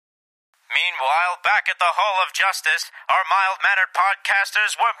Meanwhile, back at the Hall of Justice, our mild-mannered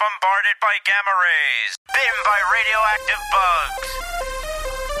podcasters were bombarded by gamma rays, bitten by radioactive bugs,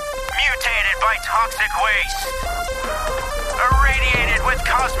 mutated by toxic waste, irradiated with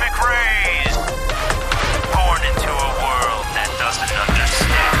cosmic rays, born into a world that doesn't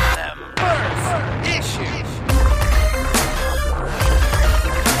understand them. First issue.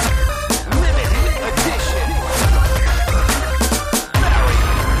 Limited edition.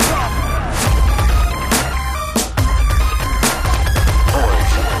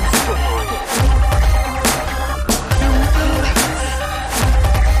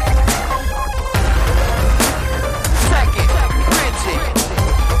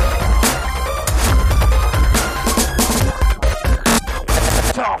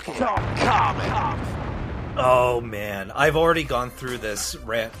 Oh man, I've already gone through this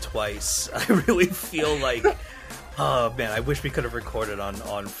rant twice. I really feel like, oh man, I wish we could have recorded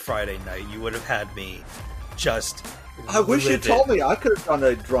on Friday night. You would have had me just I wish you told me. I could have done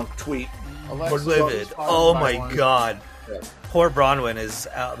a drunk tweet. Livid. Oh my god. Yeah. Poor Bronwyn is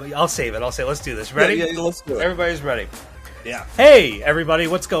out. I'll save it. Let's do this. Ready? Yeah, let's do it. Everybody's ready. Yeah. Hey, everybody,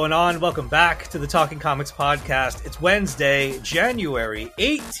 what's going on? Welcome back to the Talking Comics Podcast. It's Wednesday, January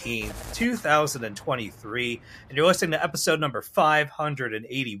 18th, 2023, and you're listening to episode number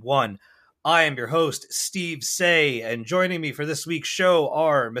 581. I am your host, Steve Say, and joining me for this week's show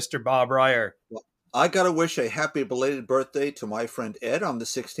are Mr. Bob Ryer. Well, I gotta wish a happy belated birthday to my friend Ed on the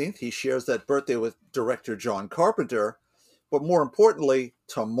 16th. He shares that birthday with director John Carpenter, but more importantly,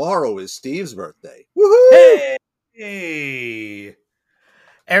 tomorrow is Steve's birthday. Woohoo! Hey,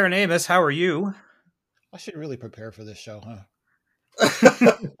 Aaron Amos, how are you? I should really prepare for this show, huh?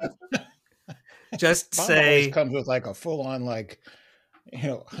 Just Bob say always comes with like a full-on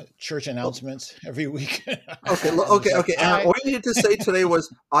church announcements every week. Okay. Aaron, all you needed to say today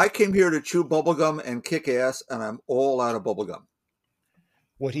was, I came here to chew bubblegum and kick ass, and I'm all out of bubblegum.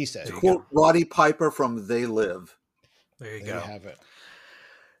 What he said. To quote Roddy Piper from They Live. There you there go. You have it.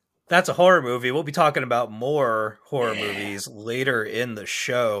 That's a horror movie. We'll be talking about more horror movies later in the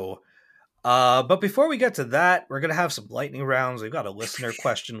show. But before we get to that, we're going to have some lightning rounds. We've got a listener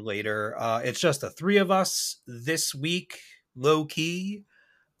question later. It's just the three of us this week, low-key.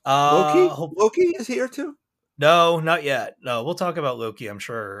 Loki is here too? No, not yet. No, we'll talk about Loki, I'm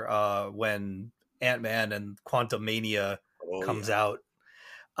sure, when Ant-Man and Quantumania comes out.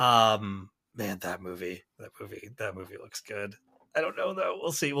 Man, that movie looks good. I don't know, though.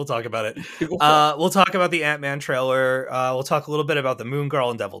 We'll see. We'll talk about it. We'll talk about the Ant-Man trailer. We'll talk a little bit about the Moon Girl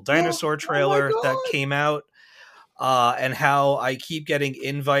and Devil Dinosaur trailer that came out, and how I keep getting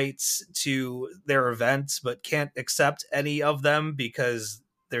invites to their events but can't accept any of them because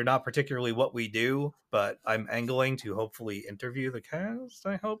they're not particularly what we do, but I'm angling to hopefully interview the cast,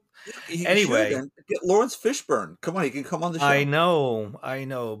 I hope. Anyway, get Lawrence Fishburne. Come on, he can come on the show. I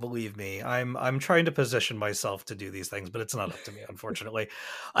know, believe me. I'm trying to position myself to do these things, but it's not up to me, unfortunately.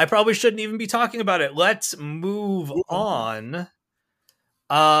 I probably shouldn't even be talking about it. Let's move on.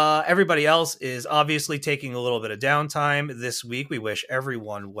 Everybody else is obviously taking a little bit of downtime this week. We wish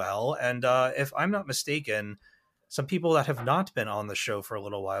everyone well, and if I'm not mistaken, some people that have not been on the show for a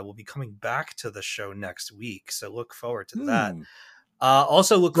little while will be coming back to the show next week. So look forward to that.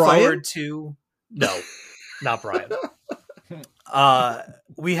 Also look forward to... No, not Brian.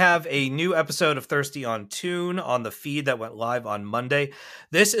 We have a new episode of Thirsty on Toon on the feed that went live on Monday.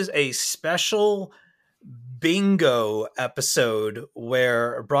 This is a special bingo episode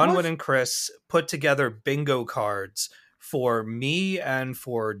where Bronwyn and Chris put together bingo cards for me and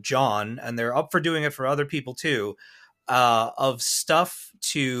for John, and they're up for doing it for other people too, of stuff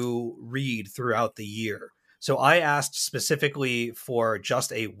to read throughout the year. So I asked specifically for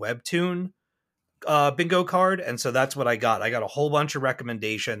just a webtoon bingo card, and so that's what I got. I got a whole bunch of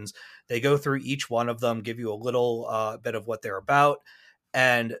recommendations. They go through each one of them, give you a little bit of what they're about,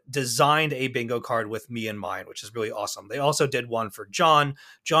 and designed a bingo card with me in mind, which is really awesome. They also did one for John.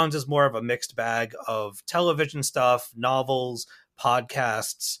 John's is more of a mixed bag of television stuff, novels,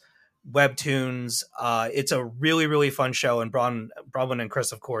 podcasts, webtoons. It's a really, really fun show, and Bronwyn and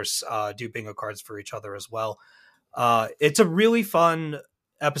Chris, of course, do bingo cards for each other as well. It's a really fun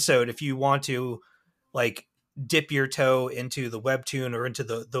episode if you want to dip your toe into the webtoon or into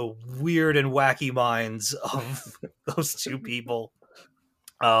the weird and wacky minds of those two people.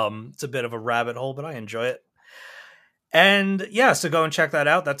 It's a bit of a rabbit hole, but I enjoy it. And yeah, so go and check that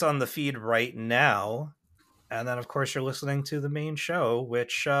out. That's on the feed right now. And then, of course, you're listening to the main show,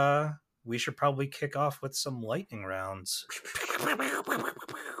 which we should probably kick off with some lightning rounds.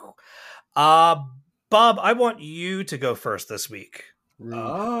 Bob, I want you to go first this week. Rude.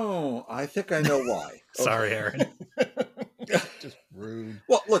 Oh, I think I know why. Sorry, Aaron. Just rude.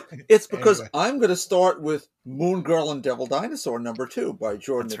 Well, look, it's because Anyway. I'm going to start with Moon Girl and Devil Dinosaur #2 by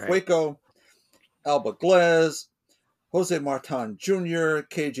Jordan That's right. Ifueko, Alba Glaz, Jose Martin Jr.,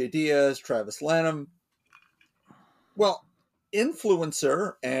 KJ Diaz, Travis Lanham. Well,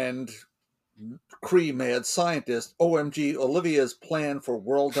 influencer and Cree mad scientist OMG Olivia's plan for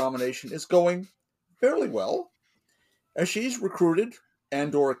world domination is going fairly well, as she's recruited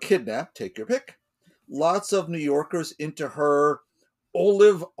and or kidnapped, take your pick, lots of New Yorkers into her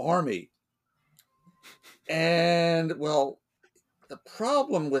Olive army. And, well, the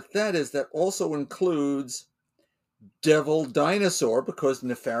problem with that is that also includes Devil Dinosaur, because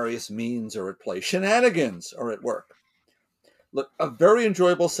nefarious means are at play. Shenanigans are at work. Look, a very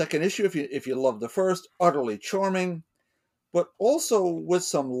enjoyable second issue if you love the first, utterly charming, but also with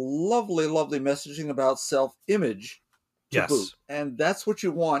some lovely, lovely messaging about self-image to Yes. boot. And that's what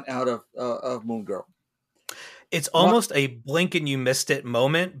you want out of Moon Girl. It's almost a blink and you missed it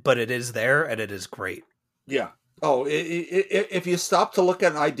moment, but it is there and it is great. Yeah. Oh, if you stop to look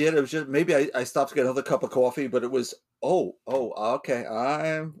at it, I did. It was just maybe I stopped to get another cup of coffee, but it was okay.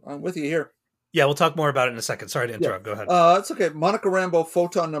 I'm with you here. Yeah, we'll talk more about it in a second. Sorry to interrupt. Go ahead. It's okay. Monica Rambeau,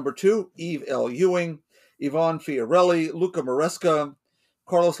 Photon #2, Eve L. Ewing, Yvonne Fiorelli, Luca Maresca,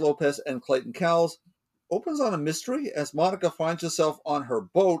 Carlos Lopez, and Clayton Cowles. Opens on a mystery as Monica finds herself on her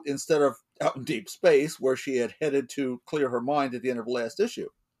boat instead of out in deep space, where she had headed to clear her mind at the end of the last issue.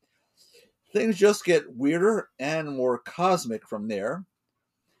 Things just get weirder and more cosmic from there,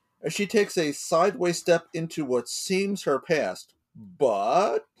 as she takes a sideways step into what seems her past,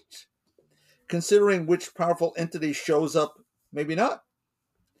 but considering which powerful entity shows up, maybe not.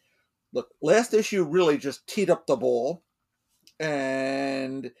 Look, last issue really just teed up the ball,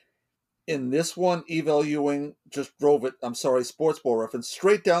 and in this one, Eve L. Ewing just drove it, sports ball reference,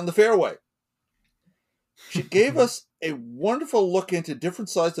 straight down the fairway. She gave us a wonderful look into different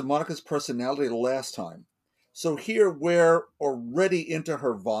sides of Monica's personality last time. So here we're already into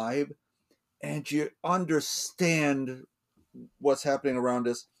her vibe, and you understand what's happening around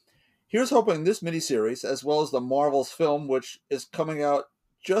us. Here's hoping this miniseries, as well as the Marvel's film, which is coming out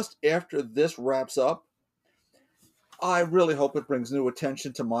just after this wraps up, I really hope it brings new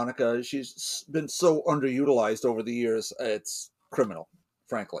attention to Monica. She's been so underutilized over the years. It's criminal,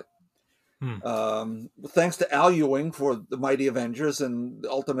 frankly. Thanks to Al Ewing for the Mighty Avengers and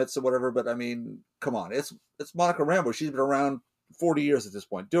the Ultimates or whatever, but I mean, come on. It's Monica Rambeau. She's been around 40 years at this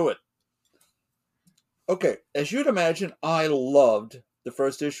point. Do it. Okay, as you'd imagine, I loved the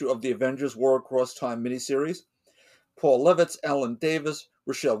first issue of the Avengers War Across Time miniseries. Paul Levitz, Alan Davis,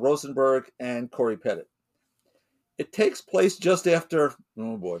 Rochelle Rosenberg, and Corey Pettit. It takes place just after,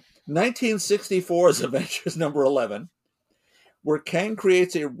 1964's Avengers #11, where Kang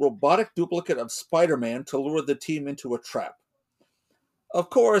creates a robotic duplicate of Spider-Man to lure the team into a trap.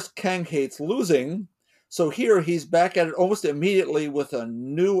 Of course, Kang hates losing, so here he's back at it almost immediately with a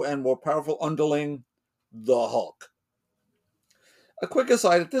new and more powerful underling, the Hulk. A quick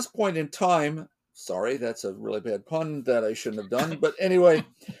aside, at this point in time, sorry, that's a really bad pun that I shouldn't have done, but anyway,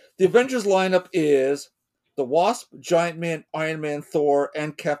 the Avengers lineup is the Wasp, Giant Man, Iron Man, Thor,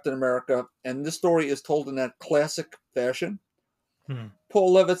 and Captain America, and this story is told in that classic fashion.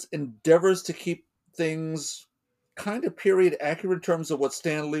 Paul Levitz endeavors to keep things kind of period accurate in terms of what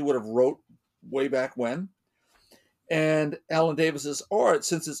Stan Lee would have wrote way back when. And Alan Davis's art,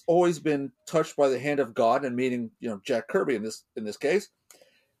 since it's always been touched by the hand of God, and meaning, Jack Kirby in this case,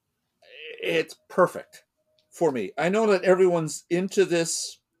 it's perfect for me. I know that everyone's into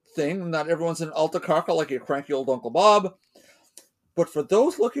this thing. Not everyone's an alta carca like your cranky old Uncle Bob. But for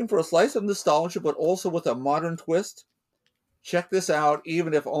those looking for a slice of nostalgia, but also with a modern twist, check this out,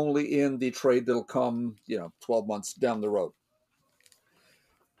 even if only in the trade that'll come, 12 months down the road.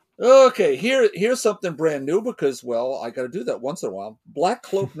 Okay, here's something brand new because, well, I got to do that once in a while. Black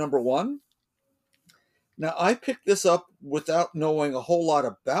Cloak #1. Now, I picked this up without knowing a whole lot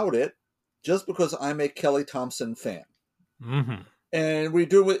about it, just because I'm a Kelly Thompson fan. Mm-hmm. And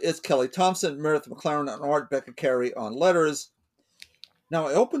it's Kelly Thompson, Meredith McLaren on art, Becca Carey on letters. Now,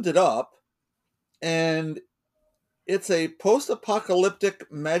 I opened it up, and it's a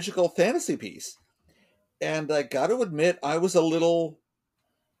post-apocalyptic magical fantasy piece. And I got to admit, I was a little...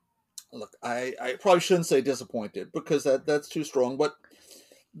 Look, I probably shouldn't say disappointed, because that's too strong, but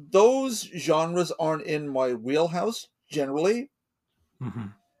those genres aren't in my wheelhouse, generally. Mm-hmm.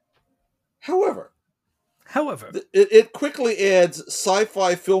 However, it quickly adds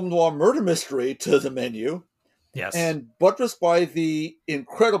sci-fi film noir murder mystery to the menu. Yes. And buttressed by the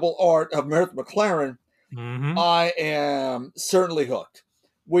incredible art of Meredith McLaren, Mm-hmm. I am certainly hooked.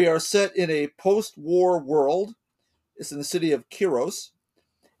 We are set in a post-war world. It's in the city of Kiros,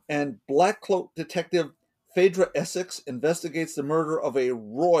 and Black Cloak detective Phaedra Essex investigates the murder of a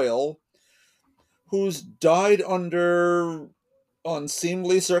royal who's died under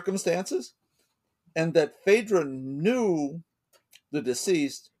unseemly circumstances, and that Phaedra knew the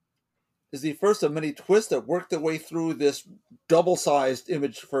deceased is the first of many twists that work their way through this double-sized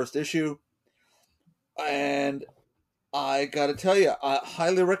Image first issue. And I gotta tell you,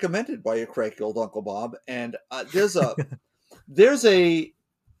 highly recommended by your cranky old Uncle Bob. And there's a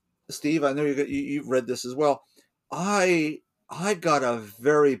Steve. I know you've read this as well. I got a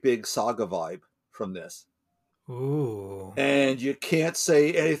very big Saga vibe from this. Ooh. And you can't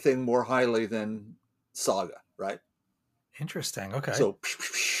say anything more highly than Saga, right? Interesting. Okay.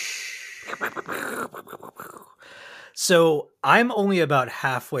 So I'm only about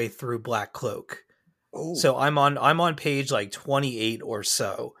halfway through Black Cloak. oh. So I'm on page like 28 or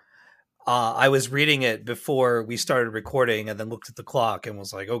so. I was reading it before we started recording and then looked at the clock and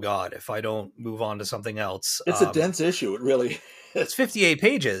was like, oh God, if I don't move on to something else. It's a dense issue. It really It's 58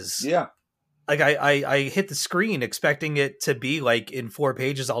 pages. Yeah. Like I hit the screen expecting it to be like in 4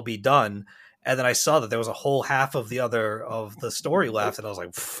 pages I'll be done. And then I saw that there was a whole half of the story left. And I was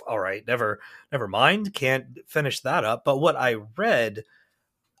like, all right, never mind. Can't finish that up. But what I read,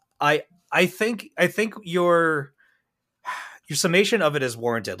 I think your summation of it is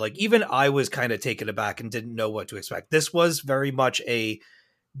warranted. Like even I was kind of taken aback and didn't know what to expect. This was very much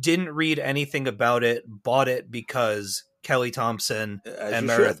didn't read anything about it, bought it because Kelly Thompson and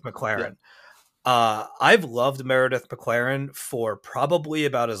Meredith McLaren. Yeah. I've loved Meredith McLaren for probably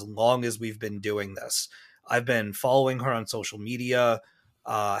about as long as we've been doing this. I've been following her on social media.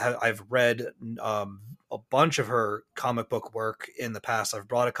 I've read a bunch of her comic book work in the past. I've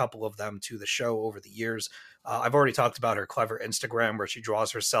brought a couple of them to the show over the years. I've already talked about her clever Instagram where she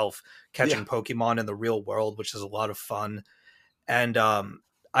draws herself catching Pokemon in the real world, which is a lot of fun. And I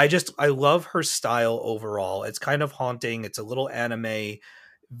love her style overall. It's kind of haunting. It's a little anime,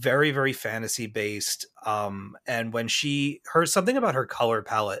 very, very fantasy based. And when something about her color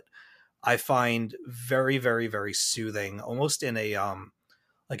palette, I find very, very, very soothing, almost in a,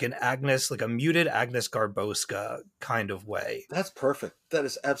 like a muted Agnes Garboska kind of way. That's perfect. That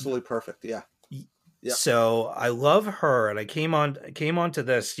is absolutely perfect. Yeah. Yep. So I love her, and I came on to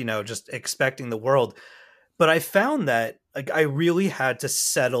this, just expecting the world, but I found that like I really had to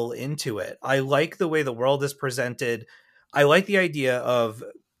settle into it. I like the way the world is presented. I like the idea of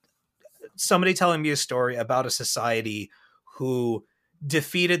somebody telling me a story about a society who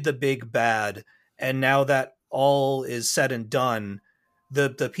defeated the big bad, and now that all is said and done,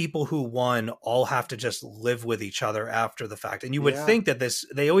 the people who won all have to just live with each other after the fact. And you would think that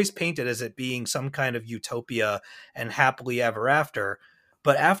they always paint it as it being some kind of utopia and happily ever after.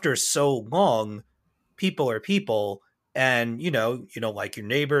 But after so long, people are people, and you don't like your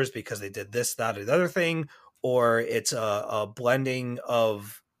neighbors because they did this, that, or the other thing, or it's a blending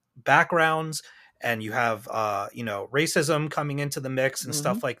of backgrounds, and you have racism coming into the mix and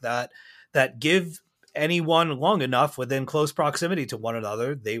stuff like that give anyone long enough within close proximity to one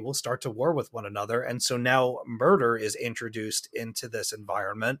another, they will start to war with one another. And so now murder is introduced into this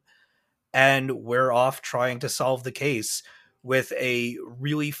environment, and we're off trying to solve the case with a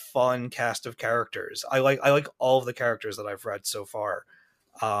really fun cast of characters. I like all of the characters that I've read so far.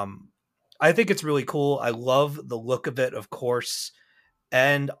 I think it's really cool. I love the look of it, of course.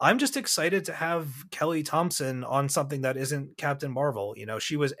 And I'm just excited to have Kelly Thompson on something that isn't Captain Marvel.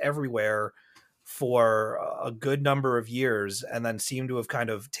 She was everywhere for a good number of years and then seemed to have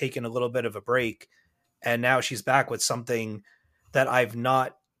kind of taken a little bit of a break. And now she's back with something that I've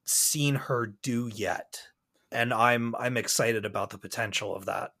not seen her do yet. And I'm excited about the potential of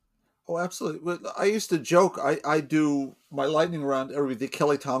that. Oh, absolutely. I used to joke, I do my lightning round every the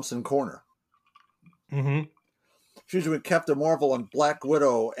Kelly Thompson corner. Mm-hmm. She was doing Captain Marvel and Black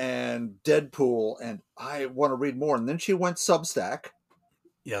Widow and Deadpool, and I want to read more. And then she went Substack.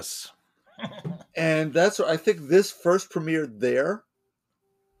 Yes. And that's what I think this first premiered there.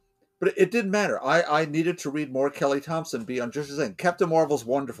 But it didn't matter. I needed to read more Kelly Thompson beyond just saying Captain Marvel's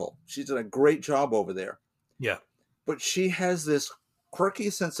wonderful. She's done a great job over there. Yeah. But she has this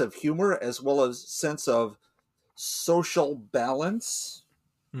quirky sense of humor as well as sense of social balance.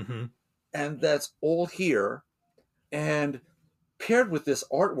 Mm-hmm. And that's all here. And paired with this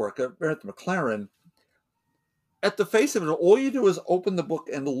artwork of Meredith McLaren, at the face of it, all you do is open the book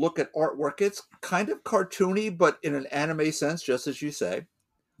and look at artwork. It's kind of cartoony, but in an anime sense, just as you say.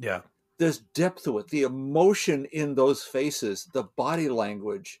 Yeah. There's depth to it. The emotion in those faces, the body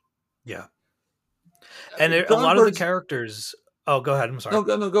language. Yeah. And a John lot of the Burns. characters. Oh, go ahead. I'm sorry.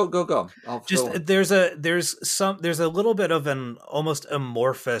 No, go. I'll Just fill in. there's a little bit of an almost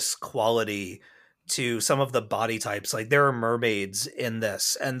amorphous quality to some of the body types. Like there are mermaids in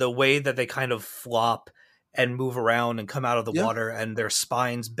this, and the way that they kind of flop and move around and come out of the Yeah. water, and their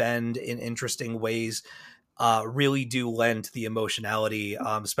spines bend in interesting ways, really do lend to the emotionality,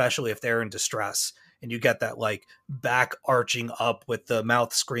 especially if they're in distress. And you get that like back arching up with the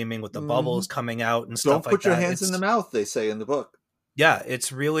mouth screaming, with the bubbles coming out and stuff Don't like that. put your hands in the mouth, they say in the book. Yeah,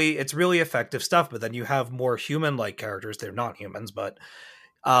 it's really effective stuff. But then you have more human like characters. They're not humans, but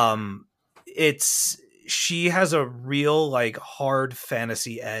she has a real like hard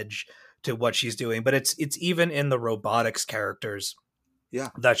fantasy edge to what she's doing. But it's even in the robotics characters,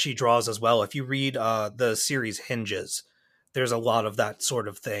 that she draws as well. If you read the series Hinges, there's a lot of that sort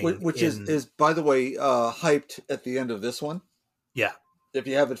of thing, which is by the way hyped at the end of this one. Yeah, if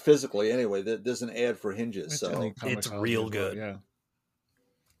you have it physically anyway. There's an ad for Hinges, so it's real good. Yeah.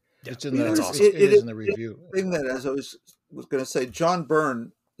 Yeah. It's in the, awesome. it is in the review. Thing that, as I was going to say, John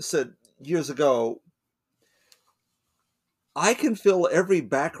Byrne said years ago, I can fill every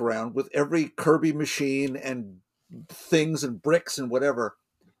background with every Kirby machine and things and bricks and whatever,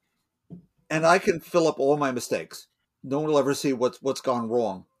 and I can fill up all my mistakes. No one will ever see what's gone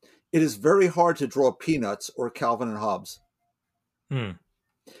wrong. It is very hard to draw Peanuts or Calvin and Hobbes.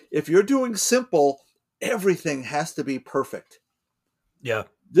 If you're doing simple, everything has to be perfect. Yeah.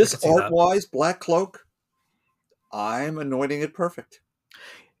 This art-wise, Black Cloak, I'm anointing it perfect.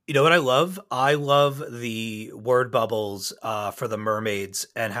 You know what I love? I love the word bubbles for the mermaids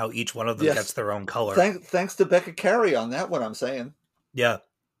and how each one of them gets their own color. Thanks to Becca Carey on that one, I'm saying. Yeah,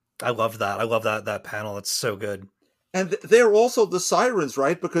 I love that. I love that panel. It's so good. And they're also the sirens,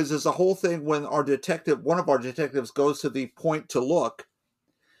 right? Because there's a whole thing when one of our detectives goes to the point to look,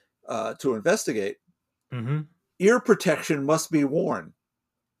 to investigate. Mm-hmm. Ear protection must be worn.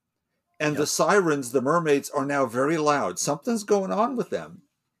 And the sirens, the mermaids, are now very loud. Something's going on with them.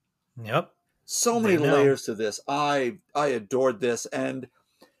 Yep. So many layers to this. I adored this. And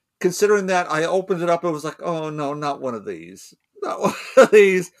considering that, I opened it up. It was like, oh, no, not one of these. Not one of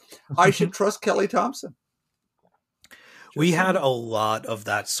these. I should trust Kelly Thompson. We had a lot of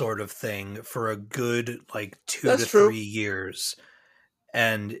that sort of thing for a good, 2 to 3 years.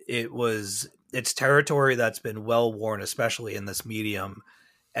 And it's territory that's been well worn, especially in this medium.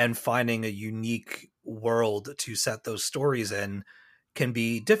 And finding a unique world to set those stories in can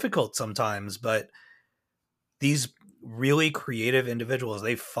be difficult sometimes, but these really creative individuals,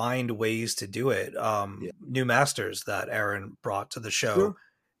 they find ways to do it. New Masters that Aaron brought to the show. Sure.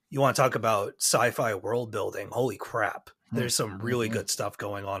 You want to talk about sci-fi world building? Holy crap. There's some really good stuff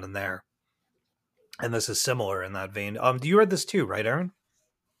going on in there. And this is similar in that vein. You read this too, right, Aaron?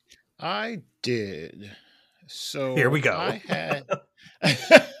 I did. So here we go. I had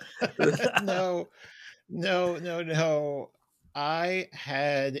no. I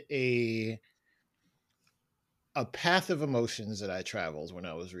had a path of emotions that I traveled when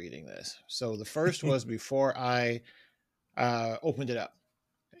I was reading this. So the first was before I opened it up.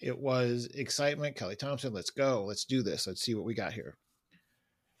 It was excitement. Kelly Thompson, let's go. Let's do this. Let's see what we got here.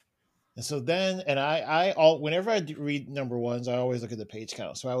 And so then, and whenever I read number ones, I always look at the page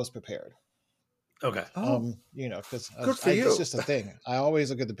count. So I was prepared. Okay. Because you. It's just a thing. I always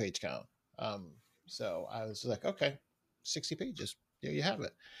look at the page count. So I was like, okay, 60 pages. There you have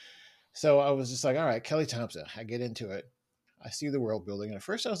it. So I was just like, all right, Kelly Thompson. I get into it. I see the world building. And at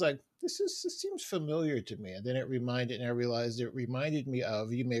first I was like, this seems familiar to me. And then I realized it reminded me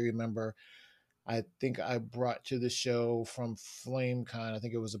of, you may remember, I think I brought to the show from FlameCon, I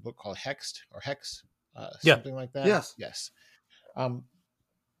think it was a book called Hex, something like that. Yes.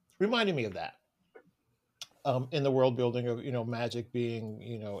 Reminded me of that. In the world building of, magic being,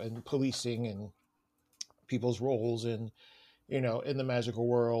 and policing and people's roles and, in the magical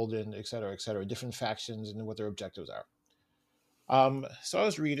world and et cetera, different factions and what their objectives are. So I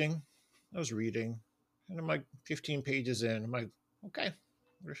was reading, and I'm like 15 pages in. I'm like, okay,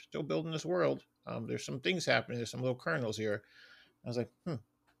 we're still building this world. There's some things happening. There's some little kernels here. I was like,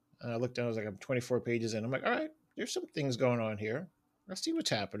 And I looked down, I was like, I'm 24 pages in. I'm like, all right, there's some things going on here. I see what's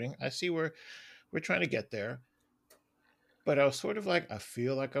happening. I see where we're trying to get there. But I was sort of like, I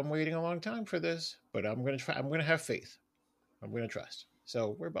feel like I'm waiting a long time for this, but I'm going to try. I'm going to have faith. I'm going to trust.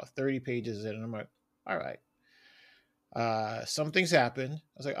 So we're about 30 pages in, and I'm like, all right. Some things happened.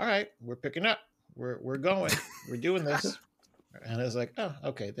 I was like, all right, we're picking up. We're going. We're doing this. And I was like, oh,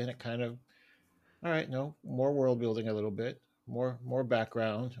 okay. Then it kind of, all right, no, more world building a little bit, more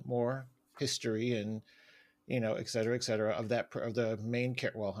background, more history, and et cetera, of the main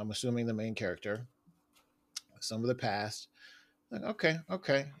character. Well, I'm assuming the main character. some of the past. Like,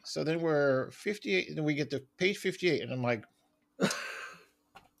 okay. So then we're 58, and then we get to page 58, and I'm like,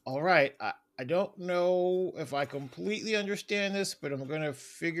 all right, I don't know if I completely understand this, but I'm going to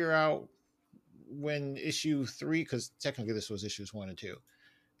figure out when issue 3, because technically this was issues 1 and 2,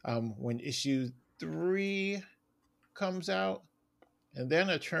 when issue 3 comes out, and then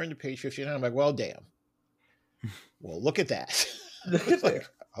I turn to page 59, and I'm like, well, damn. Well, look at that. It's like,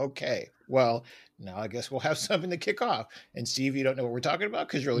 okay, well, now I guess we'll have something to kick off. And Steve, you don't know what we're talking about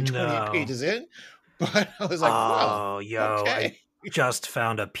because you're only 28 pages in. But I was like, okay. I just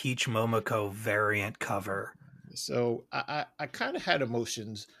found a Peach Momoko variant cover. So I kind of had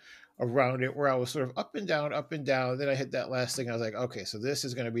emotions around it where I was sort of up and down. Then I hit that last thing. I was like, okay, so this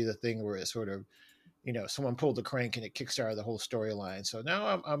is going to be the thing where it sort of, someone pulled the crank and it kickstarted the whole storyline. So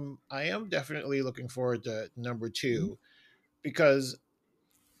now I am definitely looking forward to number 2, because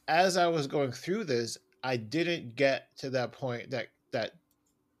as I was going through this, I didn't get to that point, that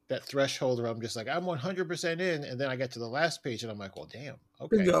threshold where I'm just like, I'm 100% in. And then I get to the last page and I'm like, well, damn.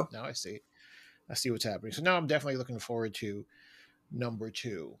 Okay. Now I see what's happening. So now I'm definitely looking forward to number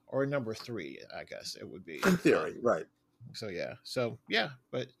 2 or number 3, I guess it would be. In theory, right. So yeah,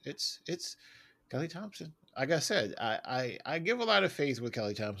 but it's Kelly Thompson. Like I said, I give a lot of faith with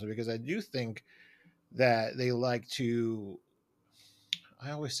Kelly Thompson because I do think that they like to,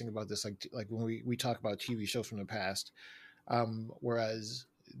 I always think about this like when we talk about TV shows from the past, whereas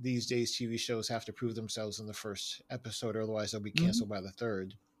these days TV shows have to prove themselves in the first episode, or otherwise they'll be canceled by the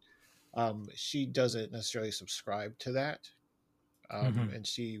third. She doesn't necessarily subscribe to that, and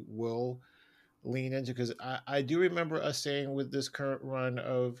she will lean into, because I do remember us saying with this current run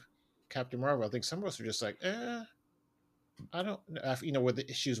of Captain Marvel, I think some of us are just like, I don't know, with the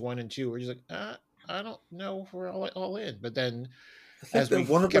issues 1 and 2, we're just like, I don't know if we're all in. But then I think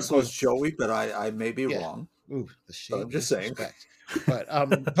that one of us was Joey, but I may be wrong. Ooh, the shame. I'm just saying. But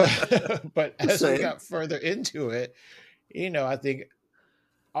but as we got further into it, I think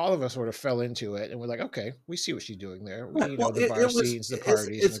all of us sort of fell into it, and we're like, okay, we see what she's doing there. The bar scenes, the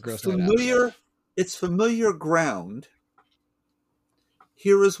parties, and the girls' night out. It's familiar ground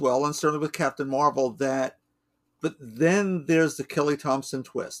here as well, and certainly with Captain Marvel. But then there's the Kelly Thompson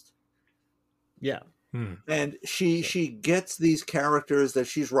twist. Yeah. And she gets these characters that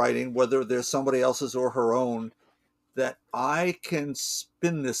she's writing, whether they're somebody else's or her own, that I can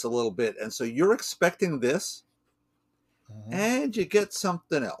spin this a little bit. And so you're expecting this, and you get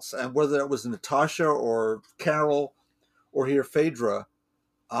something else. And whether it was Natasha or Carol or here Phaedra,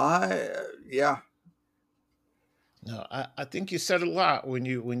 No, I think you said a lot when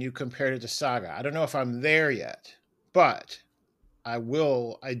you compared it to Saga. I don't know if I'm there yet, but I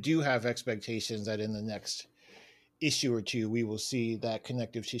do have expectations that in the next issue or 2, we will see that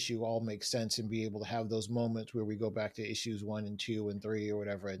connective tissue all make sense and be able to have those moments where we go back to issues 1 and 2 and 3 or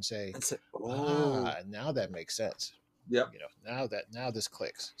whatever and say, now that makes sense. Yep. Now this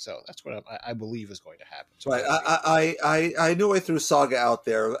clicks. So that's what I believe is going to happen. So right. I knew I threw Saga out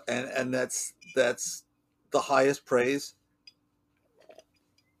there, and that's the highest praise.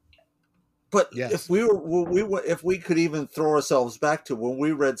 But yes. if we could even throw ourselves back to when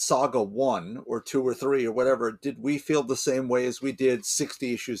we read Saga 1 or 2 or 3 or whatever, did we feel the same way as we did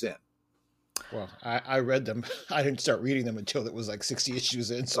 60 issues in? Well, I read them. I didn't start reading them until it was like 60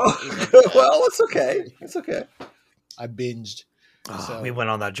 issues in. So well, it's okay. It's okay. I binged. We went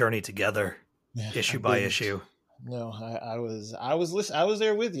on that journey together, issue by issue. No, I was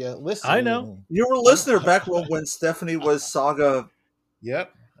there with you. Listening. I know you were a listener back when Stephanie was Saga.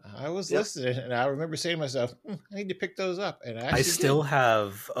 Yep. I was listening, and I remember saying to myself, I need to pick those up. And I still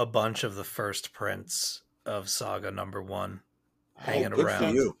have a bunch of the first prints of Saga number 1 hanging around. For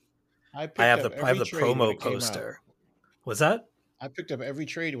you. I have the promo poster. Was that? I picked up every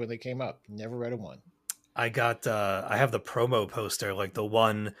trade when they came up. Never read one. I have the promo poster, like the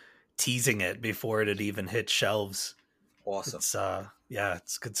one teasing it before it had even hit shelves. Awesome. It's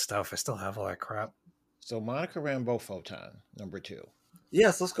it's good stuff. I still have all that crap. So Monica Rambeau Photon, number 2.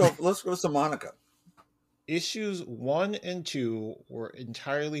 Yes, let's go to Monica. Issues 1 and 2 were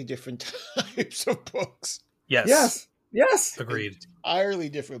entirely different types of books. Yes. Agreed. Entirely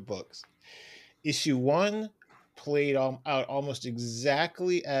different books. Issue 1 played out almost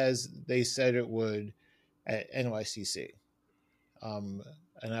exactly as they said it would at NYCC. And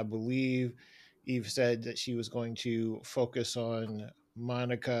I believe Eve said that she was going to focus on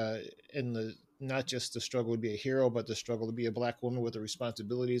Monica in not just the struggle to be a hero, but the struggle to be a Black woman with the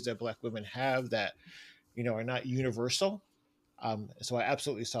responsibilities that Black women have that, are not universal. So I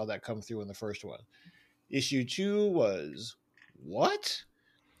absolutely saw that come through in the first one. Issue 2 was what?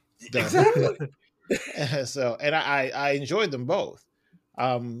 Exactly. So, and I enjoyed them both.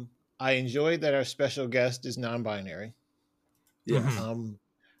 I enjoyed that our special guest is non-binary. Yes. Mhm.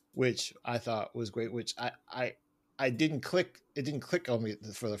 Which I thought was great. Which I didn't click. It didn't click on me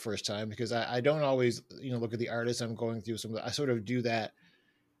for the first time because I don't always look at the artists I'm going through. I sort of do that.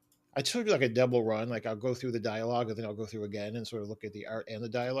 I sort of do like a double run. Like I'll go through the dialogue and then I'll go through again and sort of look at the art and the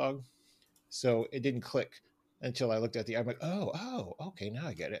dialogue. So it didn't click until I looked at the art. I'm like, oh, okay, now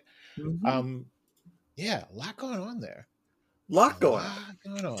I get it. Mhm. Yeah, a lot going on there. Lot going on. Lot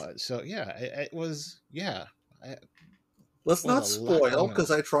going on. So yeah, it was Let's was not a lot spoil going on.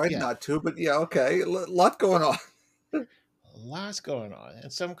 because I tried Yeah. not to, but yeah, okay. Lot going on. Lots going on,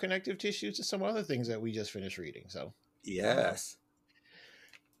 and some connective tissues to some other things that we just finished reading. So Yes.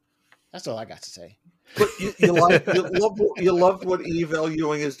 that's all I got to say. But you loved what Eve L.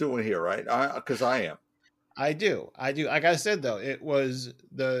 Ewing is doing here, right? Because I am. I do. Like I said, though, it was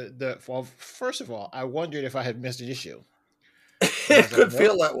well, first of all, I wondered if I had missed an issue. It could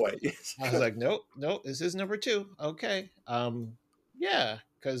feel that way. I was like, nope, this is number 2. Okay. Yeah,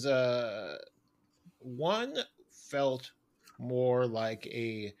 because one felt more like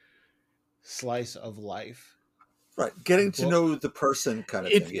a slice of life. Right. Getting to know the person kind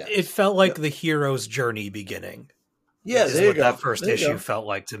of thing. Yeah. It felt like the hero's journey beginning. Yeah, is there you what go. that first There you issue go. felt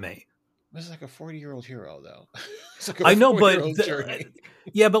like to me. It was like a 40-year-old hero, though. It's like I know, but 40-year-old journey.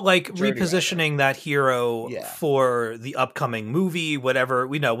 yeah, but like Journey, repositioning that hero Yeah. for the upcoming movie, whatever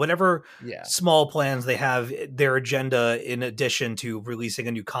Yeah. small plans they have, their agenda in addition to releasing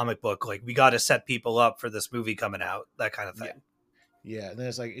a new comic book, like we got to set people up for this movie coming out, that kind of thing. Yeah, and then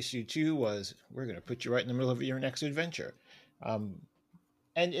it's like issue 2 was we're going to put you right in the middle of your next adventure, and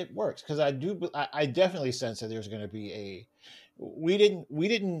it works because I definitely sense that there's going to be we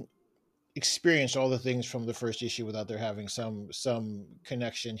didn't experience all the things from the first issue without there having some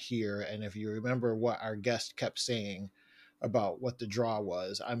connection here. And if you remember what our guest kept saying about what the draw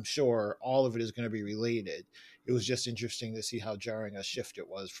was, I'm sure all of it is going to be related. It was just interesting to see how jarring a shift it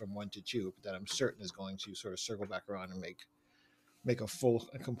was from 1 to 2, but that I'm certain is going to sort of circle back around and make a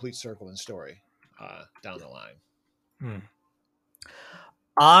complete circle in story down the line.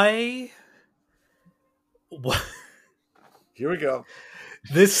 Here we go.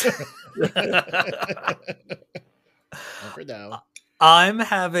 This Hunker down. I'm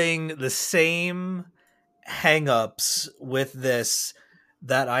having the same hang-ups with this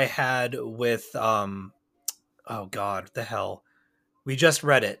that I had with oh god, the hell. We just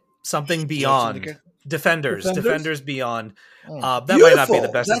read it. Something Beyond. Defenders Beyond. That Beautiful. might not be the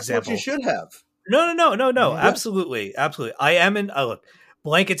best That's example. what you should have. No. Yeah. Absolutely. I am look,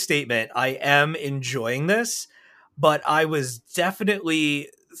 blanket statement. I am enjoying this, but I was definitely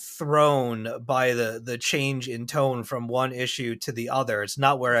thrown by the change in tone from one issue to the other. It's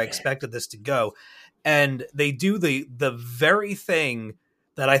not where I expected this to go. And they do the very thing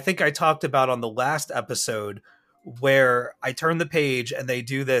that I think I talked about on the last episode, where I turn the page and they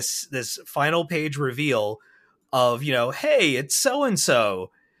do this final page reveal of, hey, it's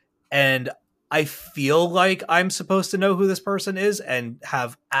so-and-so. And I feel like I'm supposed to know who this person is and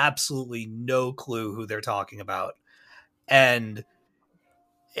have absolutely no clue who they're talking about. And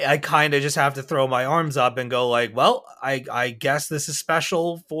I kind of just have to throw my arms up and go like, well, I guess this is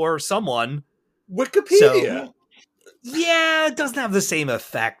special for someone. Wikipedia. So, yeah, it doesn't have the same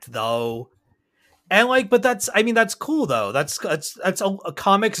effect though. And but that's cool though. That's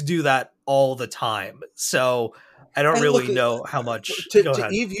comics do that all the time. So I don't really know how much. To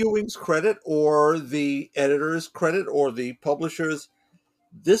Eve Ewing's credit, or the editor's credit, or the publisher's,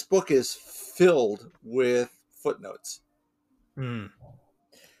 this book is filled with footnotes.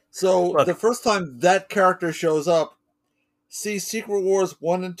 So the first time that character shows up, see Secret Wars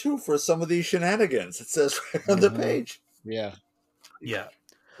 1 and 2 for some of these shenanigans. It says right on the page. Yeah.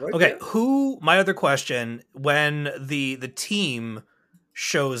 Right okay. there. My other question, when the team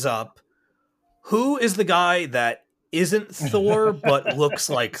shows up, who is the guy that isn't Thor but looks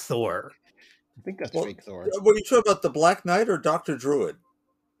like Thor? I think that's fake Thor. Were you talking about the Black Knight or Dr. Druid?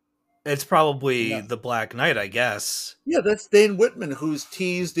 It's probably the Black Knight, I guess. Yeah, that's Dane Whitman, who's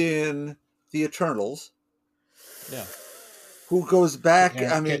teased in The Eternals. Yeah. Who goes back,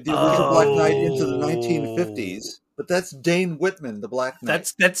 the original Black Knight into the 1950s. But that's Dane Whitman, the Black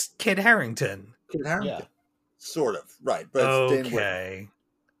Knight. That's Kit Harington. Kit Harington. Yeah. Sort of, right. But it's Dane Whitman.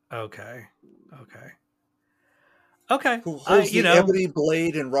 Okay. Who holds the ebony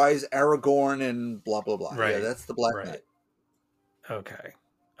blade and Rise Aragorn and blah, blah, blah. Right. Yeah, that's the Black Knight. Okay.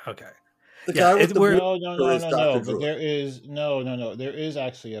 The guy with the no. But there is There is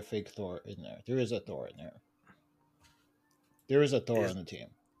actually a fake Thor in there. There is a Thor in there. There is a Thor on the team.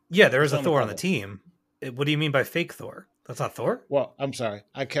 Yeah, there is It's a Thor on the cover. team. What do you mean by fake Thor? That's not Thor? Well, I'm sorry.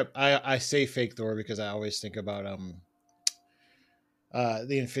 I say fake Thor because I always think about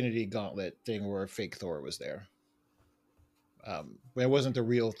the Infinity Gauntlet thing where fake Thor was there. But it wasn't the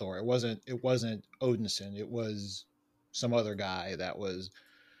real Thor. It wasn't Odinson. It was some other guy that was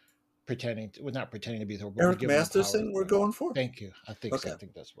not pretending to be Thor, but Eric giving him Masterson powers. we're going for? Thank you. I think so. Okay. I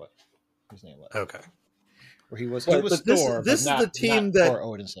think that's what his name was. Okay. Where he was Right, but this- Thor, this but is the team not that- Thor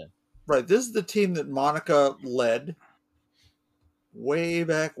Odinson. Right. This is the team that Monica led way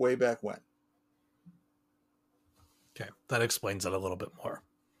back when. Okay. That explains it a little bit more.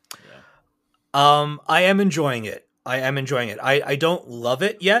 Yeah. I am enjoying it. I don't love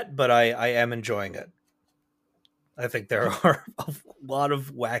it yet, but I am enjoying it. I think there are a lot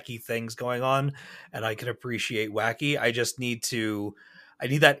of wacky things going on, and I can appreciate wacky. I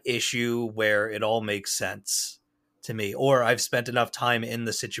need that issue where it all makes sense to me, or I've spent enough time in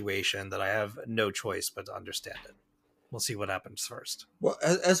the situation that I have no choice but to understand it. We'll see what happens first. Well,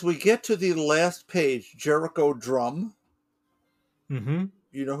 as we get to the last page, Jericho Drum. Mm-hmm.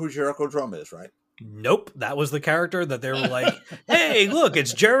 You know who Jericho Drum is, right? Nope, that was the character that they were like, "Hey, look,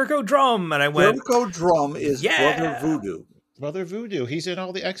 it's Jericho Drum," and I went, Jericho Drum is Yeah! Brother Voodoo. Brother Voodoo. He's in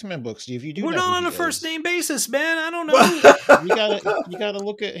all the X-Men books. If you do, "We're know not who on he a first is. name basis, man. I don't know." You gotta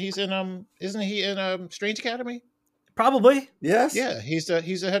look at. He's in isn't he in Strange Academy? Probably. Yes. Yeah, he's a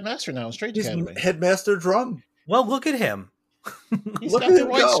headmaster now in Strange He's Academy. Headmaster Drum. Well, look at him. He's Look got at the him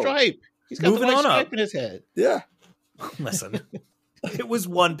white go. stripe. He's got Moving the white on stripe up. in his head. Yeah. Listen, it was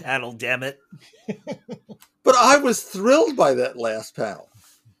one panel, damn it. But I was thrilled by that last panel.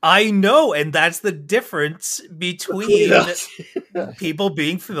 I know, and that's the difference between Yes. people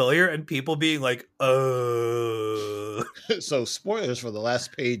being familiar and people being like, So spoilers for the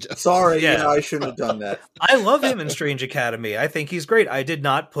last page. Sorry, Yeah. yeah, I shouldn't have done that. I love him in Strange Academy. I think he's great. I did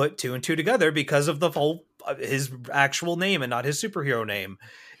not put two and two together because of the whole his actual name and not his superhero name.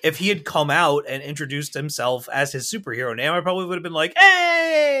 If he had come out and introduced himself as his superhero name, I probably would have been like,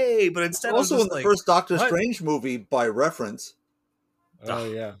 "Hey!" But instead, Also, I was in just the like, first Doctor what? Strange movie, by reference, Oh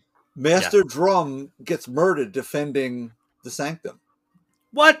yeah. Master Drum gets murdered defending the Sanctum.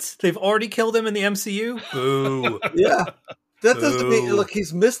 "What? They've already killed him in the MCU? Boo!" Yeah. That doesn't mean, Boo. look,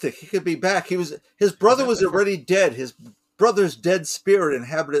 he's Mystic. He could be back. His brother was already dead. His brother's dead spirit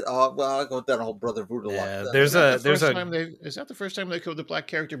inhabited. Well, I'll go down a whole Brother Voodoo line. Yeah, there's a Is that the first time they killed the black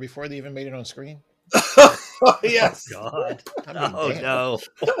character before they even made it on screen? Yes. God. I mean, Oh damn. no.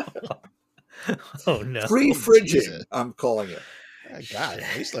 Oh no. Free fridging, Jesus. I'm calling it. God,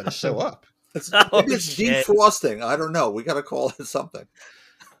 at least let it show up. Maybe it's shit. defrosting. I don't know. We got to call it something.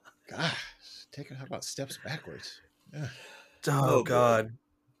 God, how about steps backwards? Yeah. Oh boy. God.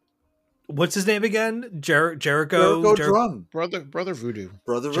 What's his name again? Jericho Jericho Drum. Brother Voodoo.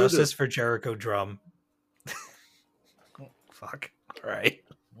 Brother Voodoo. Justice for Jericho Drum. Fuck. All right.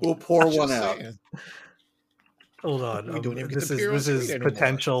 We'll pour Just one out. saying. Hold on. We don't even get This to appear on is screen anymore.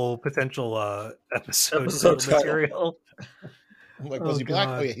 potential episode Episode title. material. I'm like, Oh, was he black?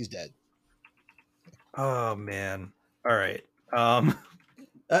 God. Oh yeah, he's dead. Oh man. All right.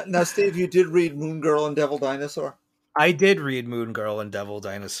 Now, Steve, you did read Moon Girl and Devil Dinosaur? I did read Moon Girl and Devil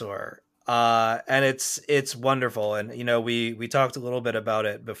Dinosaur. And it's wonderful. And you know, we talked a little bit about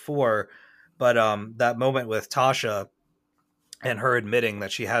it before, but that moment with Tasha and her admitting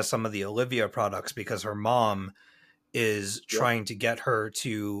that she has some of the Olivia products because her mom is trying to get her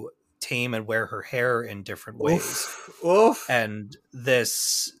to tame and wear her hair in different ways. Oof. And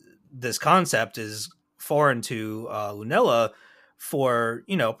this concept is foreign to Lunella for,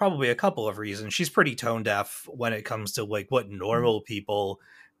 you know, probably a couple of reasons. She's pretty tone deaf when it comes to like what normal people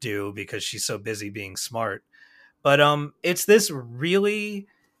do because she's so busy being smart. But it's this really,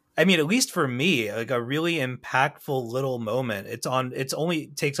 I mean, at least for me, like a really impactful little moment. It's only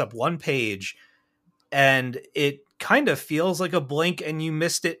takes up one page and it kind of feels like a blink and you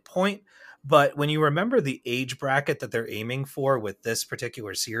missed it point. But when you remember the age bracket that they're aiming for with this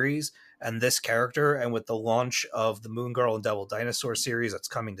particular series and this character, and with the launch of the Moon Girl and Devil Dinosaur series that's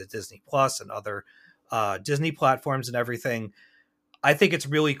coming to Disney Plus and other Disney platforms and everything, I think it's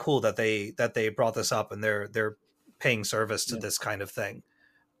really cool that they brought this up and they're paying service to this kind of thing.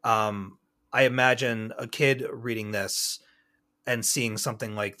 I imagine a kid reading this and seeing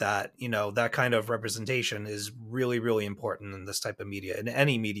something like that, you know, that kind of representation is really, really important in this type of media, in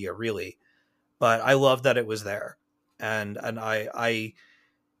any media, really. But I love that it was there. And I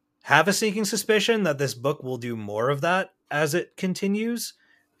have a sneaking suspicion that this book will do more of that as it continues.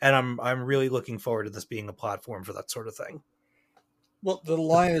 And I'm really looking forward to this being a platform for that sort of thing. Well, the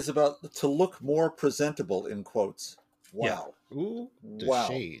line is about to look more presentable, in quotes. Wow. Ooh, the Wow.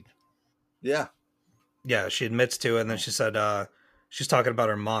 shade. Yeah. Yeah, she admits to it, and then she said, she's talking about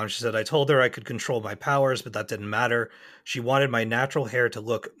her mom. She said, I told her I could control my powers, but that didn't matter. She wanted my natural hair to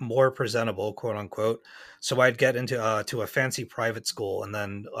look more presentable, quote unquote. So I'd get into to a fancy private school. And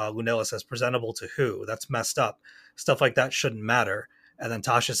then Lunella says, presentable to who? That's messed up. Stuff like that shouldn't matter. And then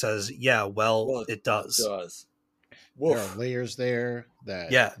Tasha says, yeah, well, it does. It does. There Woof. are layers there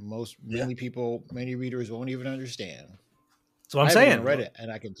that Yeah. many people, many readers won't even understand. That's what I'm I saying. haven't read it,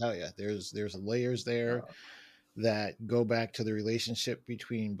 and I can tell you, there's layers there that go back to the relationship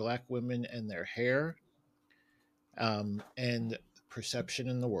between Black women and their hair, and perception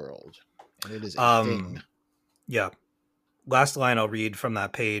in the world, and it is a thing. Yeah. Last line I'll read from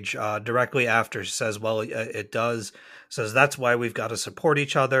that page, directly after she says, well, it does. Says, that's why we've got to support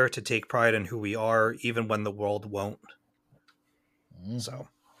each other, to take pride in who we are, even when the world won't. So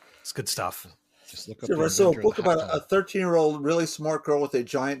it's good stuff. Just look up So a book about a 13-year-old really smart girl with a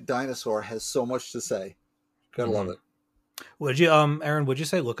giant dinosaur has so much to say. Gotta love it. Would you, Aaron, would you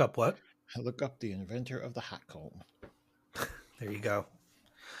say look up what? Look up the inventor of the hot comb. There you go.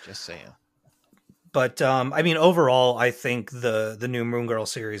 Just saying. But I mean, overall, I think the new Moon Girl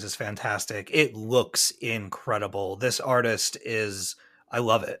series is fantastic. It looks incredible. This artist is, I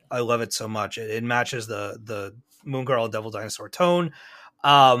love it. I love it so much. It matches the Moon Girl and Devil Dinosaur tone.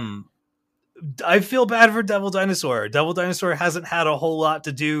 I feel bad for Devil Dinosaur. Devil Dinosaur hasn't had a whole lot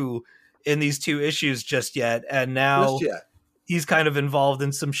to do in these 2 issues just yet, and now he's kind of involved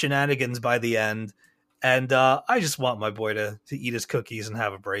in some shenanigans by the end. And I just want my boy to eat his cookies and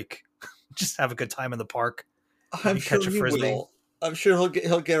have a break. Just have a good time in the park. I'm sure he will. I'm sure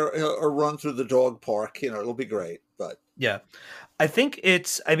he'll get a run through the dog park. It'll be great. But yeah, I think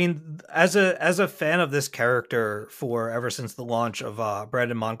I mean, as a fan of this character for ever since the launch of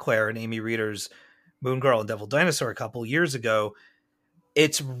Brandon Montclair and Amy Reeder's Moon Girl and Devil Dinosaur a couple years ago,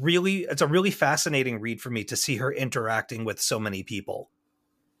 it's a really fascinating read for me to see her interacting with so many people.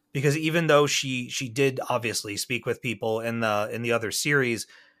 Because even though she did obviously speak with people in the other series,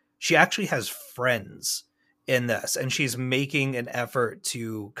 she actually has friends in this, and she's making an effort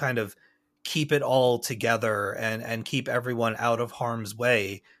to kind of keep it all together and keep everyone out of harm's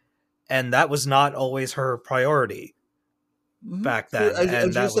way. And that was not always her priority back then.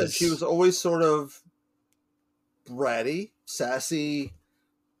 As you said, she was always sort of bratty, sassy,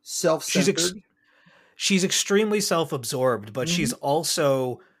 self-centered. She's extremely self-absorbed, but she's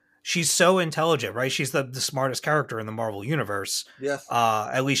so intelligent, right? She's the smartest character in the Marvel universe. Yes.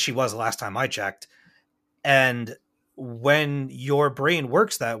 At least she was the last time I checked. And when your brain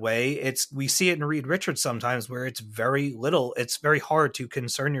works that way, we see it in Reed Richards sometimes, where it's very hard to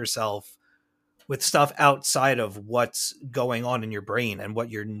concern yourself with stuff outside of what's going on in your brain and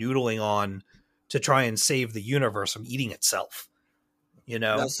what you're noodling on to try and save the universe from eating itself.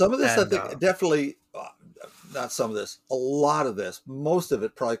 Now, some of this, I think, definitely, not some of this, a lot of this, most of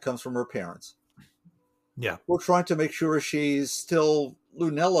it probably comes from her parents. Yeah. We're trying to make sure she's still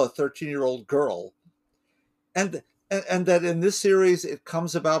Lunella, a 13-year-old girl. And that in this series, it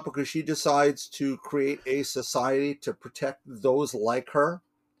comes about because she decides to create a society to protect those like her,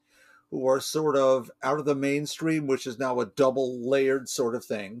 who are sort of out of the mainstream, which is now a double-layered sort of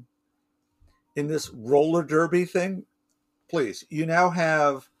thing. In this roller derby thing, please, you now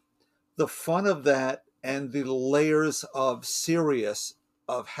have the fun of that and the layers of serious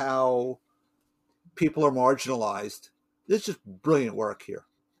of how people are marginalized. It's just brilliant work here.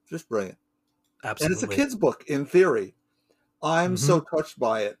 Just brilliant. Absolutely. And it's a kid's book, in theory. I'm so touched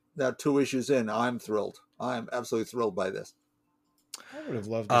by it. Now, 2 issues in, I'm thrilled. I'm absolutely thrilled by this. I would have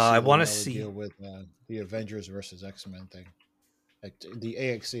loved to see I want to deal with the Avengers versus X-Men thing. Like the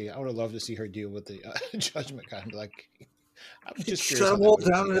AXE, I would have loved to see her deal with the Judgment kind of like. I'm just shut them all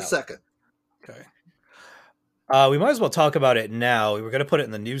down in a second. Okay. We might as well talk about it now. We were going to put it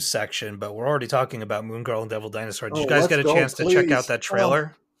in the news section, but we're already talking about Moon Girl and Devil Dinosaur. Did you guys get a chance to check out that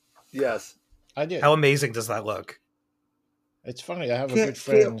trailer? Yes. I did. How amazing does that look? It's funny. I have a good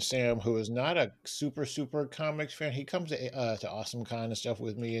friend, Sam, who is not a super comics fan. He comes to AwesomeCon and stuff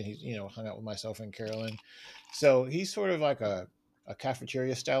with me, and he's hung out with myself and Carolyn. So he's sort of like a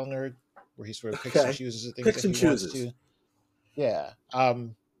cafeteria style nerd, where he sort of picks and chooses the things that he wants to. Yeah.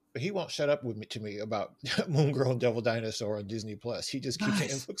 But he won't shut up to me about Moon Girl and Devil Dinosaur on Disney Plus. He just keeps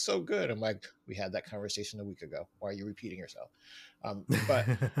saying, it looks so good. I'm like, we had that conversation a week ago. Why are you repeating yourself? But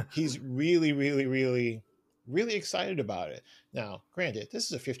he's really, really, really, really excited about it. Now, granted, this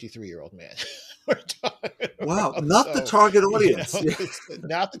is a 53-year-old man. We're talking about, not the target audience.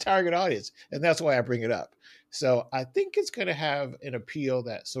 Not the target audience. And that's why I bring it up. So I think it's going to have an appeal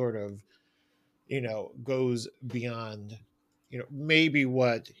that sort of, goes beyond, maybe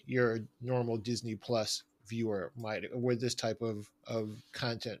what your normal Disney Plus viewer might, or this type of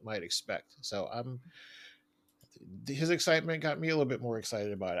content might expect. So his excitement got me a little bit more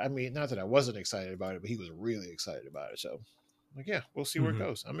excited about it. I mean, not that I wasn't excited about it, but he was really excited about it. So, like, yeah, we'll see where it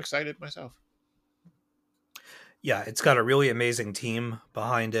goes. I'm excited myself. Yeah, it's got a really amazing team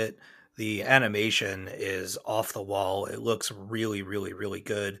behind it. The animation is off the wall. It looks really, really, really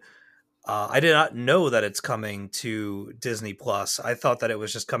good. I did not know that it's coming to Disney Plus. I thought that it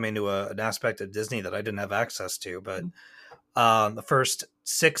was just coming to an aspect of Disney that I didn't have access to. But the first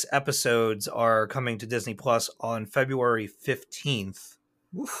 6 episodes are coming to Disney Plus on February 15th.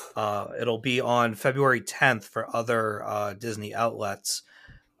 It'll be on February 10th for other Disney outlets.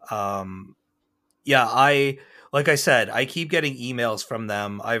 Like I said, I keep getting emails from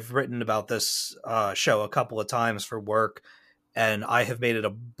them. I've written about this show a couple of times for work, and I have made it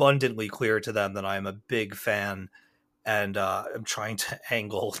abundantly clear to them that I am a big fan, and I'm trying to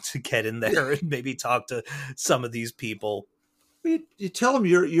angle to get in there and maybe talk to some of these people. You tell them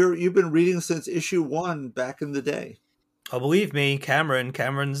you've been reading since issue 1 back in the day. Oh, believe me,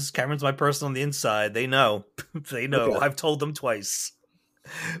 Cameron's my person on the inside. They know. They know. Okay. I've told them twice.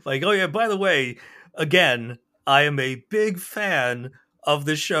 Like, oh yeah, by the way, again, I am a big fan of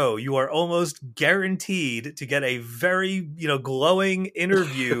the show. You are almost guaranteed to get a very, glowing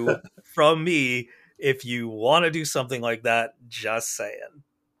interview from me if you want to do something like that. Just saying.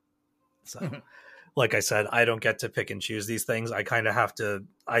 So, like I said, I don't get to pick and choose these things. I kind of have to,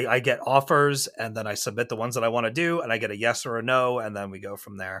 I get offers and then I submit the ones that I want to do and I get a yes or a no and then we go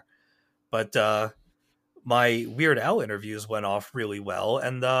from there. But, my Weird Al interviews went off really well,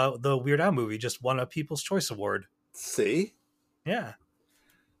 and the Weird Al movie just won a People's Choice Award. See? Yeah.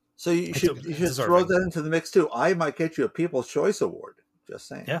 So you should throw that into the mix too. I might get you a People's Choice Award. Just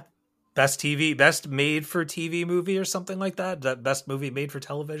saying. Yeah. Best made for TV movie or something like that. That best movie made for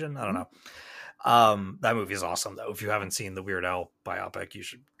television. I don't know. That movie is awesome though. If you haven't seen the Weird Al biopic, you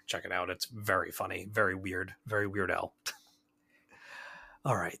should check it out. It's very funny, very weird, very Weird Al.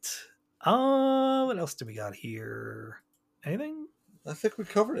 All right. What else do we got here? Anything? I think we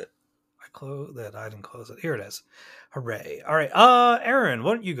covered it. I didn't close it. Here it is. Hooray. All right. Aaron,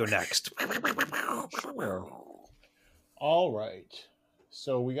 why don't you go next? All right.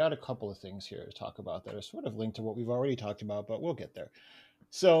 So we got a couple of things here to talk about that are sort of linked to what we've already talked about, but we'll get there.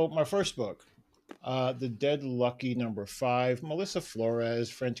 So my first book, The Dead Lucky number 5, Melissa Flores,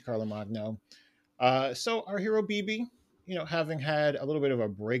 French Carlomagno. So our hero BB, having had a little bit of a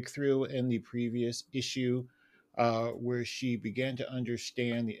breakthrough in the previous issue, where she began to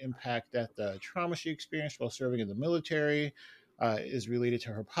understand the impact that the trauma she experienced while serving in the military is related to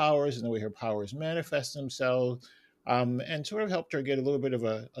her powers and the way her powers manifest themselves, and sort of helped her get a little bit of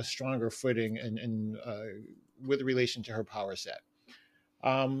a stronger footing and with relation to her power set.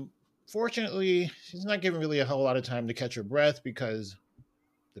 Fortunately, she's not given really a whole lot of time to catch her breath because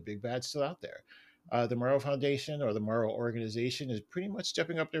the big bad's still out there. The Morrow Foundation, or the Morrow Organization, is pretty much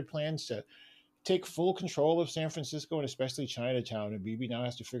stepping up their plans to take full control of San Francisco and especially Chinatown. And BB now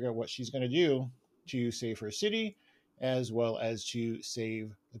has to figure out what she's going to do to save her city, as well as to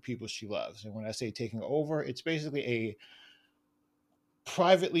save the people she loves. And when I say taking over, it's basically a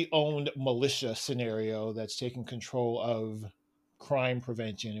privately owned militia scenario that's taking control of crime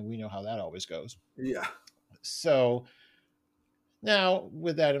prevention. And we know how that always goes. Yeah. So now,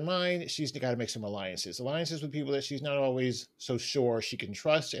 with that in mind, she's got to make some alliances with people that she's not always so sure she can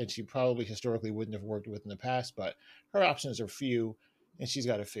trust, and she probably historically wouldn't have worked with in the past, but her options are few, and she's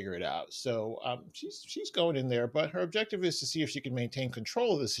got to figure it out. So she's going in there, but her objective is to see if she can maintain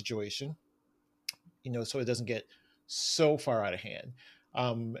control of the situation, so it doesn't get so far out of hand,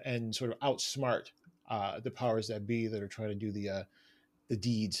 and sort of outsmart the powers that be that are trying to do the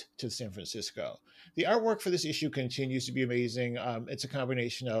deeds to San Francisco. The artwork for this issue continues to be amazing. It's a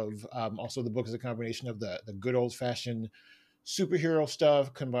combination of, also the book is a combination of the good old-fashioned superhero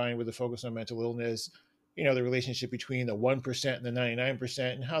stuff combined with the focus on mental illness, the relationship between the 1% and the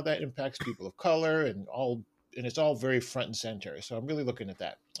 99% and how that impacts people of color and it's all very front and center. So I'm really looking at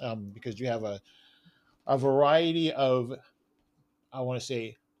that because you have a variety of, I want to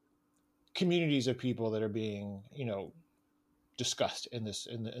say, communities of people that are being, discussed in this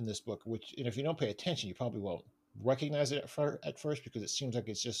book, which, and if you don't pay attention, you probably won't recognize it at first because it seems like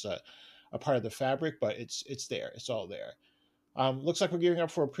it's just a part of the fabric, but it's there. It's all there. Looks like we're gearing up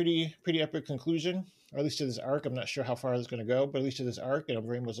for a pretty epic conclusion, or at least to this arc. I'm not sure how far it's going to go, but at least to this arc, and I'm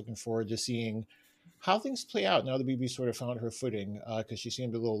very much looking forward to seeing how things play out now that BB sort of found her footing, because she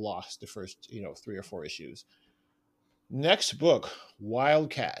seemed a little lost the first 3 or 4 issues. Next book,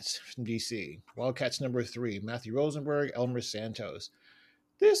 Wildcats from DC. Wildcats number 3, Matthew Rosenberg, Elmer Santos.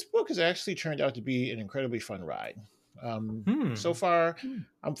 This book has actually turned out to be an incredibly fun ride. So far,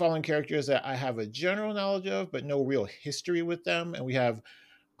 I'm following characters that I have a general knowledge of, but no real history with them. And we have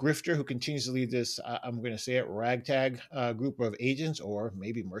Grifter, who continues to lead this, I'm going to say it, ragtag group of agents or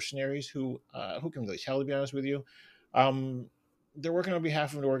maybe mercenaries who can really tell, to be honest with you. They're working on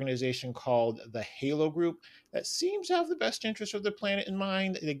behalf of an organization called the Halo Group that seems to have the best interest of the planet in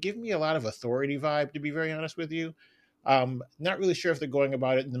mind. They give me a lot of authority vibe, to be very honest with you. Not really sure if they're going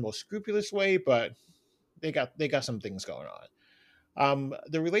about it in the most scrupulous way, but they got some things going on.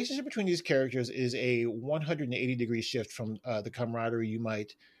 The relationship between these characters is a 180-degree shift from the camaraderie you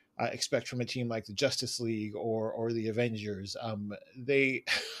might expect from a team like the Justice League or the Avengers. They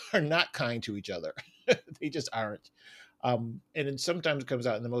are not kind to each other. They just aren't. And it sometimes comes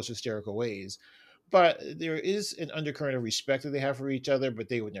out in the most hysterical ways. But there is an undercurrent of respect that they have for each other, but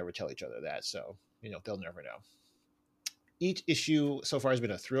they would never tell each other that. So, they'll never know. Each issue so far has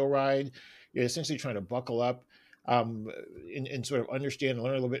been a thrill ride. You're essentially trying to buckle up and sort of understand and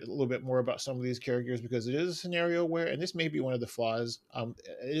learn a little bit more about some of these characters, because it is a scenario where, and this may be one of the flaws, it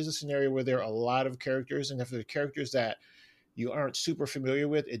is a scenario where there are a lot of characters, and if there are characters that you aren't super familiar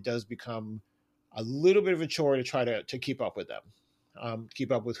with, it does become a little bit of a chore to try to keep up with them, keep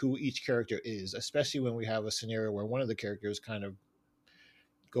up with who each character is, especially when we have a scenario where one of the characters kind of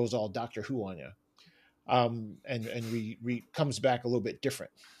goes all Doctor Who on you, and comes back a little bit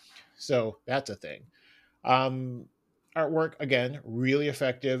different. So that's a thing. Artwork, again, really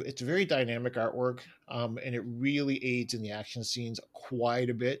effective. It's very dynamic artwork, and it really aids in the action scenes quite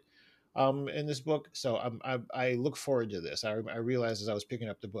a bit in this book. So I look forward to this. I realized as I was picking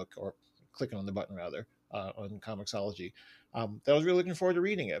up the book, or clicking on the button rather, on Comixology, that I was really looking forward to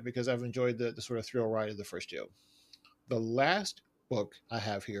reading it, because I've enjoyed the sort of thrill ride of the first two. The last book I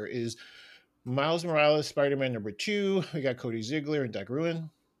have here is Miles Morales, Spider-Man number 2. We got Cody Ziegler and Doug Ruin.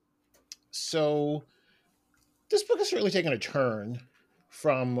 So this book has certainly taken a turn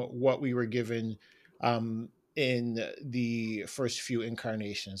from what we were given in the first few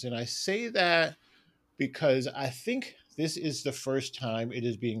incarnations. And I say that because I think this is the first time it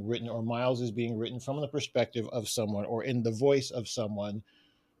is being written, or Miles is being written from the perspective of someone, or in the voice of someone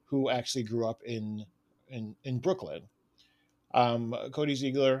who actually grew up in Brooklyn. Cody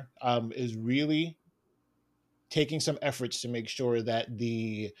Ziegler is really taking some efforts to make sure that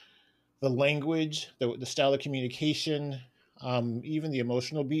the language, the style of communication, even the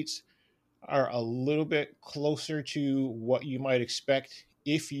emotional beats are a little bit closer to what you might expect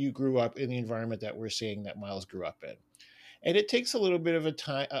if you grew up in the environment that we're seeing that Miles grew up in. And it takes a little bit of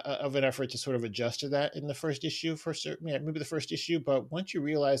an effort to sort of adjust to that in the first issue, maybe the first issue. But once you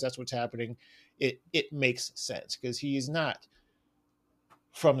realize that's what's happening, it makes sense, because he is not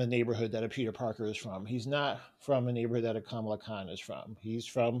from the neighborhood that a Peter Parker is from. He's not from the neighborhood that a Kamala Khan is from. He's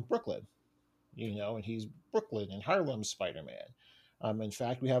from Brooklyn, and he's Brooklyn and Harlem Spider-Man. In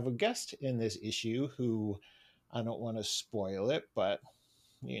fact, we have a guest in this issue who, I don't want to spoil it, but,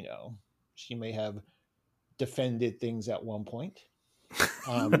 she may have defended things at one point.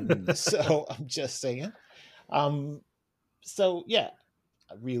 So I'm just saying. So yeah,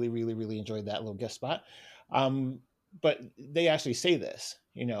 I really, really, really enjoyed that little guest spot. But they actually say this,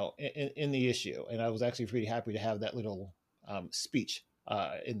 in the issue. And I was actually pretty happy to have that little speech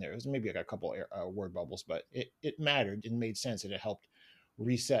in there. It was maybe like a couple word bubbles, but it mattered and made sense, and it helped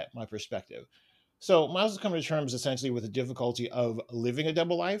reset my perspective. So Miles is coming to terms essentially with the difficulty of living a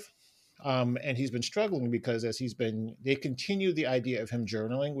double life. And he's been struggling because they continue the idea of him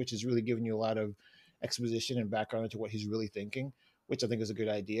journaling, which is really giving you a lot of exposition and background into what he's really thinking, which I think is a good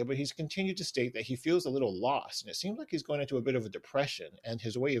idea. But he's continued to state that he feels a little lost, and it seems like he's going into a bit of a depression. And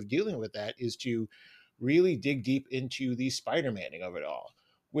his way of dealing with that is to really dig deep into the Spider-Manning of it all,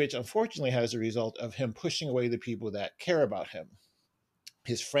 which unfortunately has the result of him pushing away the people that care about him.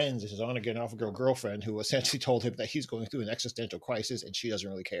 His friends, his on-again, off-again girlfriend, who essentially told him that he's going through an existential crisis and she doesn't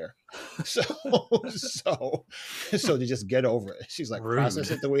really care. So to just get over it. She's like, rude. Process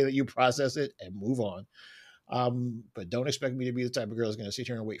it the way that you process it and move on. But don't expect me to be the type of girl who's going to sit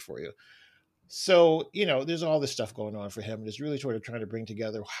here and wait for you. So, there's all this stuff going on for him. And it's really sort of trying to bring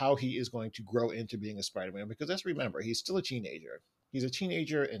together how he is going to grow into being a Spider-Man. Because let's remember, he's still a teenager. He's a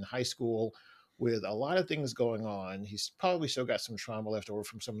teenager in high school with a lot of things going on. He's probably still got some trauma left over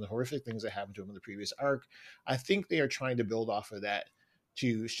from some of the horrific things that happened to him in the previous arc. I think they are trying to build off of that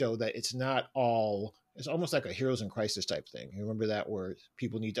to show that it's almost like a Heroes in Crisis type thing. You remember that, where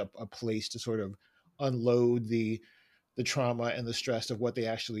people need a place to sort of unload the the trauma and the stress of what they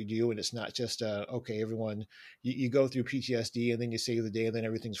actually do. And it's not just, okay, everyone, you go through PTSD and then you save the day and then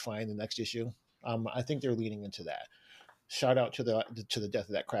everything's fine the next issue. I think they're leaning into that. Shout out to the death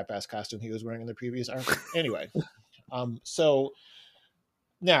of that crap ass costume he was wearing in the previous arc. Anyway, so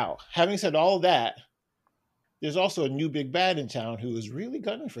now, having said all of that, there's also a new big bad in town who is really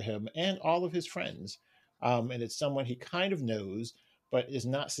gunning for him and all of his friends. And it's someone he kind of knows, but is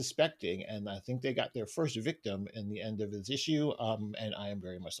not suspecting. And I think they got their first victim in the end of this issue. And I am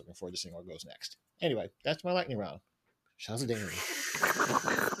very much looking forward to seeing what goes next. Anyway, that's my lightning round. Shazadane.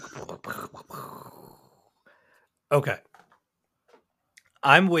 Okay.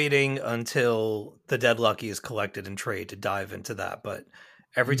 I'm waiting until the Dead Lucky is collected and trade to dive into that, but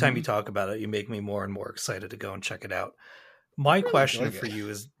every time you talk about it, you make me more and more excited to go and check it out. My question for you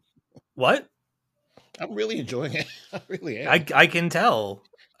is, what? I'm really enjoying it. I really am. I can tell.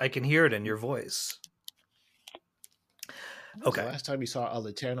 I can hear it in your voice. Okay. The last time you saw a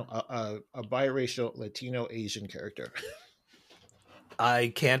biracial Latino Asian character?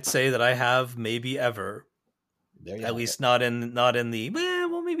 I can't say that I have, maybe ever. At least not in the.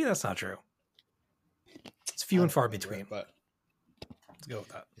 Well, maybe that's not true. It's few and far between. But let's go with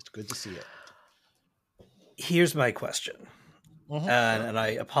that. It's good to see it. Here's my question, and I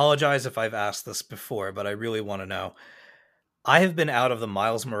apologize if I've asked this before, but I really want to know. I have been out of the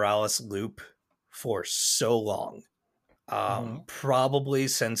Miles Morales loop for so long, probably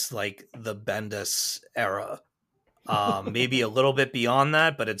since like the Bendis era, maybe a little bit beyond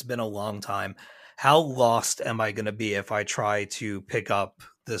that, but it's been a long time. How lost am I going to be if I try to pick up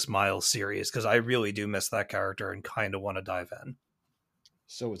this Miles series? Because I really do miss that character and kind of want to dive in.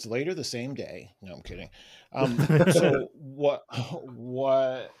 So it's later the same day. No, I'm kidding. So what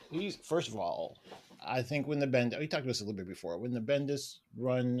he's, first of all, I think when we talked about this a little bit before, when the Bendis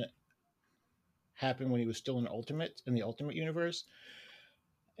run happened when he was still in the Ultimate Universe,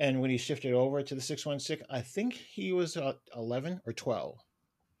 and when he shifted over to the 616, I think he was 11 or 12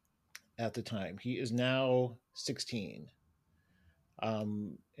 at the time. He is now 16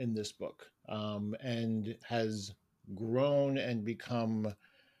 in this book, and has grown and become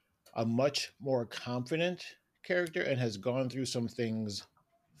a much more confident character and has gone through some things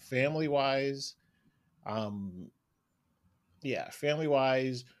family-wise,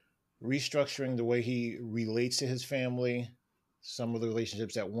 restructuring the way he relates to his family, some of the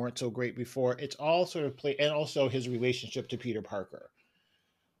relationships that weren't so great before. It's all sort of play, and also his relationship to Peter Parker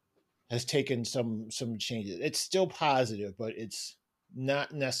has taken some changes. It's still positive, but it's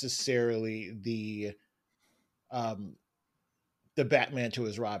not necessarily the Batman to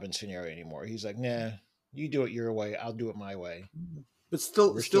his Robin scenario anymore. He's like, nah, you do it your way, I'll do it my way. But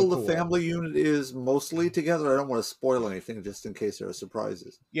still cool. The family unit is mostly together. I don't want to spoil anything just in case there are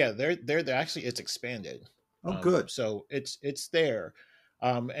surprises. Yeah, they're actually, it's expanded. Oh, good. So it's there.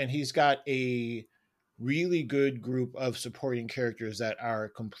 And he's got a really good group of supporting characters that are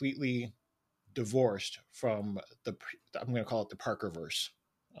completely divorced from I'm going to call it the Parkerverse.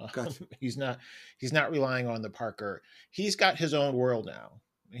 Gotcha. He's not relying on the Parker. He's got his own world now.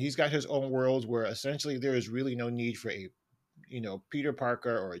 He's got his own world where essentially there is really no need for a, Peter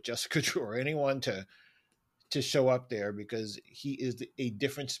Parker or a Jessica Drew or anyone to show up there, because he is a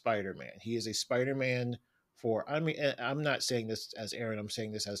different Spider-Man. He is a Spider-Man I'm not saying this as Aaron, I'm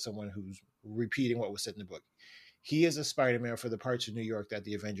saying this as someone who's repeating what was said in the book. He is a Spider-Man for the parts of New York that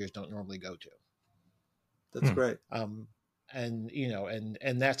the Avengers don't normally go to. That's great. And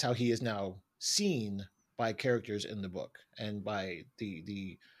that's how he is now seen by characters in the book and by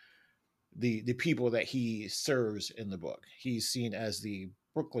the people that he serves in the book. He's seen as the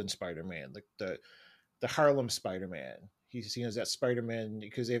Brooklyn Spider-Man, the Harlem Spider-Man. He's seen as that Spider-Man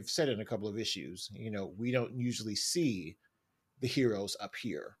because they've said in a couple of issues, we don't usually see the heroes up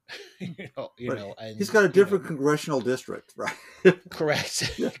here. And he's got a different congressional district, right? Correct.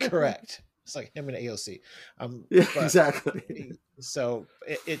 It's like him and AOC. Yeah, exactly. So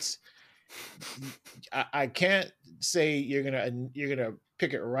it's, I can't say you're gonna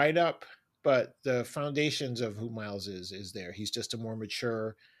pick it right up, but the foundations of who Miles is there. He's just a more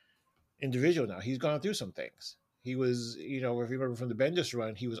mature individual now. He's gone through some things. He was, if you remember from the Bendis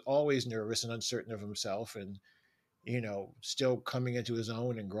run, he was always nervous and uncertain of himself, and still coming into his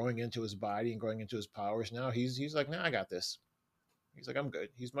own and growing into his body and growing into his powers. Now he's like, nah, I got this. He's like, I'm good.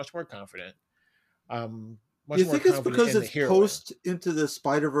 He's much more confident. Do you think it's because it's post Into the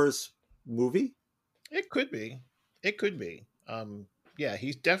Spider-Verse movie? It could be. Yeah,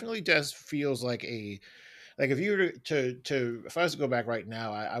 he definitely does feels like if you were if I was to go back right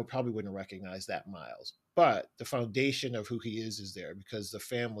now, I probably wouldn't recognize that Miles. But the foundation of who he is there because the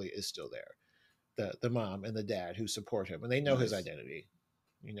family is still there. the mom and the dad who support him, and they know his Nice. identity.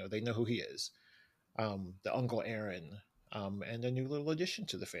 They know who he is. The Uncle Aaron, and a new little addition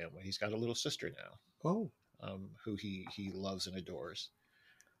to the family. He's got a little sister now, Oh, who he loves and adores.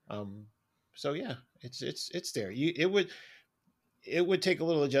 So yeah, it's there. It would take a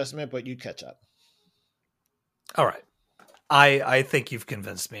little adjustment, but you'd catch up. All right. I think you've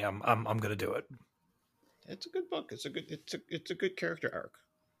convinced me. I'm going to do it. It's a good book. It's a good character arc.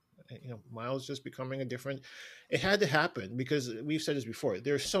 Miles just becoming a different. It had to happen because we've said this before.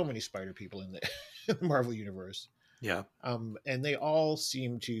 There's so many Spider people in the Marvel universe. Yeah. And they all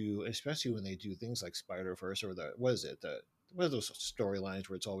seem to, especially when they do things like Spider-Verse or what are those storylines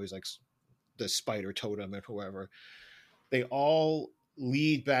where it's always like the Spider Totem and whoever. They all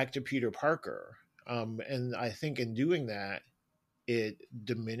lead back to Peter Parker. And I think in doing that, it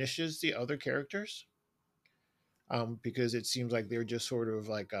diminishes the other characters. Because it seems like they're just sort of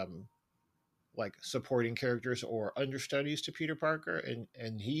like supporting characters or understudies to Peter Parker, and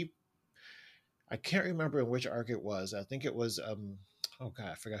I can't remember in which arc it was. I think it was oh god,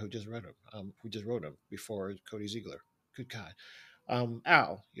 I forgot who just wrote him before Cody Ziegler. Good God,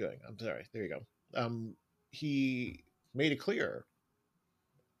 Al Ewing. I'm sorry. There you go. He made it clear,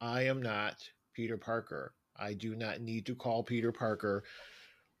 I am not Peter Parker. I do not need to call Peter Parker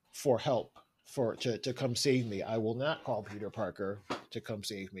for help. To come save me. I will not call Peter Parker to come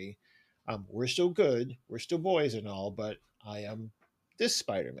save me. We're still good. We're still boys and all, but I am this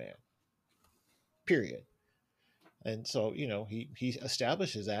Spider-Man. Period. And so, he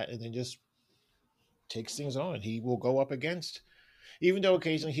establishes that and then just takes things on. He will go up against, even though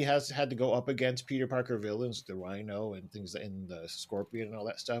occasionally he has had to go up against Peter Parker villains, the Rhino and things, and the Scorpion and all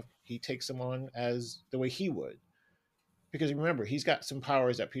that stuff. He takes them on as the way he would. Because remember, he's got some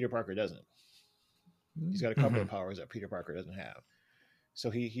powers that Peter Parker doesn't. He's got a couple of powers that Peter Parker doesn't have. So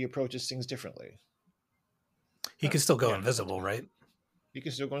he approaches things differently. He can still go invisible, right? He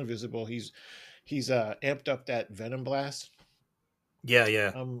can still go invisible. He's amped up that Venom Blast.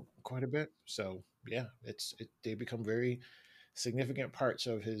 Yeah. Quite a bit. So yeah, they become very significant parts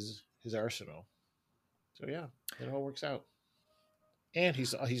of his arsenal. So yeah, it all works out. And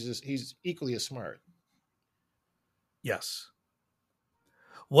he's equally as smart. Yes.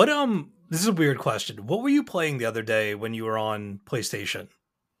 What this is a weird question. What were you playing the other day when you were on PlayStation?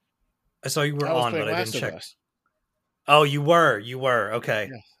 I saw you were on, but I didn't check. Oh, you were. Okay.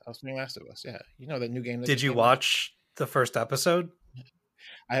 Yeah, I was playing Last of Us. Yeah. That new game. Did you watch the first episode?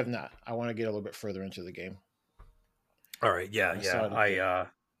 I have not. I want to get a little bit further into the game. All right. Yeah.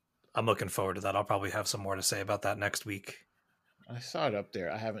 I'm looking forward to that. I'll probably have some more to say about that next week. I saw it up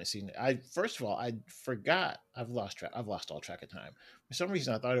there. I haven't seen it. First of all, I forgot. I've lost all track of time. For some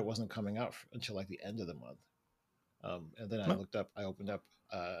reason, I thought it wasn't coming out until like the end of the month. And then I opened up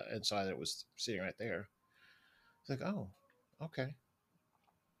and saw that it was sitting right there. It's like, oh, okay.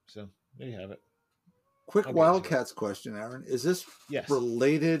 So there you have it. Quick Wildcats question, Aaron. Is this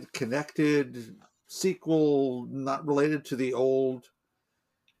related, connected, sequel, not related to the old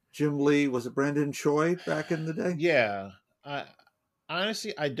Jim Lee? Was it Brandon Choi back in the day? Yeah.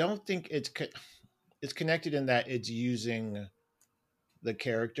 Honestly, I don't think it's connected in that it's using the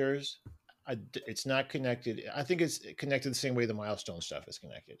characters. It's not connected. I think it's connected the same way the Milestone stuff is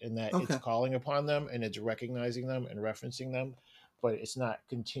connected, in that it's calling upon them and it's recognizing them and referencing them, but it's not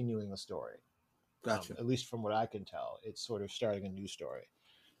continuing the story. Gotcha. At least from what I can tell, it's sort of starting a new story.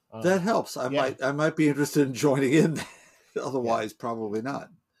 That helps. I might be interested in joining in. Otherwise, probably not.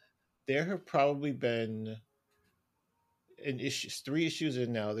 There have probably been 3 issues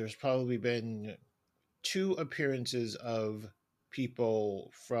in now. There's probably been 2 appearances of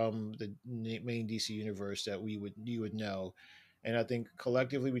people from the main DC universe that you would know, and I think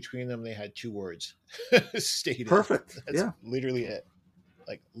collectively between them they had 2 words stated. Perfect. That's literally it.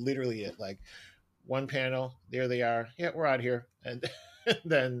 Like one panel, there they are. Yeah, we're out here, and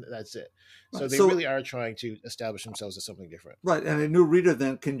then that's it. So they really are trying to establish themselves as something different. Right, and a new reader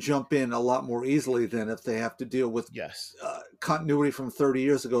then can jump in a lot more easily than if they have to deal with continuity from 30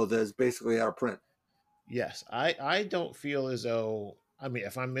 years ago that is basically out of print. Yes, I don't feel as though,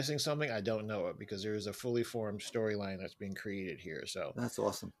 if I'm missing something, I don't know it, because there is a fully formed storyline that's being created here. So that's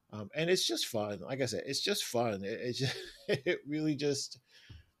awesome. And it's just fun. Like I said, it's just fun. It really just,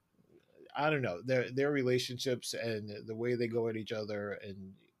 I don't know, their relationships and the way they go at each other,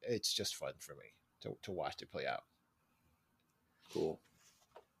 and it's just fun for me to watch it play out. Cool.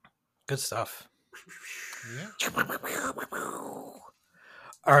 Good stuff. Yeah.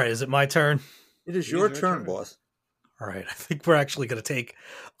 All right, is it my turn? It is your turn, boss. All right, I think we're actually going to take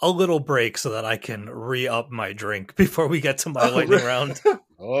a little break so that I can re-up my drink before we get to my lightning round.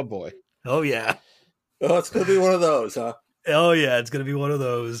 Oh, boy. Oh, yeah. Oh, it's going to be one of those, huh? Oh, yeah. It's going to be one of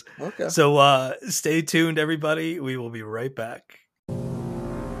those. Okay. So stay tuned, everybody. We will be right back.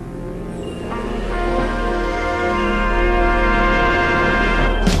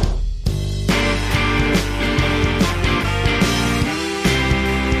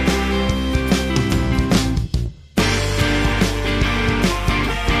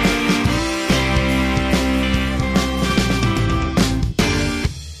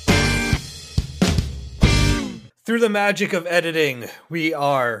 Through the magic of editing, we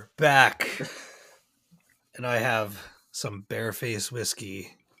are back. And I have some Bearface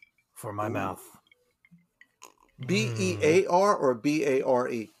whiskey for my mouth. B-E-A-R or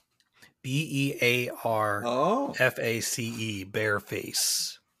B-A-R-E? B-E-A-R-F-A-C-E,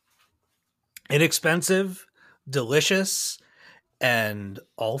 Bearface. Inexpensive, delicious, and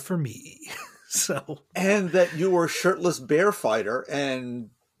all for me. And that you were a shirtless bear fighter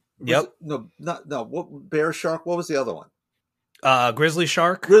and... Yep. What bear shark? What was the other one? Grizzly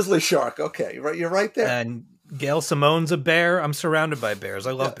shark. Grizzly shark. Okay, right. You're right there. And Gail Simone's a bear. I'm surrounded by bears.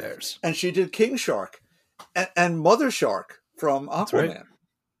 I love bears. And she did King Shark and Mother Shark from Aquaman. That's right.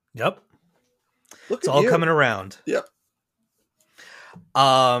 Yep. It's all coming around. Yep.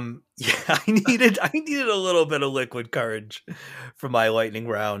 Yeah, I needed a little bit of liquid courage for my lightning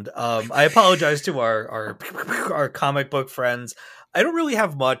round. I apologize to our comic book friends. I don't really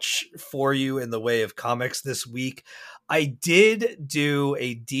have much for you in the way of comics this week. I did do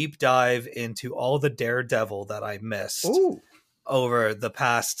a deep dive into all the Daredevil that I missed over the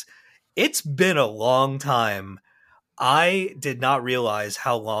past. It's been a long time. I did not realize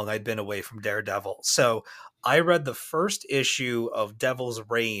how long I'd been away from Daredevil. So I read the first issue of Devil's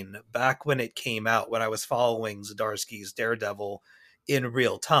Reign back when it came out, when I was following Zdarsky's Daredevil in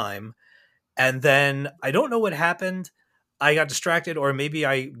real time. And then I don't know what happened. I got distracted, or maybe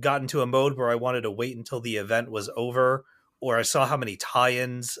I got into a mode where I wanted to wait until the event was over, or I saw how many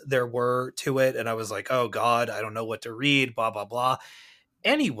tie-ins there were to it, and I was like, oh God, I don't know what to read, blah, blah, blah.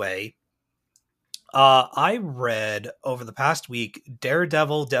 Anyway, I read over the past week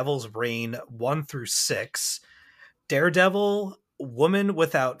Daredevil, Devil's Reign 1 through 6, Daredevil, Woman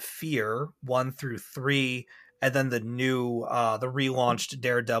Without Fear 1 through 3, and then the relaunched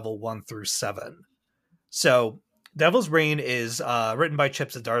Daredevil 1 through 7. So Devil's Reign is written by Chip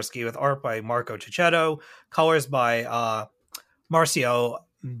Zdarsky with art by Marco Cicchetto, colors by Marcio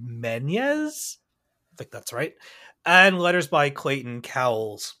Menez, I think that's right, and letters by Clayton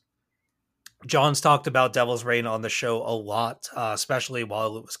Cowles. John's talked about Devil's Reign on the show a lot, especially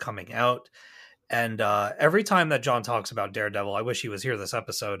while it was coming out. And every time that John talks about Daredevil, I wish he was here this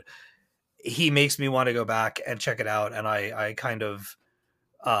episode, he makes me want to go back and check it out. And I kind of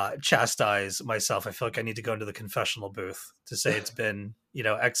chastise myself. I feel like I need to go into the confessional booth to say it's been,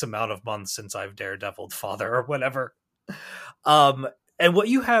 X amount of months since I've Daredeviled father or whatever. And what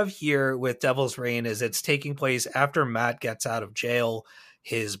you have here with Devil's Reign is it's taking place after Matt gets out of jail.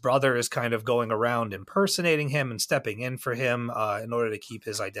 His brother is kind of going around impersonating him and stepping in for him in order to keep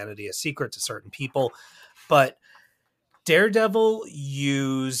his identity a secret to certain people. But Daredevil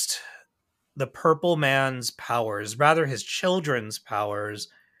used the Purple Man's powers, rather his children's powers,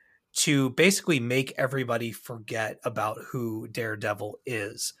 to basically make everybody forget about who Daredevil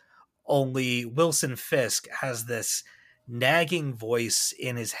is. Only Wilson Fisk has this nagging voice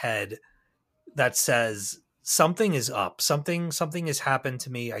in his head that says, something is up. Something has happened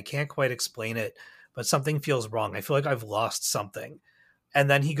to me. I can't quite explain it, but something feels wrong. I feel like I've lost something. And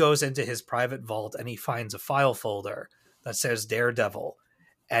then he goes into his private vault and he finds a file folder that says Daredevil,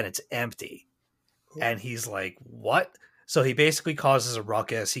 and it's empty. And he's like, what? So he basically causes a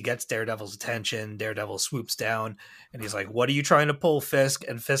ruckus. He gets Daredevil's attention. Daredevil swoops down and he's like, what are you trying to pull, Fisk?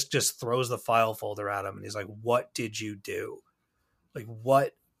 And Fisk just throws the file folder at him. And he's like, what did you do? Like,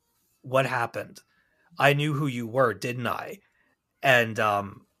 what happened? I knew who you were, didn't I? And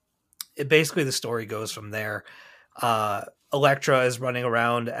basically the story goes from there. Elektra is running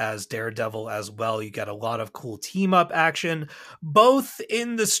around as Daredevil as well. You get a lot of cool team-up action, both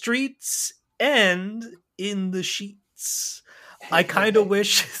in the streets and in the sheets. I kind of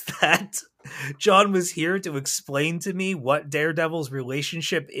wish that John was here to explain to me what Daredevil's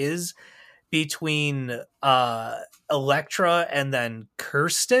relationship is between Elektra and then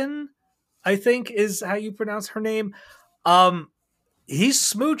Kirsten, I think is how you pronounce her name. He's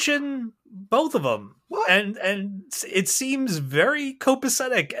smooching both of them. What? And it seems very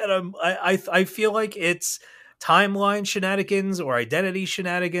copacetic. And I feel like it's timeline shenanigans or identity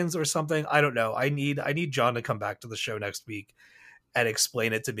shenanigans or something. I don't know. I need John to come back to the show next week and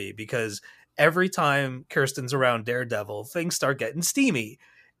explain it to me, because every time Kirsten's around Daredevil, things start getting steamy.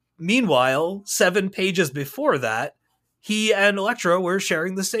 Meanwhile, 7 pages before that, he and Elektra were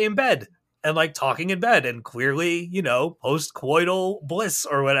sharing the same bed and like talking in bed and clearly, post-coital bliss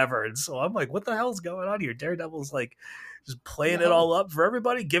or whatever. And so I'm like, what the hell's going on here? Daredevil's like just playing it all up for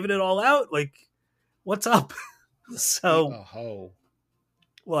everybody, giving it all out. Like, what's up? So He's a hoe.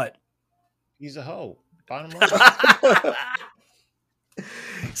 What? He's a hoe. Bottom line.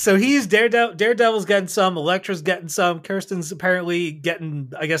 So he's Daredevil's getting some, Elektra's getting some, Kirsten's apparently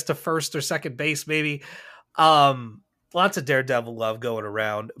getting, I guess, to first or second base, maybe. Lots of Daredevil love going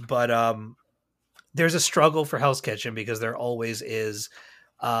around, but there's a struggle for Hell's Kitchen because there always is.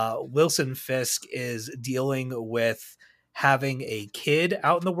 Wilson Fisk is dealing with having a kid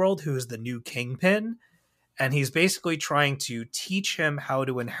out in the world who's the new kingpin, and he's basically trying to teach him how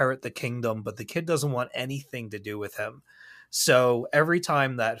to inherit the kingdom, but the kid doesn't want anything to do with him. So every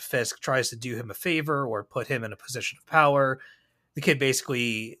time that Fisk tries to do him a favor or put him in a position of power, the kid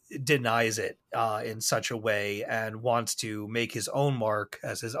basically denies it in such a way and wants to make his own mark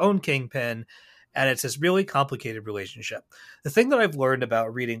as his own kingpin. And it's this really complicated relationship. The thing that I've learned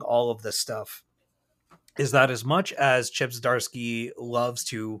about reading all of this stuff is that as much as Chip Zdarsky loves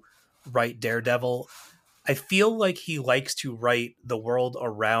to write Daredevil, I feel like he likes to write the world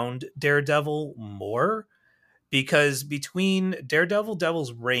around Daredevil more. Because between Daredevil,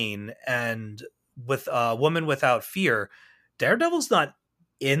 Devil's Reign, and with Woman Without Fear, Daredevil's not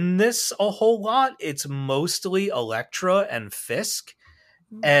in this a whole lot. It's mostly Elektra and Fisk.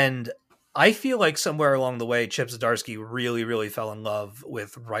 And I feel like somewhere along the way, Chip Zdarsky really, really fell in love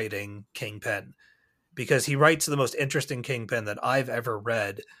with writing Kingpin. Because he writes the most interesting Kingpin that I've ever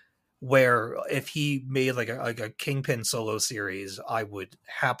read, where if he made like a Kingpin solo series, I would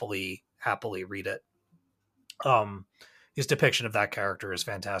happily read it. His depiction of that character is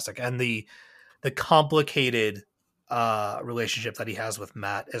fantastic, and the complicated relationship that he has with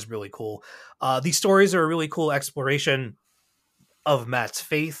Matt is really cool. These stories are a really cool exploration of Matt's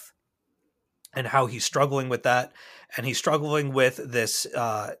faith and how he's struggling with that, and he's struggling with this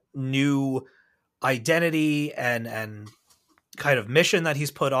new identity and kind of mission that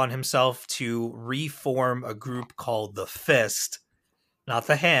he's put on himself to reform a group called the Fist, not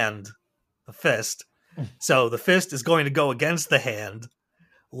the Hand, the Fist. So the Fist is going to go against the Hand,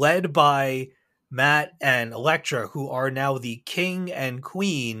 led by Matt and Elektra, who are now the king and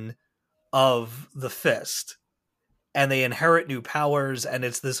queen of the Fist. And they inherit new powers, and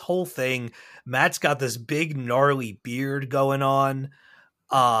it's this whole thing. Matt's got this big, gnarly beard going on.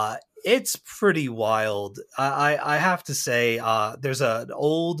 It's pretty wild. I have to say, there's an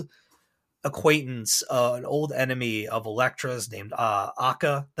old acquaintance, an old enemy of Elektra's named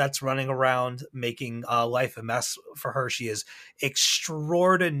Akka that's running around making life a mess for her. She is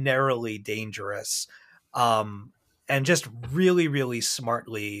extraordinarily dangerous and just really, really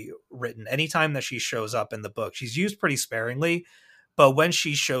smartly written. Anytime that she shows up in the book, she's used pretty sparingly, but when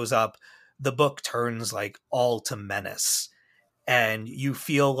she shows up, the book turns like all to menace, and you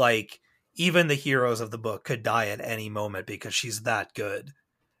feel like even the heroes of the book could die at any moment because she's that good.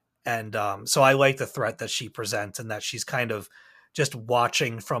 And so I like the threat that she presents, and that she's kind of just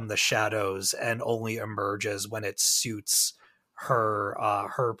watching from the shadows and only emerges when it suits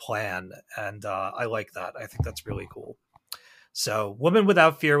her plan. And I like that. I think that's really cool. So Woman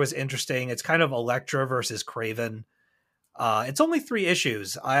Without Fear was interesting. It's kind of Elektra versus Kraven. It's only 3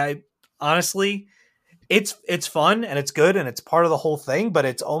 issues. I honestly, it's fun and it's good and it's part of the whole thing, but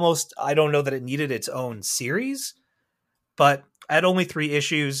it's almost, I don't know that it needed its own series, but at only 3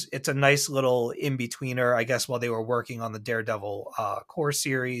 issues, it's a nice little in-betweener, I guess, while they were working on the Daredevil core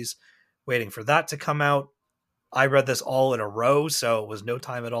series, waiting for that to come out. I read this all in a row, so it was no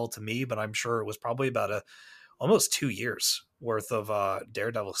time at all to me, but I'm sure it was probably about almost 2 years worth of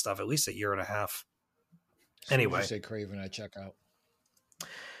Daredevil stuff, at least a year and a half. So anyway. You say Kraven, I check out.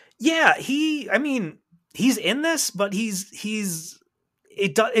 Yeah, he's in this, but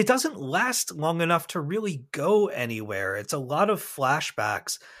it doesn't last long enough to really go anywhere. It's a lot of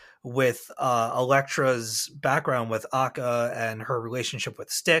flashbacks with Elektra's background with Akka and her relationship with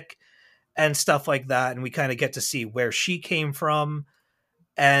Stick and stuff like that. And we kind of get to see where she came from.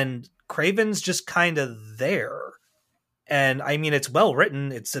 And Kraven's just kind of there. And I mean, it's well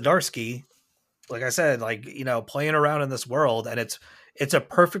written. It's Zdarsky, like I said, playing around in this world. And it's a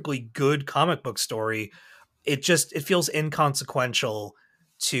perfectly good comic book story. It feels inconsequential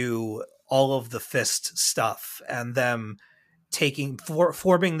to all of the Fist stuff and them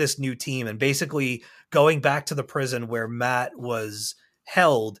forming this new team and basically going back to the prison where Matt was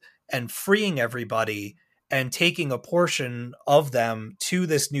held and freeing everybody and taking a portion of them to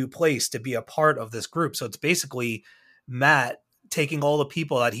this new place to be a part of this group. So it's basically Matt taking all the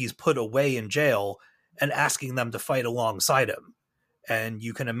people that he's put away in jail and asking them to fight alongside him. And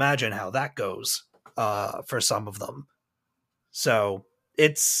you can imagine how that goes for some of them. So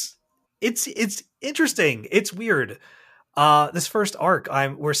it's interesting. It's weird. This first arc,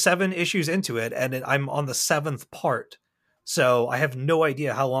 we're 7 issues into it, and I'm on the 7th part. So I have no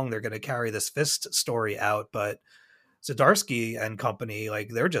idea how long they're going to carry this Fist story out, but Zdarsky and company, like,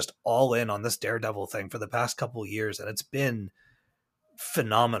 they're just all in on this Daredevil thing for the past couple of years, and it's been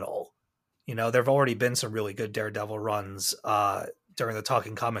phenomenal. You know, there've already been some really good Daredevil runs during the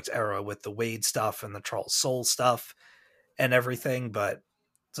Talking Comics era with the Wade stuff and the Charles Soule stuff and everything, but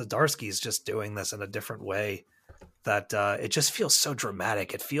Zdarsky's just doing this in a different way that it just feels so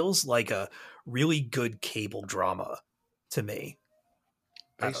dramatic. It feels like a really good cable drama to me.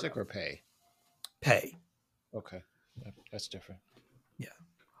 Basic or pay? Pay. Okay. That's different. Yeah.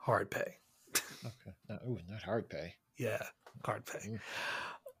 Hard pay. Okay. Not hard pay. Yeah. Hard pay.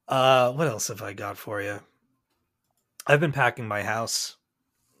 What else have I got for you? I've been packing my house.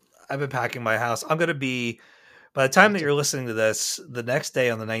 I'm going to be, by the time that you're listening to this, the next day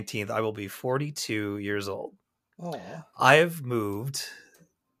on the 19th, I will be 42 years old. Oh. I've moved.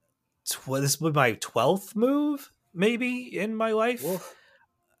 This was my 12th move, maybe, in my life. Woof.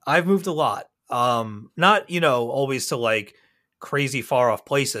 I've moved a lot. Not, always to like crazy far off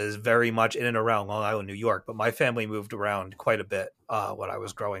places, very much in and around Long Island, New York, but my family moved around quite a bit when I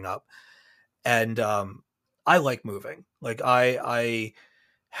was growing up. And I like moving. Like I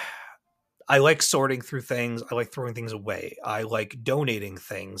like sorting through things. I like throwing things away. I like donating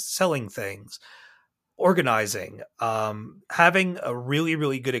things, selling things, organizing, having a really,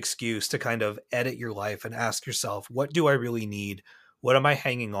 really good excuse to kind of edit your life and ask yourself, what do I really need? What am I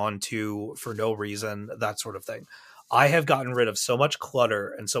hanging on to for no reason? That sort of thing. I have gotten rid of so much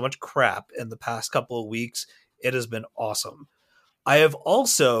clutter and so much crap in the past couple of weeks. It has been awesome. I have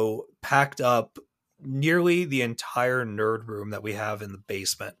also packed up nearly the entire nerd room that we have in the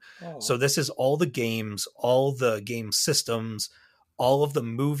basement. Oh. So this is all the games, all the game systems, all of the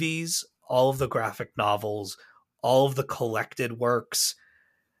movies, all of the graphic novels, all of the collected works,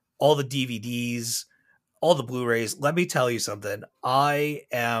 all the DVDs, all the Blu-rays. Let me tell you something. I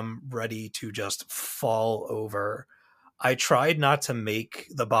am ready to just fall over. I tried not to make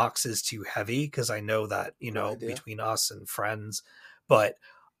the boxes too heavy because I know that, between us and friends, but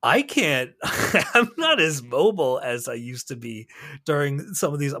I can't, I'm not as mobile as I used to be during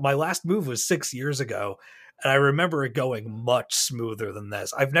some of these. My last move was 6 years ago, and I remember it going much smoother than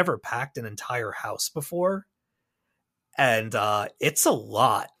this. I've never packed an entire house before, and it's a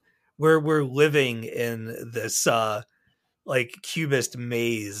lot. We're living in this like cubist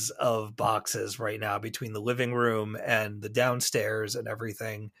maze of boxes right now between the living room and the downstairs and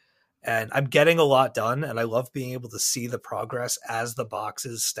everything. And I'm getting a lot done, and I love being able to see the progress as the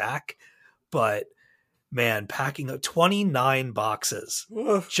boxes stack. But man, packing 29 boxes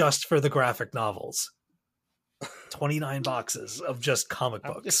just for the graphic novels. 29 boxes of just comic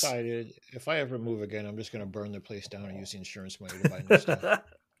books. I've decided if I ever move again, I'm just going to burn the place down and use the insurance money to buy new stuff.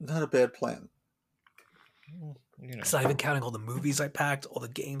 Not a bad plan. It's not even counting all the movies I packed, all the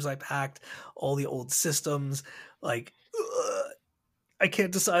games I packed, all the old systems. Like, I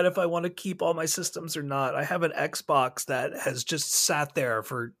can't decide if I want to keep all my systems or not. I have an Xbox that has just sat there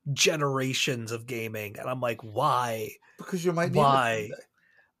for generations of gaming, and I'm like, why? Because you might need why? it.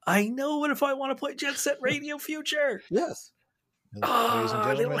 I know. What if I want to play Jet Set Radio Future? Yes. Ladies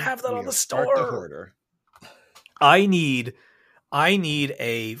and They don't have that on the store. The Hoarder. I need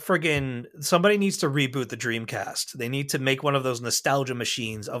a friggin' somebody needs to reboot the Dreamcast. They need to make one of those nostalgia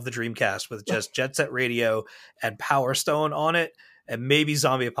machines of the Dreamcast with just Jet Set Radio and Power Stone on it, and maybe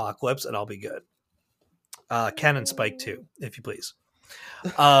Zombie Apocalypse, and I'll be good. Ken and Spike too, if you please.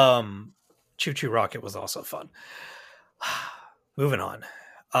 Choo Choo Rocket was also fun. Moving on.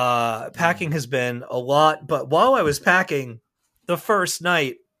 Packing has been a lot, but while I was packing the first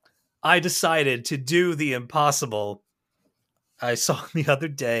night, I decided to do the impossible. I saw the other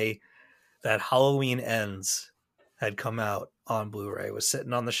day that Halloween Ends had come out on Blu-ray. It was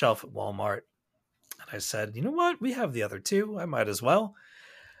sitting on the shelf at Walmart. And I said, you know what? We have the other two. I might as well.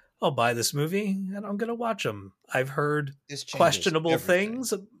 I'll buy this movie and I'm going to watch them. I've heard questionable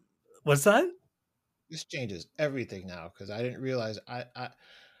things. What's that? This changes everything now, because I didn't realize I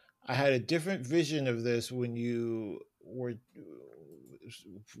had a different vision of this when we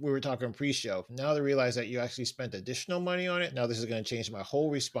were talking pre-show. Now to realize that you actually spent additional money on it. Now this is going to change my whole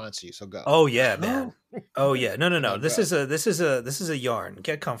response to you. So go. Oh yeah, man. Oh yeah. No. This is a yarn.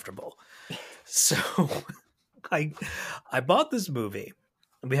 Get comfortable. So I bought this movie.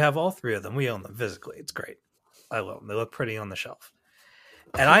 We have all three of them. We own them physically. It's great. I will. They look pretty on the shelf.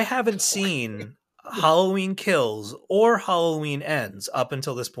 And I haven't seen Halloween Kills or Halloween Ends up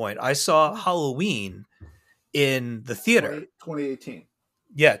until this point. I saw Halloween in the theater. 2018.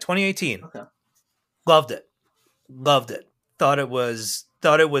 Yeah, 2018. Okay. Loved it. Thought it was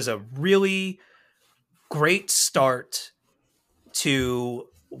a really great start to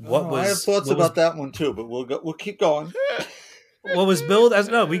what was. I have thoughts about that one too, but we'll keep going. What was billed as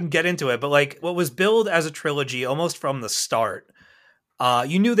we can get into it, but like what was billed as a trilogy almost from the start.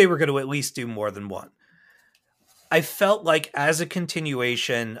 You knew they were going to at least do more than one. I felt like as a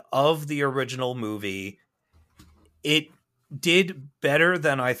continuation of the original movie, it did better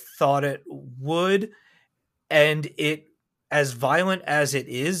than I thought it would. And it, as violent as it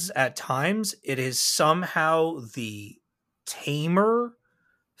is at times, it is somehow the tamer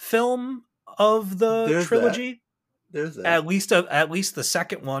film of the trilogy. There's that. At least the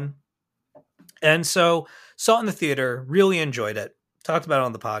second one. And so saw it in the theater, really enjoyed it. Talked about it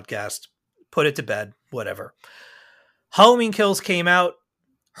on the podcast, put it to bed, whatever. Halloween Kills came out,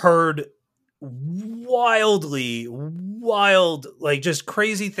 heard wild, like just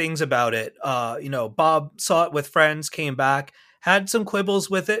crazy things about it. Bob saw it with friends, came back, had some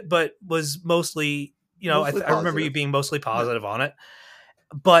quibbles with it, but was mostly, I remember you being mostly positive on it.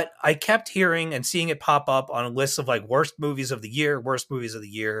 But I kept hearing and seeing it pop up on a list of like worst movies of the year.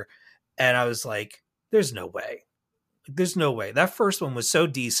 And I was like, there's no way. That first one was so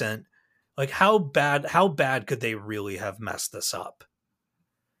decent. Like how bad could they really have messed this up?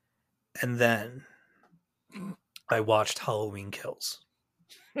 And then I watched Halloween Kills.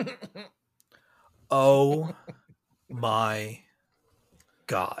 Oh my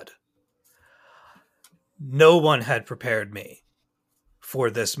God. No one had prepared me for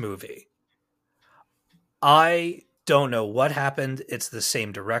this movie. I don't know what happened. It's the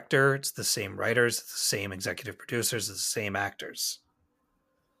same director, it's the same writers, it's the same executive producers, it's the same actors.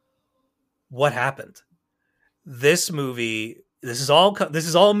 What happened? This movie, this is all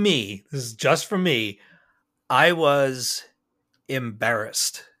me. This is just for me. I was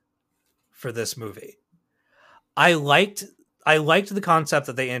embarrassed for this movie. I liked the concept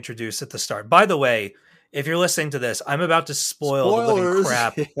that they introduced at the start. By the way, if you're listening to this, I'm about to spoil the living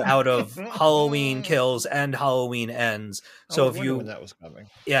crap out of Halloween Kills and Halloween Ends. So if you, when that was coming.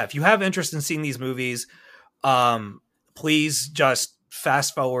 Yeah, if you have interest in seeing these movies, please just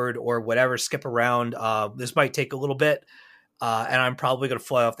fast forward or whatever, skip around. This might take a little bit, and I'm probably going to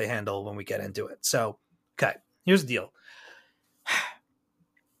fly off the handle when we get into it. So, okay, here's the deal.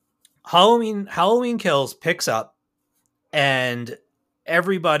 Halloween Kills picks up, and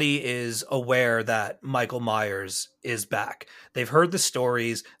everybody is aware that Michael Myers is back. They've heard the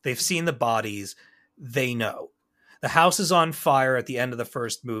stories. They've seen the bodies. They know. The house is on fire at the end of the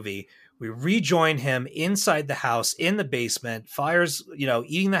first movie. We rejoin him inside the house in the basement. Fire's,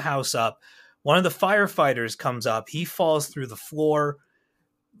 eating the house up. One of the firefighters comes up. He falls through the floor.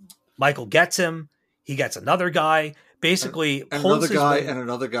 Michael gets him. He gets another guy. Basically, another guy and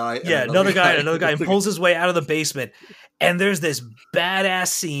another guy. Yeah, another guy and another guy, and pulls his way out of the basement. And there's this badass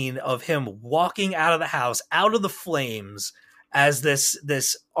scene of him walking out of the house, out of the flames, as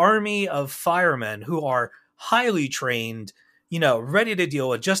this army of firemen who are highly trained, ready to deal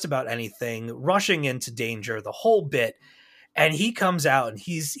with just about anything, rushing into danger, the whole bit. And he comes out and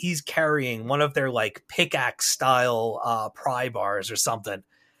he's carrying one of their like pickaxe style pry bars or something.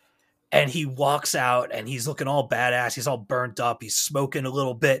 And he walks out and he's looking all badass. He's all burnt up. He's smoking a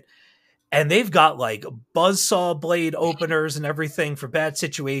little bit. And they've got like buzzsaw blade openers and everything for bad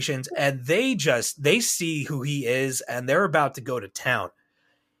situations. And they see who he is and they're about to go to town.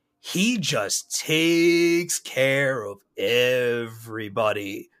 He just takes care of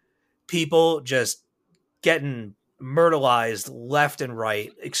everybody. People just getting myrtleized left and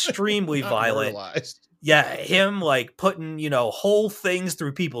right. Extremely violent. Yeah, him like putting, whole things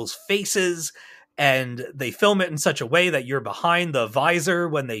through people's faces, and they film it in such a way that you're behind the visor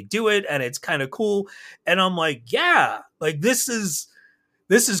when they do it, and it's kind of cool. And I'm like, yeah, like this is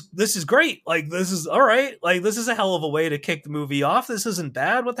great. Like this is all right. Like this is a hell of a way to kick the movie off. This isn't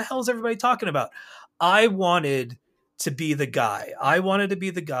bad. What the hell is everybody talking about? I wanted to be the guy. I wanted to be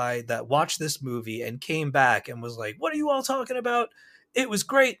the guy that watched this movie and came back and was like, what are you all talking about? It was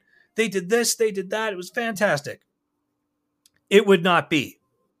great. They did this, they did that. It was fantastic. It would not be.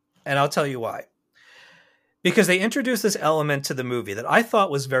 And I'll tell you why. Because they introduced this element to the movie that I thought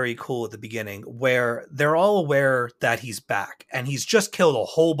was very cool at the beginning, where they're all aware that he's back and he's just killed a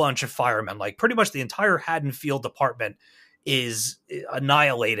whole bunch of firemen. Like pretty much the entire Haddonfield department is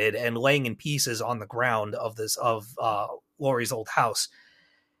annihilated and laying in pieces on the ground of Laurie's old house.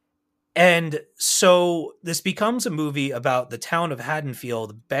 And so this becomes a movie about the town of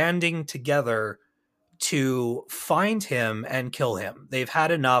Haddonfield banding together to find him and kill him. They've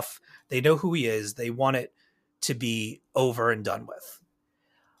had enough. They know who he is. They want it to be over and done with.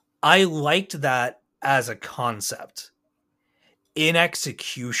 I liked that as a concept. In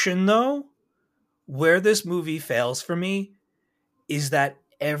execution, though, where this movie fails for me is that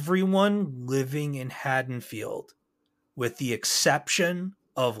everyone living in Haddonfield, with the exception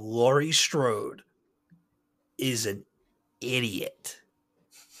of Laurie Strode, is an idiot.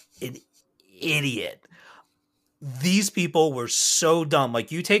 An idiot. These people were so dumb.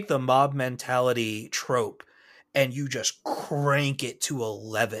 Like, you take the mob mentality trope and you just crank it to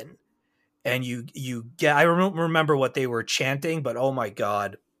 11. And you get, I don't remember what they were chanting, but oh my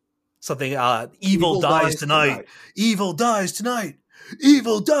God. Something, evil dies tonight. Evil dies tonight.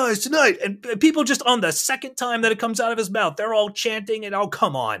 Evil dies tonight. And people just on the second time that it comes out of his mouth, they're all chanting it. Oh,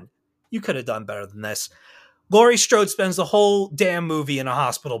 come on. You could have done better than this. Laurie Strode spends the whole damn movie in a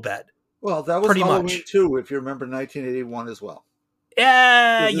hospital bed. Well, that was pretty Halloween much. too, if you remember 1981 as well.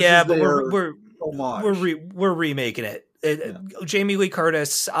 Yeah, but homage. we're remaking it. Jamie Lee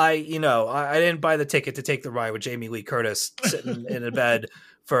Curtis, I didn't buy the ticket to take the ride with Jamie Lee Curtis sitting in a bed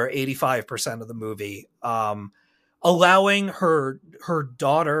for 85% of the movie. Allowing her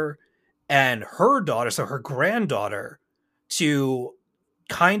daughter and her daughter, so her granddaughter, to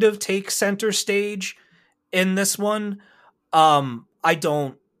kind of take center stage in this one. I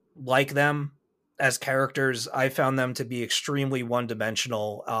don't like them as characters. I found them to be extremely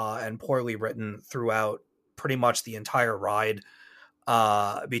one-dimensional and poorly written throughout pretty much the entire ride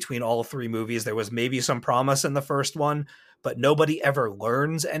between all three movies. There was maybe some promise in the first one, but nobody ever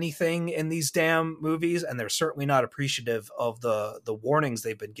learns anything in these damn movies, and they're certainly not appreciative of the warnings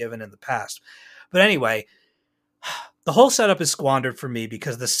they've been given in the past. But anyway, the whole setup is squandered for me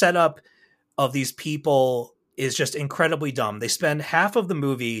because the setup of these people is just incredibly dumb. They spend half of the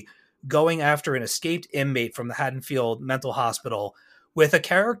movie going after an escaped inmate from the Haddonfield Mental Hospital with a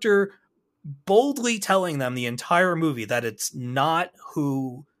character boldly telling them the entire movie that it's not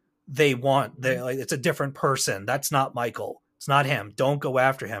who they want. It's a different person. That's not Michael. It's not him. Don't go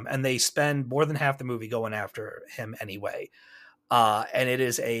after him. And they spend more than half the movie going after him anyway. And it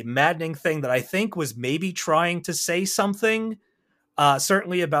is a maddening thing that I think was maybe trying to say something,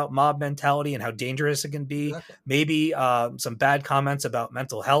 certainly about mob mentality and how dangerous it can be. Exactly. Maybe some bad comments about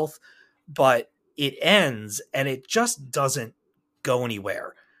mental health, but it ends and it just doesn't go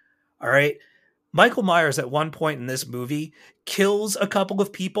anywhere. All right. Michael Myers at one point in this movie kills a couple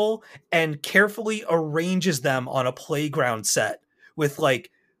of people and carefully arranges them on a playground set with like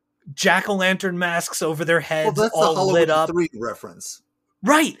jack-o'-lantern masks over their heads, that's all the Halloween lit up. 3 reference.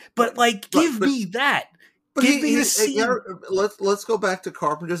 Right. But like, give me that. But Give me the scene. Let's go back to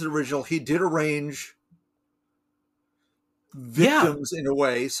Carpenter's original. He did arrange victims in a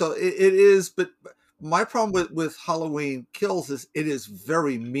way. So it is, but my problem with Halloween Kills is it is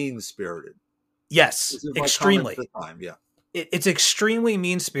very mean-spirited. Yes, extremely. It's extremely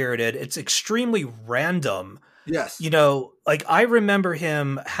mean-spirited. It's extremely random. Yes. Like I remember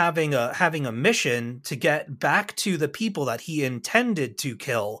him having a mission to get back to the people that he intended to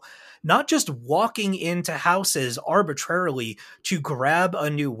kill, not just walking into houses arbitrarily to grab a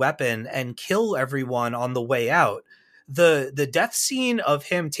new weapon and kill everyone on the way out. The death scene of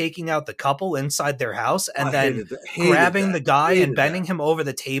him taking out the couple inside their house and then grabbing the guy and bending him over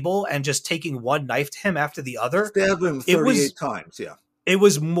the table and just taking one knife to him after the other. Stabbed him 38 times, yeah. It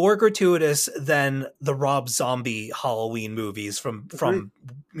was more gratuitous than the Rob Zombie Halloween movies from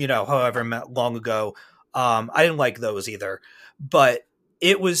however long ago. I didn't like those either, but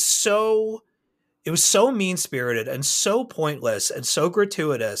it was so mean-spirited and so pointless and so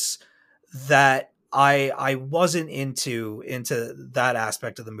gratuitous that I wasn't into that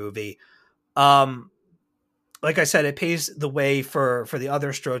aspect of the movie. Like I said, it paves the way for the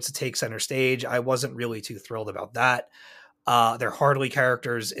other Strodes to take center stage. I wasn't really too thrilled about that. They're hardly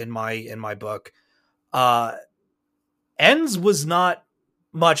characters in my book. Ends was not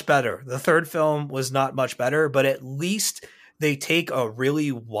much better. The third film was not much better, but at least they take a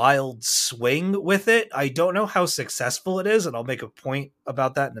really wild swing with it. I don't know how successful it is, and I'll make a point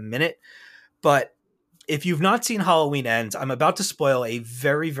about that in a minute. But if you've not seen Halloween Ends, I'm about to spoil a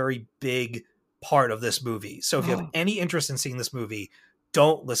very, very big part of this movie. So if you have any interest in seeing this movie,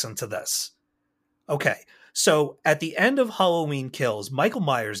 don't listen to this. Okay. So at the end of Halloween Kills, Michael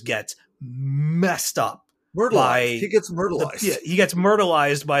Myers gets messed up. He gets murderized. He gets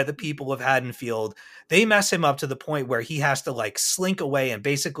murderized by the people of Haddonfield. They mess him up to the point where he has to like slink away and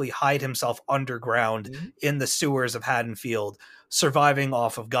basically hide himself underground in the sewers of Haddonfield surviving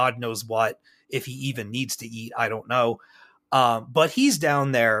off of God knows what, if he even needs to eat, I don't know. But he's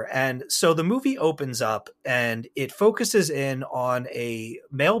down there. And so the movie opens up and it focuses in on a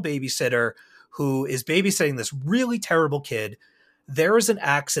male babysitter who is babysitting this really terrible kid. There is an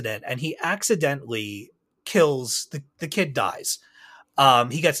accident and he accidentally kills the kid dies.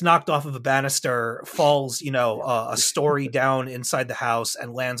 He gets knocked off of a banister, falls, a story down inside the house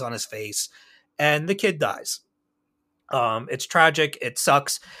and lands on his face, and the kid dies. It's tragic. It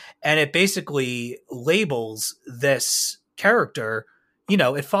sucks. And it basically labels this character,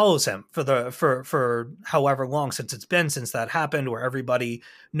 it follows him for however long since that happened, where everybody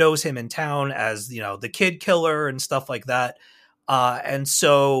knows him in town as, the kid killer and stuff like that. And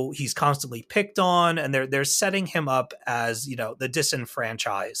so he's constantly picked on, and they're setting him up as, the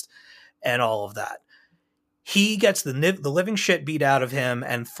disenfranchised and all of that. He gets the living shit beat out of him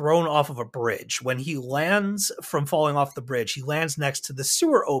and thrown off of a bridge. When he lands from falling off the bridge, he lands next to the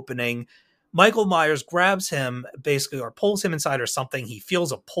sewer opening. Michael Myers grabs him basically, or pulls him inside or something. He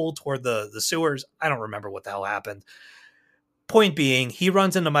feels a pull toward the sewers. I don't remember what the hell happened. Point being, he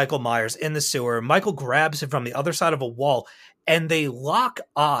runs into Michael Myers in the sewer. Michael grabs him from the other side of a wall and they lock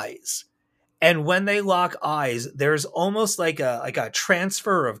eyes. And when they lock eyes, there's almost like a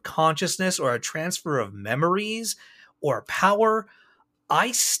transfer of consciousness or a transfer of memories or power.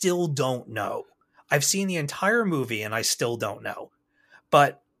 I still don't know. I've seen the entire movie and I still don't know.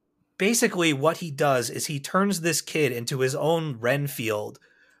 But basically what he does is he turns this kid into his own Renfield,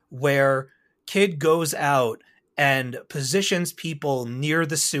 where kid goes out and positions people near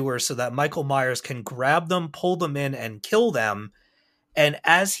the sewer so that Michael Myers can grab them, pull them in, and kill them. And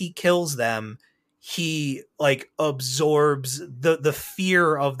as he kills them, he absorbs the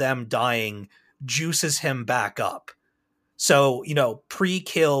fear of them dying, juices him back up. So,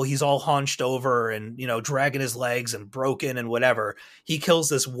 pre-kill, he's all hunched over and, dragging his legs and broken and whatever. He kills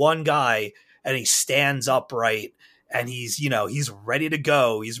this one guy and he stands upright and he's ready to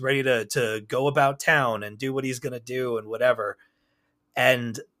go. He's ready to go about town and do what he's going to do and whatever.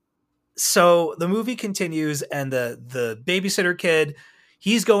 And so the movie continues, and the babysitter kid,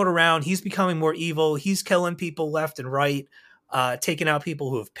 he's going around, he's becoming more evil. He's killing people left and right, taking out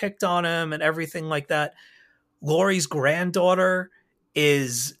people who have picked on him and everything like that. Laurie's granddaughter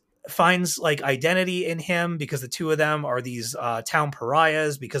finds identity in him because the two of them are these town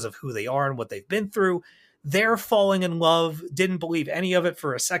pariahs because of who they are and what they've been through. They're falling in love. Didn't believe any of it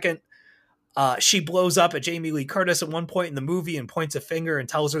for a second. She blows up at Jamie Lee Curtis at one point in the movie and points a finger and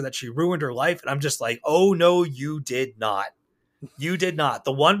tells her that she ruined her life. And I'm just like, oh no, you did not. You did not.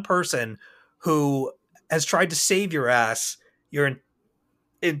 The one person who has tried to save your ass your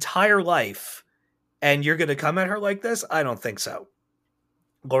entire life, and you're going to come at her like this? I don't think so.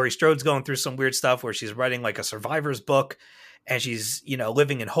 Laurie Strode's going through some weird stuff where she's writing a survivor's book, and she's,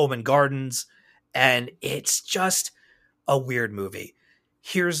 living in home and gardens, and it's just a weird movie.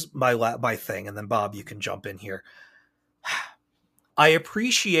 Here's my thing, and then Bob, you can jump in here. I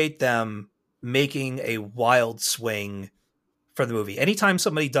appreciate them making a wild swing for the movie. Anytime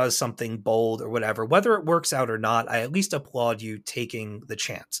somebody does something bold or whatever, whether it works out or not, I at least applaud you taking the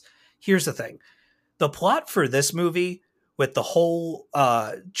chance. Here's the thing. The plot for this movie, with the whole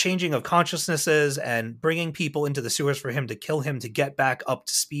changing of consciousnesses and bringing people into the sewers for him to kill him to get back up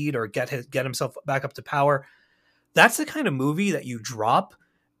to speed or get himself back up to power, that's the kind of movie that you drop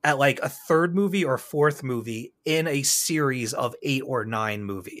at a third movie or fourth movie in a series of 8 or 9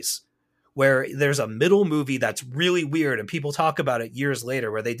 movies, where there's a middle movie that's really weird and people talk about it years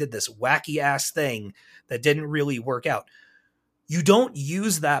later where they did this wacky ass thing that didn't really work out. You don't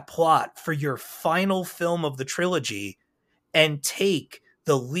use that plot for your final film of the trilogy and take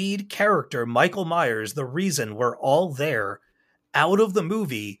the lead character, Michael Myers, the reason we're all there, out of the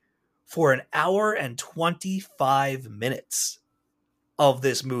movie for an hour and 25 minutes of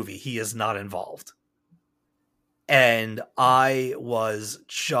this movie. He is not involved. And I was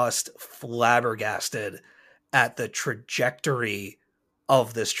just flabbergasted at the trajectory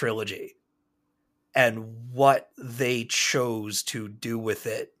of this trilogy and what they chose to do with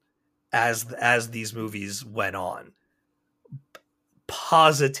it as these movies went on.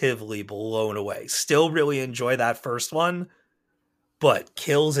 Positively blown away. Still really enjoy that first one, but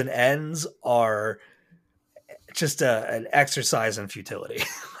kills and ends are just an exercise in futility.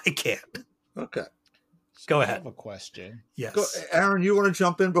 I can't. Okay. Go I ahead. have a question. Yes. Go, Aaron, you want to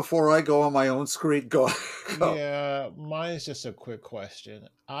jump in before I go on my own screed? Go. Yeah, mine is just a quick question.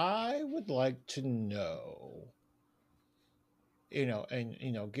 I would like to know,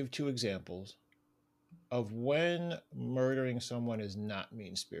 give 2 examples of when murdering someone is not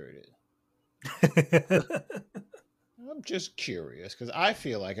mean-spirited. I'm just curious because I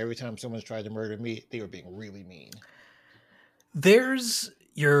feel like every time someone's tried to murder me, they were being really mean. There's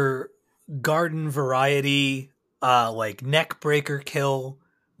your garden variety, like neck breaker kill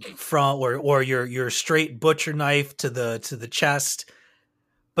from, or your straight butcher knife to the chest.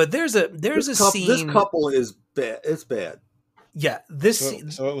 But there's a scene. This couple is bad. It's bad. Yeah,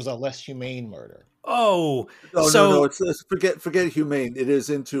 So it was a less humane murder. Oh, no. It's forget humane. It is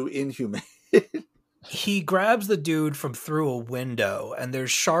into inhumane. He grabs the dude from through a window, and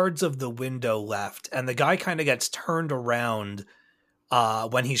there's shards of the window left, and the guy kind of gets turned around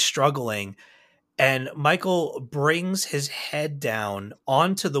when he's struggling, and Michael brings his head down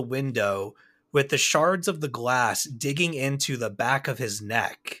onto the window with the shards of the glass digging into the back of his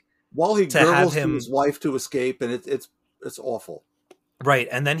neck while he gurgles to his wife to escape, and it's awful. Right,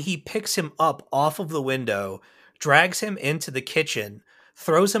 and then he picks him up off of the window, drags him into the kitchen,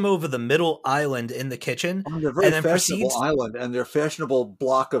 throws him over the middle island in the kitchen, and then fashionable island, and their fashionable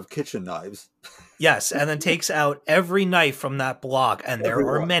block of kitchen knives. Yes, and then takes out every knife from that block, and there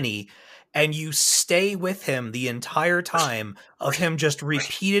are many, and you stay with him the entire time of him just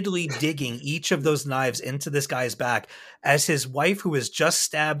repeatedly digging each of those knives into this guy's back as his wife, who is just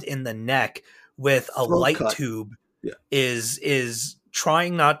stabbed in the neck with a light tube, is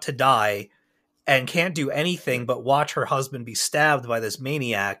trying not to die and can't do anything but watch her husband be stabbed by this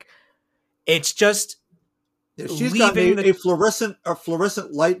maniac. It's just she's got a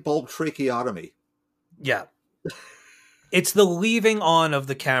fluorescent light bulb tracheotomy. Yeah. It's the leaving on of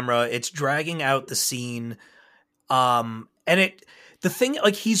the camera. It's dragging out the scene. And the thing,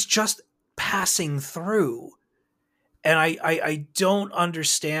 like, he's just passing through. And I don't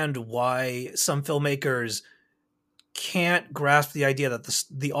understand why some filmmakers can't grasp the idea that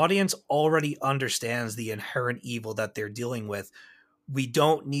the audience already understands the inherent evil that they're dealing with. We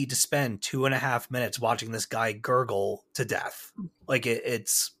don't need to spend 2.5 minutes watching this guy gurgle to death. Like it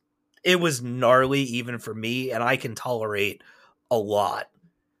was gnarly even for me, and I can tolerate a lot.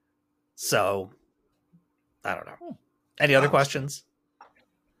 So I don't know. Any other questions?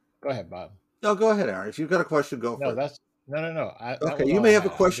 Go ahead, Bob. No, go ahead, Aaron. If you've got a question, go for it. No. Okay, you may have a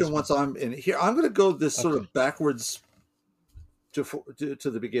question once I'm in here. I'm going to go this sort of backwards to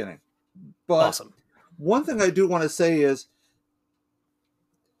the beginning. But awesome. One thing I do want to say is,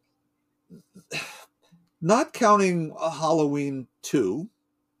 not counting Halloween 2,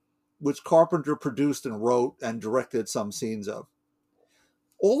 which Carpenter produced and wrote and directed some scenes of,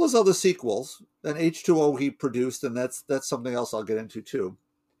 all those other sequels, and H2O he produced, and that's something else I'll get into too.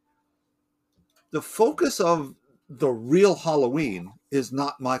 The focus of the real Halloween is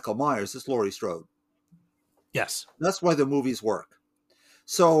not Michael Myers, it's Laurie Strode. Yes. That's why the movies work.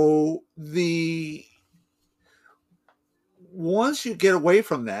 So once you get away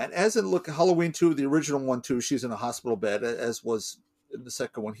from that, as in Halloween 2, the original one too, she's in a hospital bed, as was in the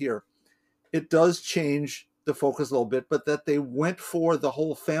second one here. It does change the focus a little bit, but that they went for the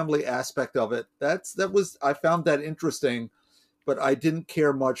whole family aspect of it. I found that interesting, but I didn't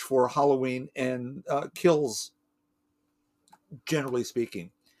care much for Halloween and kills, generally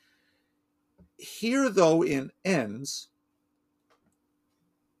speaking. Here, though, in Ends,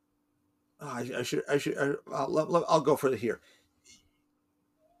 I'll go for it here.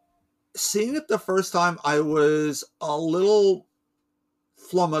 Seeing it the first time, I was a little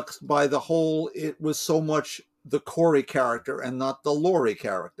flummoxed by the whole, it was so much the Corey character and not the Laurie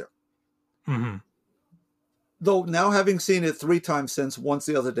character. Mm-hmm. Though now having seen it 3 times since, once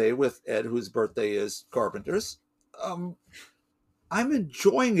the other day with Ed, whose birthday is Carpenter's, I'm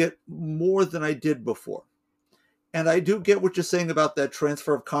enjoying it more than I did before. And I do get what you're saying about that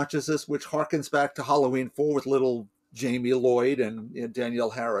transfer of consciousness, which harkens back to Halloween 4 with little Jamie Lloyd and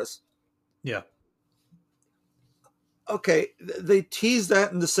Danielle Harris. Yeah. Okay, they tease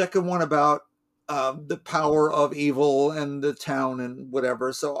that in the second one about the power of evil and the town and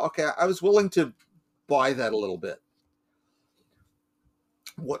whatever. So, okay, I was willing to buy that a little bit.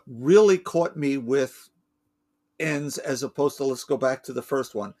 What really caught me with Ends, as opposed to, let's go back to the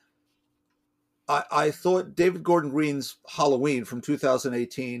first one, I thought David Gordon Green's Halloween from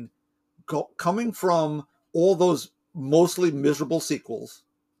 2018, coming from all those mostly miserable sequels,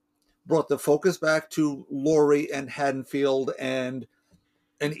 brought the focus back to Laurie and Haddonfield and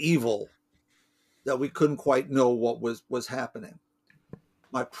an evil that we couldn't quite know what was happening.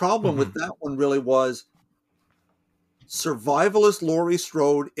 My problem with that one really was survivalist Laurie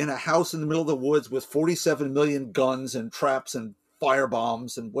Strode in a house in the middle of the woods with 47 million guns and traps and fire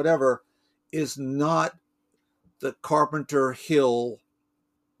bombs and whatever is not the Carpenter Hill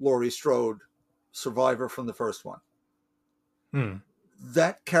Laurie Strode survivor from the first one.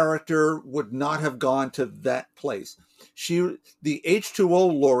 that character would not have gone to that place. The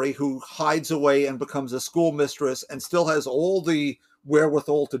H2O Laurie, who hides away and becomes a schoolmistress and still has all the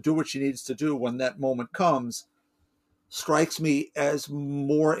wherewithal to do what she needs to do when that moment comes, strikes me as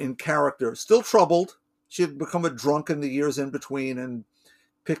more in character. Still troubled. She had become a drunk in the years in between and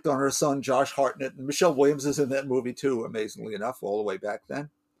picked on her son, Josh Hartnett. And Michelle Williams is in that movie too, amazingly enough, all the way back then.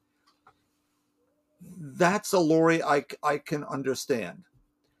 That's a Laurie I can understand.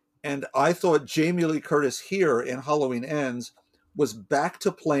 And I thought Jamie Lee Curtis here in Halloween Ends was back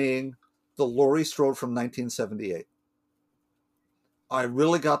to playing the Laurie Strode from 1978. I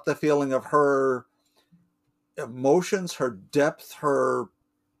really got the feeling of her emotions, her depth, her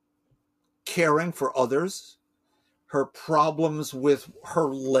caring for others, her problems with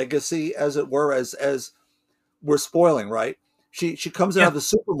her legacy, as it were, as we're spoiling, right? She comes out of the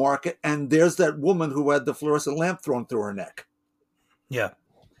supermarket and there's that woman who had the fluorescent lamp thrown through her neck. Yeah.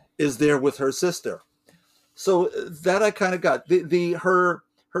 Is there with her sister. So that I kind of got.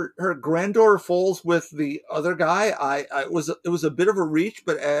 Her granddaughter falls with the other guy. It was a bit of a reach,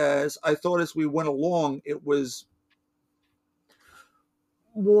 but as I thought as we went along, it was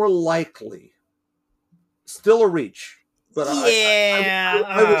more likely. Still a reach, but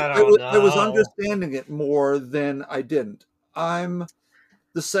I was understanding it more than I didn't. The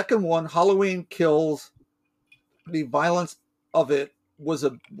second one, Halloween Kills. The violence of it was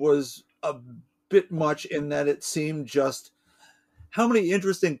a bit much in that it seemed just, how many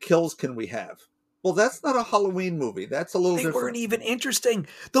interesting kills can we have? Well, that's not a Halloween movie. That's a little different. They weren't even interesting.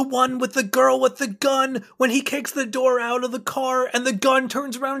 The one with the girl with the gun, when he kicks the door out of the car and the gun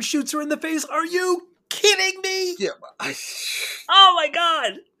turns around and shoots her in the face. Are you kidding me? Yeah. Oh my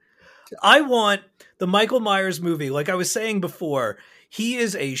God. I want the Michael Myers movie. Like I was saying before, he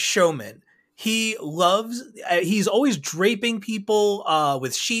is a showman. He's always draping people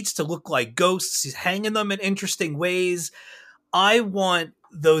with sheets to look like ghosts. He's hanging them in interesting ways. I want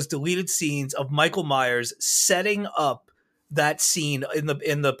those deleted scenes of Michael Myers setting up that scene in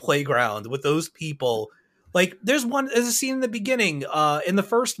the playground with those people. Like there's a scene in the beginning, in the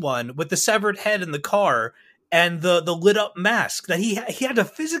first one, with the severed head in the car and the lit up mask that he had to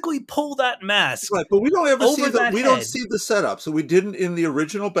physically pull that mask. Right, but we don't ever see don't see the setup. So we didn't in the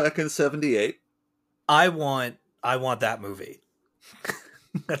original back in 78. I want that movie.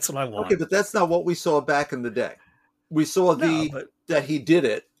 That's what I want. Okay, but that's not what we saw back in the day. We saw that he did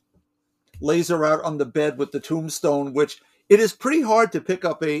it, lays her out on the bed with the tombstone, which it is pretty hard to pick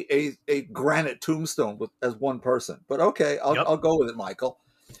up a granite tombstone as one person. But okay, I'll go with it, Michael.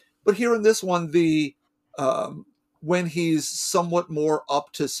 But here in this one, when he's somewhat more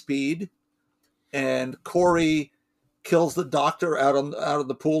up to speed, and Corey kills the doctor out of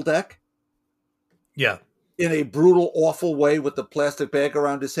the pool deck. Yeah. In a brutal, awful way with the plastic bag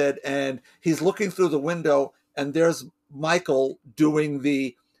around his head, and he's looking through the window, and there's Michael doing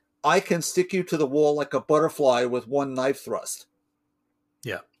I can stick you to the wall like a butterfly with one knife thrust.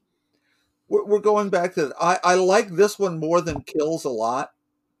 Yeah. We're going back to that. I like this one more than Kills a lot.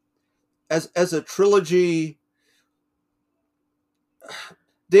 As a trilogy,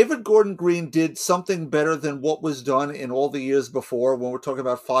 David Gordon Green did something better than what was done in all the years before, when we're talking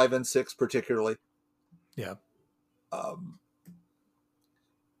about 5 and 6 particularly. Yeah.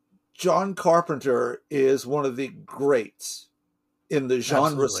 John Carpenter is one of the greats in the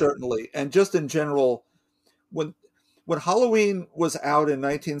genre, Absolutely. certainly. And just in general, when Halloween was out in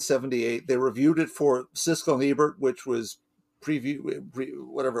 1978, they reviewed it for Siskel and Ebert, which was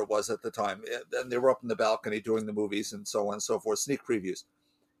whatever it was at the time. And they were up in the balcony doing the movies and so on and so forth, sneak previews.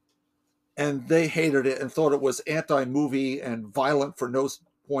 And they hated it and thought it was anti-movie and violent for no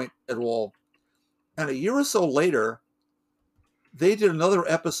point at all. And a year or so later, they did another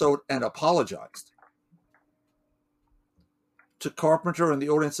episode and apologized to Carpenter and the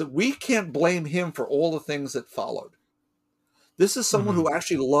audience that we can't blame him for all the things that followed. This is someone who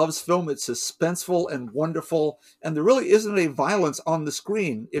actually loves film. It's suspenseful and wonderful. And there really isn't any violence on the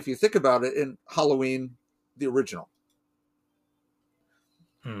screen, if you think about it, in Halloween, the original.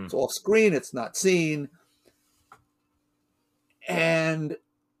 It's off screen. It's not seen. And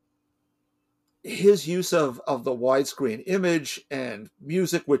his use of the widescreen image and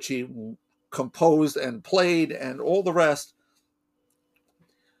music, which he composed and played and all the rest,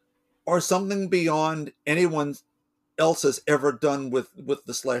 are something beyond anyone else has ever done with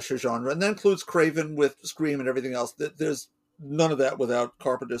the slasher genre. And that includes Craven with Scream and everything else. There's none of that without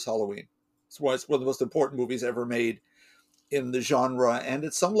Carpenter's Halloween. That's why it's one of the most important movies ever made in the genre. And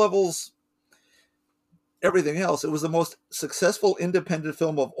at some levels, everything else, it was the most successful independent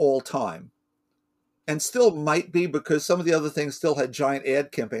film of all time. and still might be because some of the other things still had giant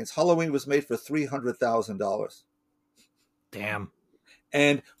ad campaigns. Halloween was made for $300,000. Damn.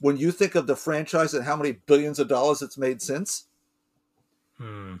 And when you think of the franchise and how many billions of dollars it's made since,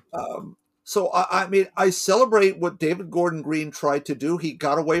 so I mean, I celebrate what David Gordon Green tried to do. He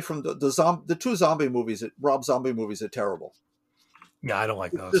got away from the two zombie movies. Rob Zombie movies are terrible. Yeah, I don't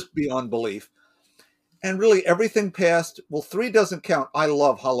like those. Just beyond belief. And really, everything past, 3 doesn't count. I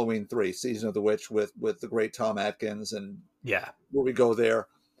love Halloween 3, Season of the Witch, with the great Tom Atkins, and where we go there.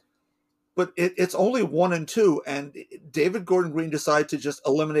 But it's only 1 and 2, and David Gordon Green decided to just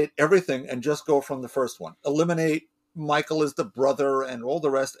eliminate everything and just go from the first one. Eliminate Michael as the brother and all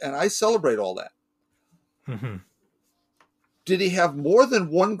the rest, and I celebrate all that. Mm-hmm. Did he have more than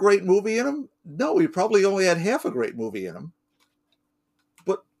one great movie in him? No, he probably only had half a great movie in him.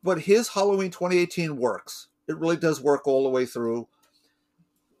 But his Halloween 2018 works. It really does work all the way through.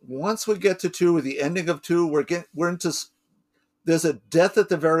 Once we get to 2, the ending of 2, we're into. There's a death at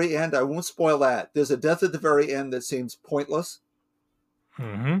the very end. I won't spoil that. There's a death at the very end that seems pointless.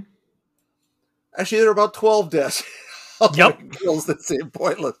 Mm-hmm. Actually, there are about 12 deaths. Yep. Kills that seem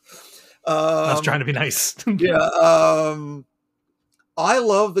pointless. I was trying to be nice. Yeah. I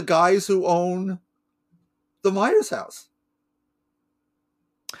love the guys who own the Myers house.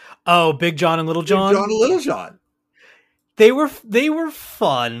 Oh, Big John and Little John? Big John and Little John. They were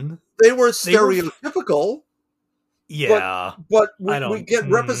fun. They were stereotypical. Yeah. But we get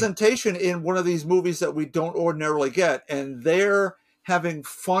representation in one of these movies that we don't ordinarily get, and they're having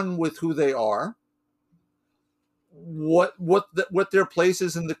fun with who they are, what their place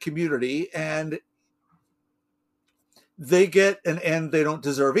is in the community, and they get an end they don't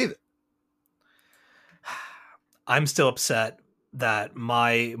deserve either. I'm still upset that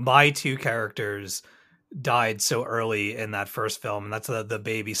my 2 characters died so early in that first film, and that's the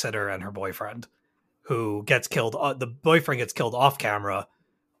babysitter and her boyfriend, who gets killed. The boyfriend gets killed off camera,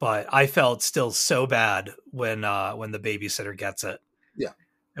 but I felt still so bad when the babysitter gets it. Yeah,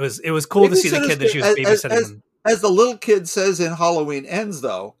 it was cool to see the kid that she was babysitting. As the little kid says in Halloween Ends,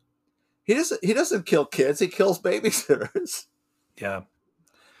 though, he doesn't kill kids; he kills babysitters. Yeah.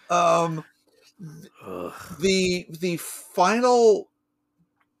 The final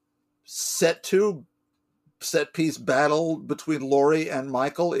set piece battle between Laurie and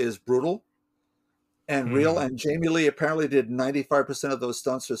Michael is brutal and real, and Jamie Lee apparently did 95% of those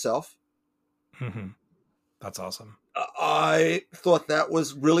stunts herself. Mm-hmm. That's awesome. I thought that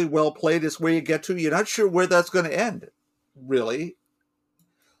was really well played. It's where you get to. You're not sure where that's going to end, really,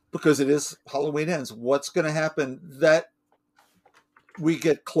 because it is Halloween Ends. What's going to happen? That we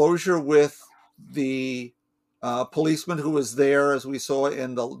get closure with the policeman who was there, as we saw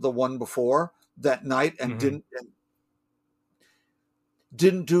in the one before that night, and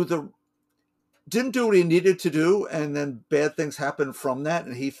didn't do what he needed to do, and then bad things happen from that,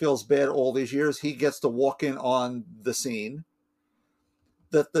 and he feels bad all these years. He gets to walk in on the scene.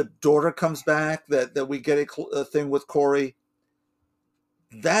 That the daughter comes back. That we get a thing with Corey.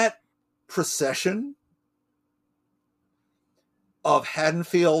 That procession of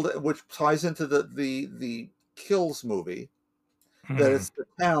Haddonfield, which ties into the Kills movie, that it's the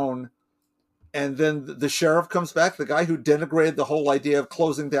town, and then the sheriff comes back, the guy who denigrated the whole idea of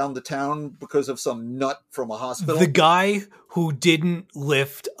closing down the town because of some nut from a hospital. The guy who didn't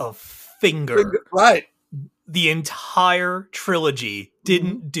lift a finger. Right. The entire trilogy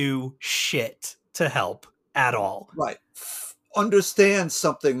didn't do shit to help at all. Right. Understand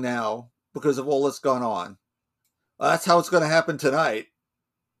something now because of all that's gone on. That's how it's going to happen tonight.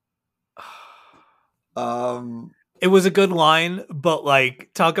 It was a good line, but like,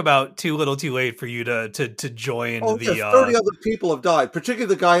 talk about too little too late for you to join the... 30 other people have died,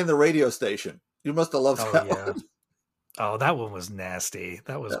 particularly the guy in the radio station. You must have loved that one. Oh, that one was nasty.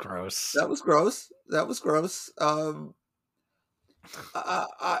 That was gross. That was gross. I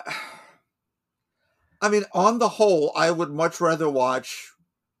mean, on the whole, I would much rather watch...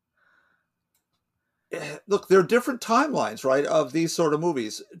 Look, there are different timelines, right, of these sort of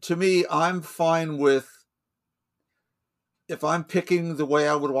movies. To me, I'm fine with... If I'm picking the way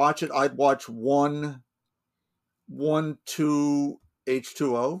I would watch it, I'd watch 1, 2,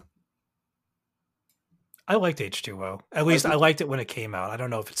 H2O. I liked H2O. At least I liked it when it came out. I don't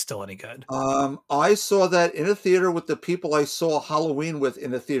know if it's still any good. I saw that in a theater with the people I saw Halloween with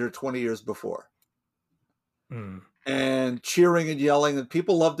in a theater 20 years before. And cheering and yelling, and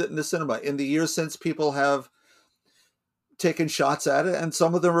people loved it in the cinema. In the years since, people have taken shots at it, and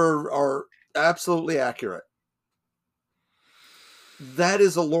some of them are absolutely accurate. That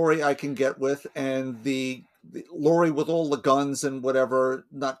is a Laurie I can get with, and the Laurie with all the guns and whatever,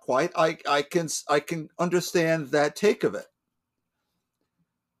 not quite. I can understand that take of it.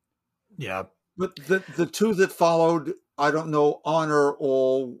 Yeah. But the two that followed, I don't know, honor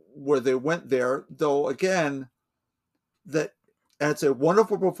all where they went there, though again, and it's a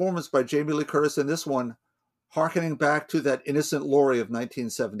wonderful performance by Jamie Lee Curtis in this one, hearkening back to that innocent Laurie of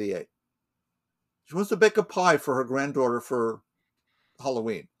 1978. She wants to bake a pie for her granddaughter for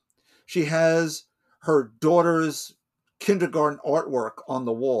Halloween. She has her daughter's kindergarten artwork on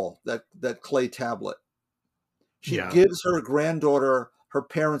the wall, that clay tablet. She gives her granddaughter her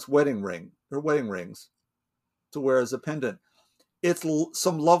parents' wedding rings to wear as a pendant. It's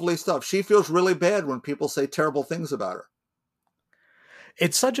some lovely stuff. She feels really bad when people say terrible things about her.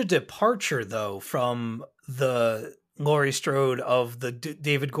 It's such a departure, though, from the Laurie Strode of the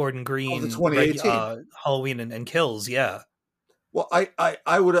David Gordon Green 2018 Halloween and Kills. Yeah. Well,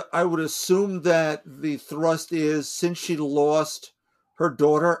 I would assume that the thrust is, since she lost her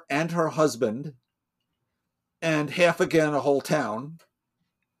daughter and her husband, and half again a whole town.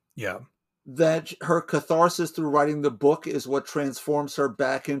 Yeah. That her catharsis through writing the book is what transforms her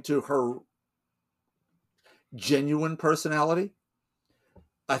back into her genuine personality.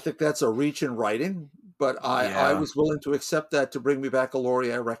 I think that's a reach in writing, but I was willing to accept that to bring me back a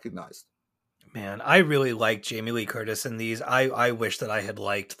Laurie I recognized. Man, I really like Jamie Lee Curtis in these. I wish that I had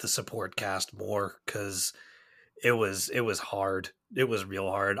liked the support cast more, because it was hard. It was real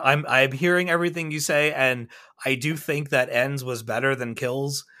hard. I'm hearing everything you say, and I do think that Ends was better than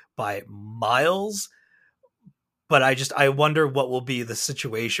Kills by miles. But I wonder what will be the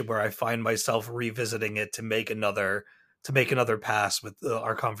situation where I find myself revisiting it to make another pass with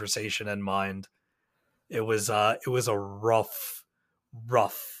our conversation in mind. It was a rough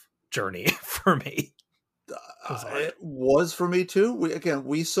journey for me. It was for me too.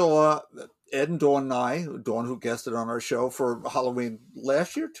 We saw Ed and Dawn and I, Dawn who guested on our show for Halloween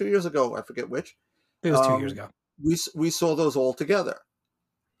last year, 2 years ago, I forget which. It was 2 years ago. We saw those all together.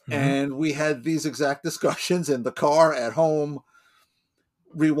 Mm-hmm. And we had these exact discussions in the car, at home,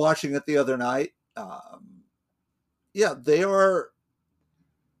 rewatching it the other night. They are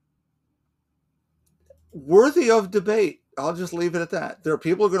worthy of debate. I'll just leave it at that. There are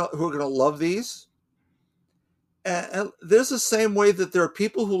people who are going to love these. And there's the same way that there are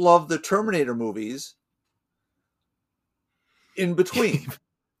people who love the Terminator movies in between.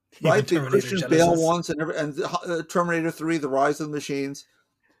 Right? The Christian Bale ones and Terminator 3, The Rise of the Machines.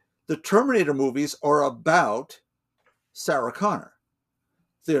 The Terminator movies are about Sarah Connor.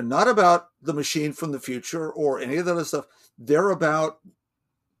 They're not about the machine from the future or any of that other stuff. They're about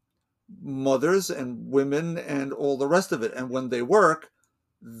mothers and women and all the rest of it. And when they work,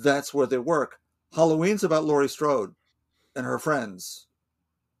 that's where they work. Halloween's about Laurie Strode and her friends,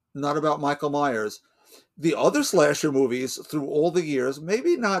 not about Michael Myers. The other slasher movies through all the years,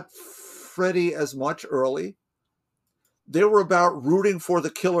 maybe not Freddy as much early, they were about rooting for the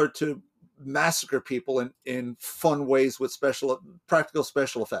killer to massacre people in fun ways with practical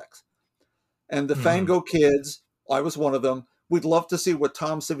special effects. And the Fango kids, I was one of them, we'd love to see what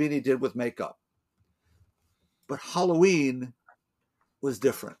Tom Savini did with makeup. But Halloween was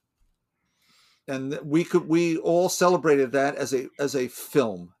different. And we all celebrated that as a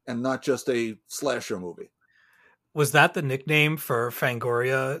film and not just a slasher movie. Was that the nickname for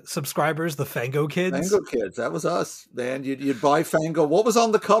Fangoria subscribers, the Fango kids? Fango kids, that was us, man. You'd buy Fango. What was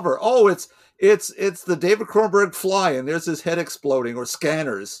on the cover? Oh, it's the David Cronenberg fly, and there's his head exploding, or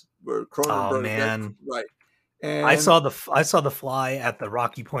Scanners. Oh man, right. And I saw the fly at the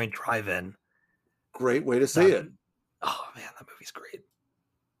Rocky Point Drive-In. Great way to see it. Oh man, that movie's great.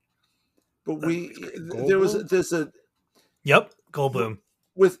 But there's a yep, Goldblum.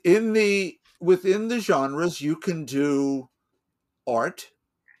 Within the genres, you can do art,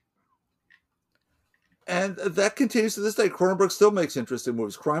 and that continues to this day. Cronenberg still makes interesting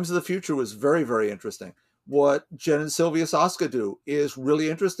movies. Crimes of the Future was very, very interesting. What Jen and Sylvia Soska do is really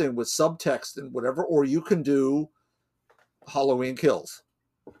interesting with subtext and whatever. Or you can do Halloween Kills.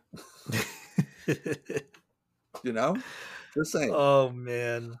 Just saying. Oh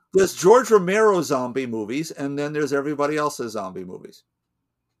man, there's George Romero zombie movies, and then there's everybody else's zombie movies.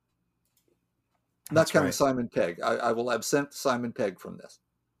 Not counting right. Simon Pegg. I will absent Simon Pegg from this.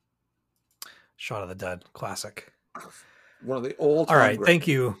 Shaun of the Dead, classic. One of the old. All right, thank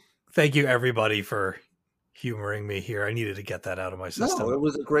you everybody for humoring me here. I needed to get that out of my system. No, it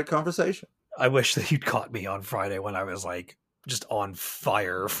was a great conversation. I wish that you'd caught me on Friday when I was like just on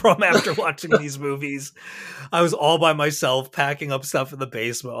fire from after watching these movies. I was all by myself packing up stuff in the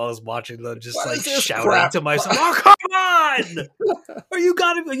basement while I was watching them, just like shouting to myself, "Oh, come on! You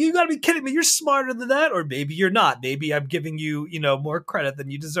gotta be kidding me. You're smarter than that." Or maybe you're not. Maybe I'm giving you, more credit than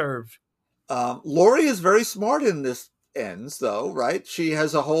you deserve. Laurie is very smart in this ends, though, right? She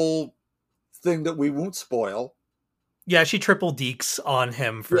has a whole thing that we won't spoil. Yeah, she triple deeks on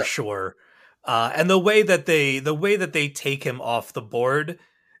him for sure. And the way that they take him off the board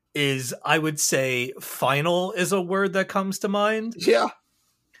is, I would say, final is a word that comes to mind. Yeah.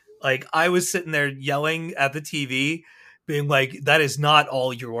 Like, I was sitting there yelling at the TV, being like, that is not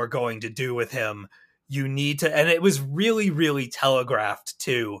all you are going to do with him. You need to, and it was really, really telegraphed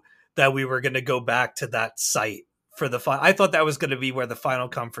too, that we were going to go back to that site for the final. I thought that was going to be where the final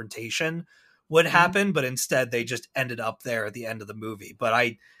confrontation would happen, but instead they just ended up there at the end of the movie.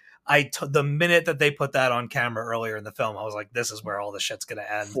 But the minute that they put that on camera earlier in the film, I was like, this is where all the shit's going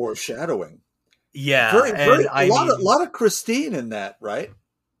to end. Foreshadowing. Yeah. A lot of Christine in that, right?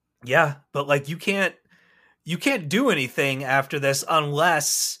 Yeah. But like, you can't do anything after this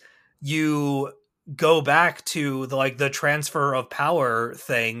unless you go back to the transfer of power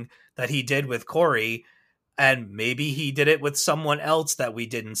thing that he did with Corey. And maybe he did it with someone else that we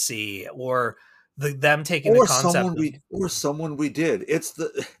didn't see, or them taking the concept someone we did.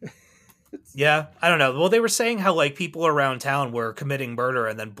 Yeah, I don't know. Well, they were saying how like people around town were committing murder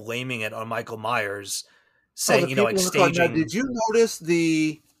and then blaming it on Michael Myers, saying like staging. Now, did you notice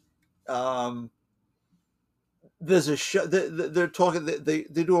there's a show they're talking. They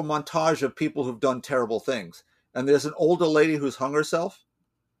do a montage of people who've done terrible things, and there's an older lady who's hung herself.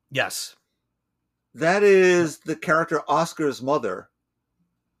 Yes. That is the character Oscar's mother.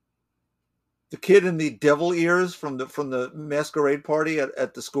 The kid in the devil ears from the masquerade party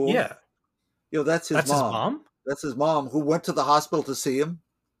at the school. Yeah. That's his mom. His mom? That's his mom, who went to the hospital to see him.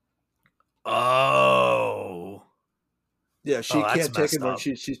 Oh. Yeah, she can't take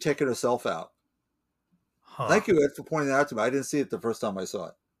it. She's taking herself out. Huh. Thank you, Ed, for pointing that out to me. I didn't see it the first time I saw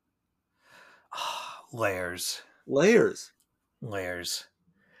it. Layers.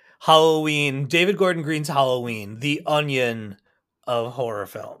 Halloween, David Gordon Green's Halloween, the Onion of horror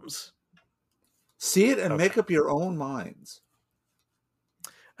films. See it and make up your own minds.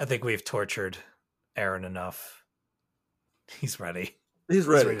 I think we've tortured Aaron enough. He's ready. He's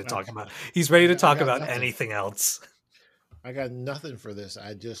ready to talk about. He's ready to talk about anything else. I got nothing for this.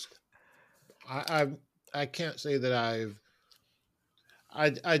 I can't say that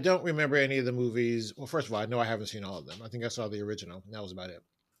I don't remember any of the movies. Well, first of all, I know I haven't seen all of them. I think I saw the original, and that was about it.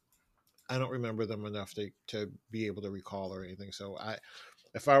 I don't remember them enough to be able to recall or anything. So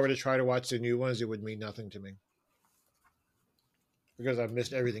if I were to try to watch the new ones, it would mean nothing to me because I've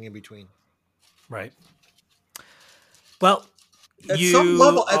missed everything in between. Right. Well, at some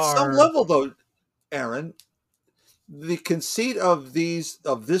level, though, Aaron, the conceit of this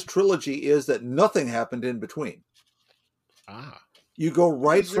trilogy is that nothing happened in between. You go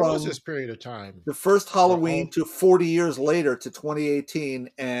right from this period of time, the first Halloween to 40 years later to 2018,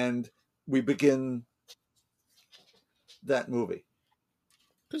 and we begin that movie.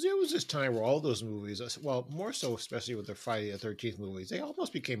 Because there was this time where all those movies, well, more so especially with the Friday the 13th movies, they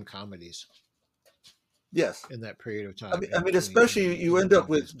almost became comedies. Yes. In that period of time. I mean especially you end up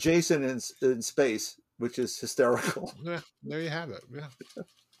with Jason in space, which is hysterical. Yeah, there you have it. Yeah.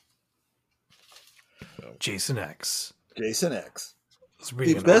 Jason X.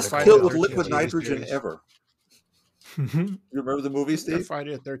 The best kill with liquid nitrogen ever. You remember the movie, Steve?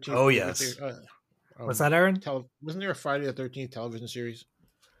 Friday the 13th. Oh, yes. What's that, Aaron? Wasn't there a Friday the 13th television series?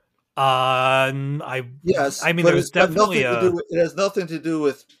 Yes. I mean, there's definitely it has nothing to do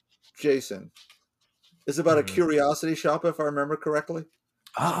with Jason. It's about a curiosity shop, if I remember correctly.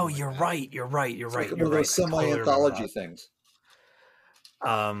 Oh, you're right. You're right. One of those semi-anthology things.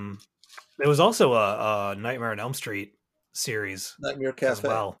 There was also a Nightmare on Elm Street series. Nightmare Cafe. As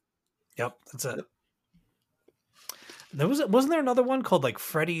well. Yep, that's it. Yep. Wasn't there another one called like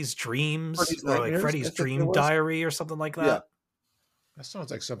Freddy's Dreams or like Freddy's Dream Diary or something like that? Yeah. That sounds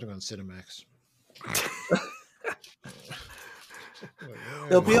like something on Cinemax.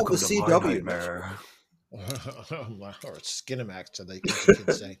 They'll be on the CW. Or Skinemax, so they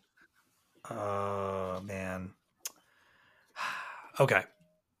can say. Man. Okay.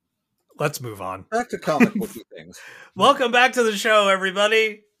 Let's move on. Back to comic booky things. Welcome back to the show,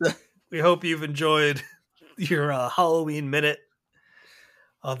 everybody. We hope you've enjoyed your Halloween minute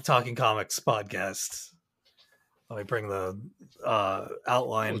on the Talking Comics podcast. Let me bring the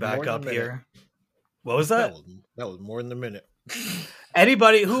outline back up here. What was that? That was more than a minute.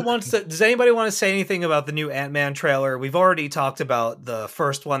 Anybody who wants to? Does anybody want to say anything about the new Ant-Man trailer? We've already talked about the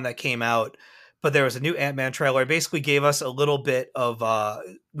first one that came out, but there was a new Ant-Man trailer. It basically gave us a little bit of.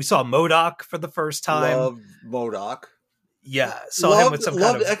 We saw MODOK for the first time. Loved MODOK. Yeah, saw him with some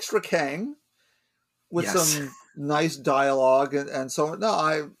kind of extra Kang with some nice dialogue and so on.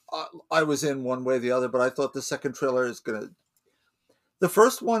 No, I was in one way or the other, but I thought the second trailer is gonna. The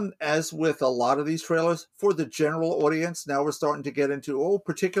first one, as with a lot of these trailers, for the general audience, now we're starting to get into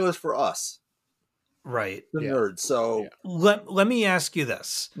particulars for us, right? The nerds. So let me ask you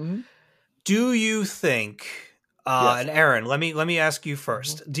this: do you think? And Aaron, let me ask you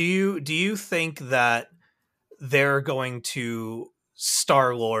first. Do you think that they're going to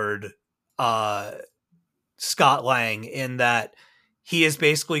Star-Lord Scott Lang in that he is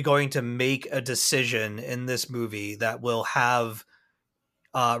basically going to make a decision in this movie that will have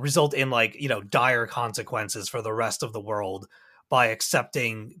result in dire consequences for the rest of the world by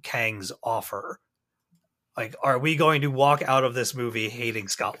accepting Kang's offer? Like, are we going to walk out of this movie hating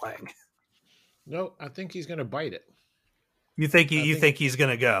Scott Lang? No, I think he's going to bite it. You think he's going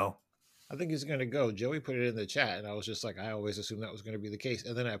to go? I think he's going to go. Joey put it in the chat, and I was just like, I always assumed that was going to be the case.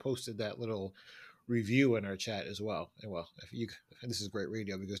 And then I posted that little review in our chat as well. And this is great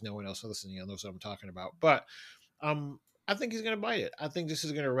radio because no one else listening knows what I'm talking about. But I think he's going to bite it. I think this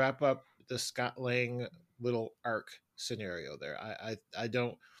is going to wrap up the Scott Lang little arc scenario there. I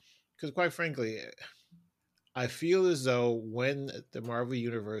don't, because quite frankly, I feel as though when the Marvel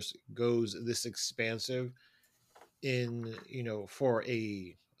Universe goes this expansive for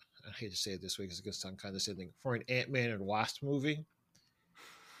I hate to say it this way because it gets sound kind of same for an Ant-Man and Wasp movie,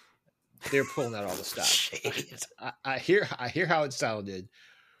 they're pulling out all the stops. I hear how it sounded,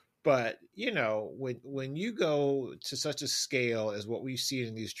 but when you go to such a scale as what we've seen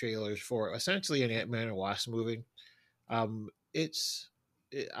in these trailers for essentially an Ant-Man and Wasp movie, I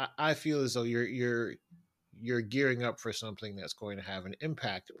feel as though you're gearing up for something that's going to have an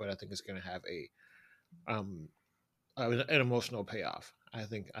impact, but I think it's going to have an emotional payoff. I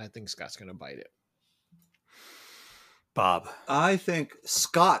think Scott's going to bite it. Bob, I think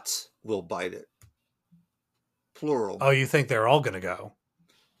Scots will bite it. Plural. Oh, you think they're all going to go?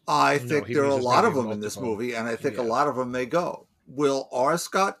 I think there are a lot of them in this movie, and I think a lot of them may go. Will our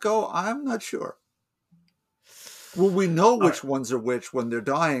Scott go? I'm not sure. Will we know which ones are which when they're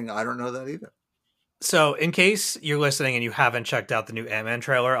dying? I don't know that either. So in case you're listening and you haven't checked out the new Ant-Man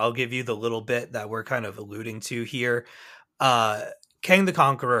trailer, I'll give you the little bit that we're kind of alluding to here. Kang the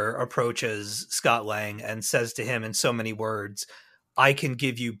Conqueror approaches Scott Lang and says to him in so many words, I can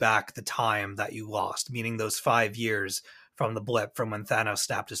give you back the time that you lost, meaning those 5 years from the blip from when Thanos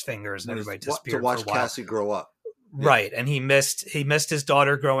snapped his fingers and everybody disappeared to watch for a while. Cassie grow up. Right. And he missed his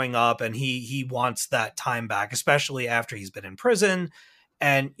daughter growing up, and he wants that time back, especially after he's been in prison.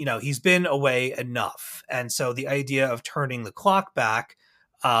 And, he's been away enough. And so the idea of turning the clock back,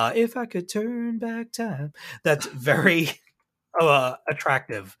 if I could turn back time, that's very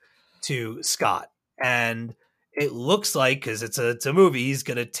attractive to Scott. And it looks like, because it's a movie, he's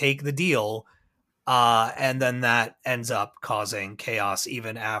going to take the deal. And then that ends up causing chaos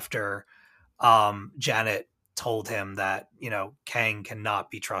even after Janet told him that, Kang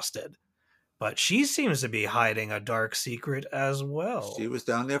cannot be trusted. But she seems to be hiding a dark secret as well. She was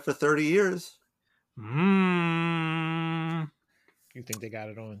down there for 30 years. You think they got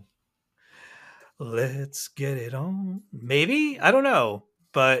it on? Let's get it on. Maybe? I don't know.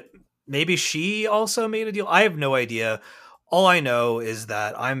 But maybe she also made a deal. I have no idea. All I know is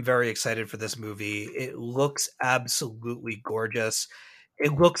that I'm very excited for this movie. It looks absolutely gorgeous.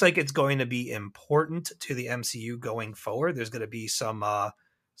 It looks like it's going to be important to the MCU going forward. There's going to be some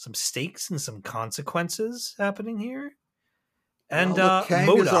stakes and some consequences happening here. And Kang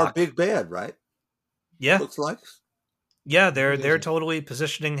MODOK is our big bad, right? Yeah. Looks like. Yeah, they're totally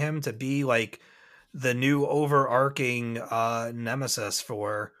positioning him to be like the new overarching nemesis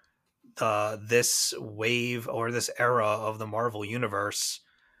for this wave or this era of the Marvel Universe,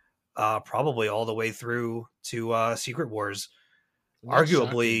 probably all the way through to Secret Wars.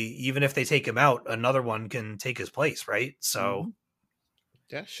 Arguably, even if they take him out, another one can take his place, right? So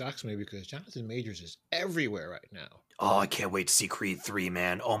that shocks me because Jonathan Majors is everywhere right now. Oh, I can't wait to see Creed 3,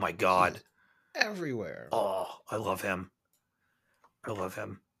 man. Oh my God. He's everywhere. Oh, I love him.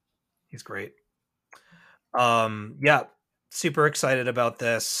 He's great. Yeah, super excited about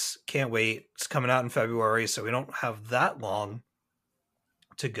this. Can't wait. It's coming out in February, so we don't have that long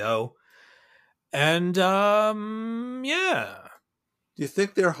to go. And yeah. Do you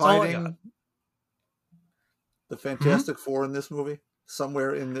think they're hiding the Fantastic Four in this movie?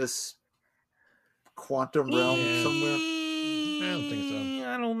 Somewhere in this quantum realm somewhere? don't think so.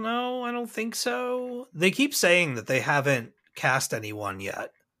 I don't know. I don't think so. They keep saying that they haven't cast anyone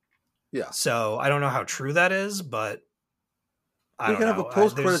yet. Yeah. So I don't know how true that is, but I You don't can know. have a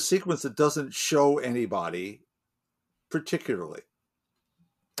post-credit There's- sequence that doesn't show anybody particularly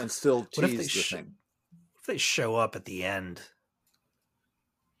and still What if tease they the thing. if they show up at the end?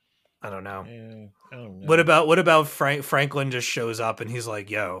 I don't know. Yeah, I don't know. What about Franklin just shows up and he's like,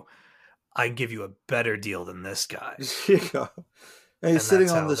 "Yo, I can give you a better deal than this guy." Yeah. And he's sitting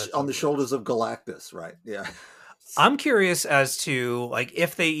that's on how- the that's on how the it shoulders of Galactus, right? Yeah. I'm curious as to like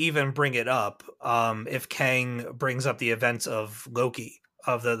if they even bring it up, if Kang brings up the events of Loki,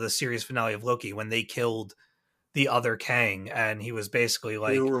 of the series finale of Loki, when they killed the other Kang, and he was basically He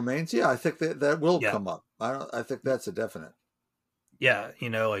like, Who Remains? Yeah, I think that will Yeah. come up. I think that's a definite. yeah,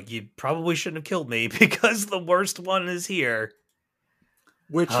 like you probably shouldn't have killed me because the worst one is here.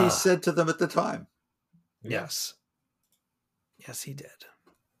 Which Ah. he said to them at the time. Yeah. Yes, he did.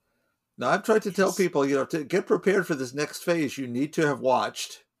 Now, I've tried to tell Yes. people, to get prepared for this next phase, you need to have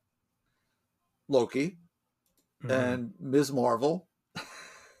watched Loki Mhm. and Ms. Marvel.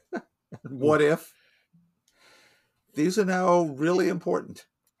 What If? These are now really important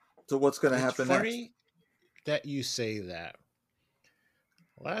to what's going to It's happen funny that you say that.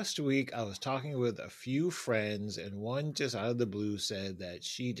 Last week, I was talking with a few friends, and one just out of the blue said that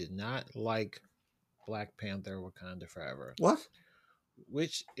she did not like Black Panther Wakanda Forever, next. What?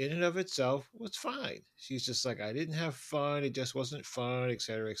 which in and of itself was fine. She's just like, I didn't have fun. It just wasn't fun,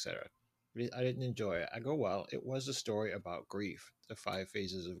 etc., etc. I didn't enjoy it. I go, well, it was a story about grief, the 5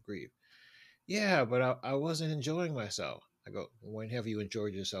 phases of grief. Yeah, but I wasn't enjoying myself. I go, when have you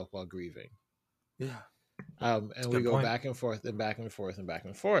enjoyed yourself while grieving? Yeah. And a we good go point. back and forth and back and forth and back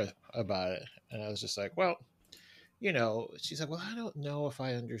and forth about it. And I was just like, well, she's like, well, I don't know if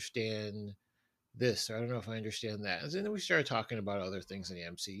I understand this, or I don't know if I understand that. And then we started talking about other things in the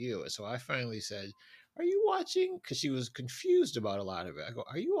MCU. And so I finally said, are you watching? Because she was confused about a lot of it. I go,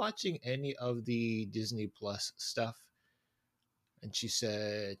 are you watching any of the Disney Plus stuff? And she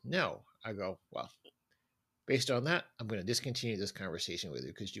said, no. I go, well, based on that, I'm going to discontinue this conversation with you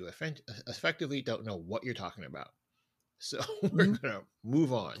because you effectively don't know what you're talking about. So we're going to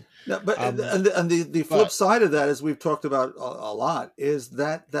move on. No, but Um, and the flip side of that, as we've talked about a lot, is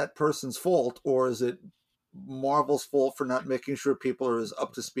that person's fault, or is it Marvel's fault for not making sure people are as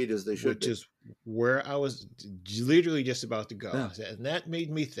up to speed as they should which be? is where I was literally just about to go. Yeah. And that made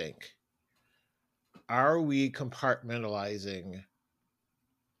me think, are we compartmentalizing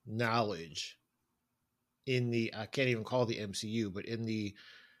knowledge in the, I can't even call it the MCU, but in the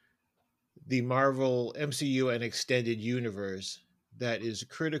Marvel MCU and extended universe that is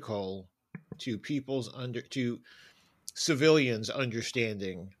critical to to civilians'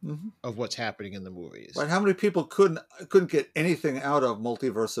 understanding Mhm. of what's happening in the movies. Right? How many people couldn't get anything out of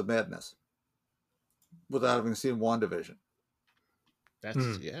Multiverse of Madness without having seen WandaVision?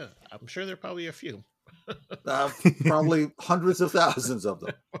 That's yeah. I'm sure there are probably a few. Probably hundreds of thousands of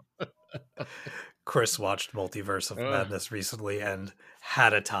them. Chris watched Multiverse of Madness recently and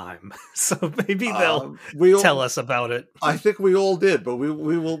had a time, so maybe they'll tell us about it. I think we all did, but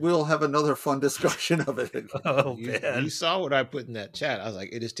we'll have another fun discussion of it. Oh man, You saw what I put in that chat. I was like,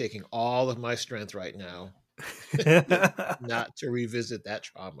 it is taking all of my strength right now not to revisit that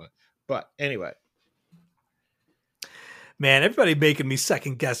trauma. But anyway, man, everybody making me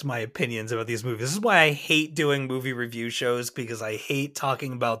second guess my opinions about these movies. This is why I hate doing movie review shows, because I hate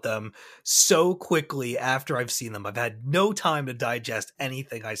talking about them so quickly after I've seen them. I've had no time to digest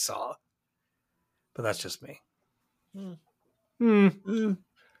anything I saw. But that's just me. live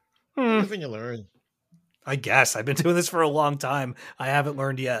and you learn. I guess I've been doing this for a long time. I haven't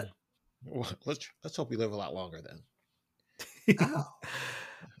learned yet. Well, let's hope we live a lot longer then.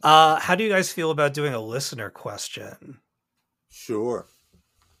 How do you guys feel about doing a listener question? Sure.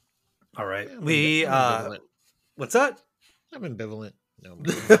 All right. I'm ambivalent. What's that? I'm ambivalent. No,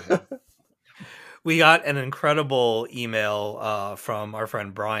 go ahead. We got an incredible email from our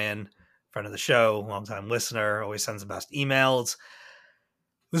friend Brian, friend of the show, longtime listener, always sends the best emails.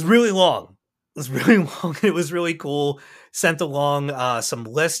 It was really long. It was really cool. Sent along some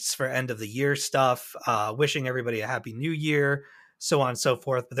lists for end of the year stuff, wishing everybody a happy new year, so on and so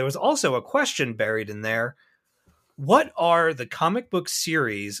forth. But there was also a question buried in there. What are the comic book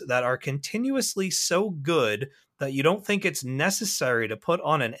series that are continuously so good that you don't think it's necessary to put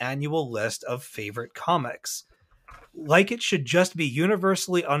on an annual list of favorite comics? Like it should just be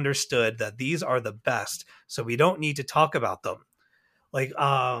universally understood that these are the best, so we don't need to talk about them. like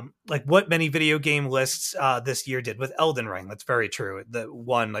what many video game lists this year did with Elden Ring. That's very true. The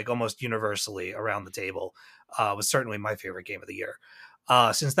one like almost universally around the table was certainly my favorite game of the year.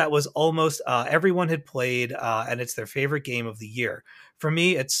 Since that was almost everyone had played, and it's their favorite game of the year. For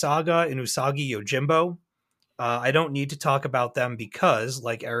me, it's Saga and Usagi Yojimbo. I don't need to talk about them because,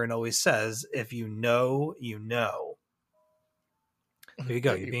 like Aaron always says, if you know, you know. Here you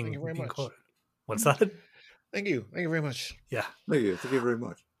go. You're being quoted. What's that? Thank you very much. Yeah. Thank you very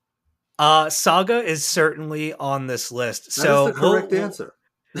much. Saga is certainly on this list. That so is the correct answer.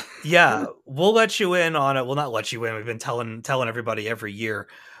 Yeah, we'll let you in on it. We'll not let you in. We've been telling everybody every year,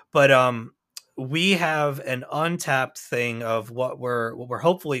 but we have an untapped thing of what we're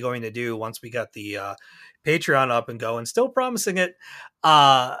hopefully going to do once we get the Patreon up and going. Still promising it.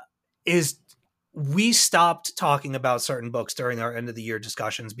 Is we stopped talking about certain books during our end of the year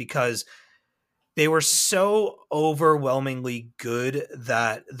discussions because they were so overwhelmingly good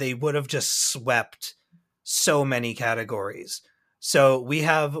that they would have just swept so many categories. So we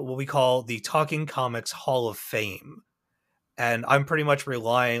have what we call the Talking Comics Hall of Fame. And I'm pretty much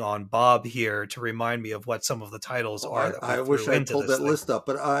relying on Bob here to remind me of what some of the titles are. That I wish I pulled that list up,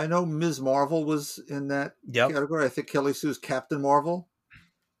 but I know Ms. Marvel was in that category. I think Kelly Sue's Captain Marvel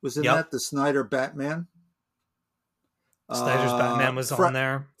was in that. The Snyder Batman. Snyder's Batman was on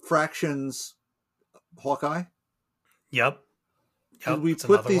there. Fractions Hawkeye. Yep. Did we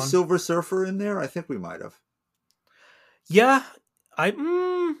put the Silver Surfer in there? I think we might have. Yeah.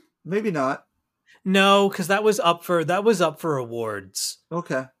 Maybe not. No, because that was up for awards.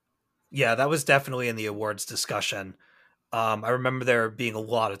 Okay. Yeah, that was definitely in the awards discussion. I remember there being a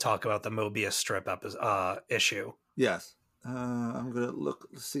lot of talk about the Mobius strip issue. Yes. I'm gonna look,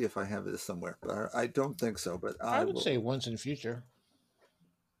 see if I have this somewhere, but I don't think so. But I would say Once and Future.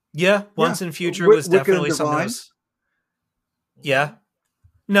 Yeah, Once and Future was definitely something else. Yeah.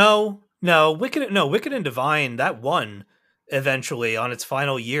 No, Wicked and Divine, that won eventually on its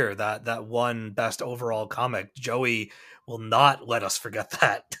final year. That won best overall comic. Joey will not let us forget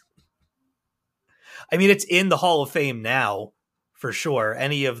that. I mean, it's in the Hall of Fame now for sure.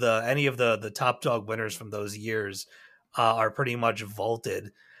 Any of the top dog winners from those years are pretty much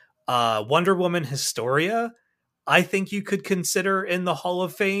vaulted. Wonder Woman Historia, I think you could consider in the Hall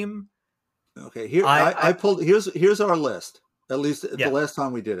of Fame. Okay, here I pulled. Here's our list. At least the last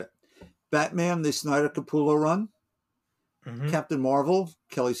time we did it. Batman, the Snyder Capullo run. Mm-hmm. Captain Marvel,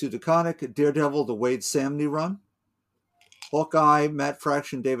 Kelly Sue DeConnick. Daredevil, the Wade Samney run. Hawkeye, Matt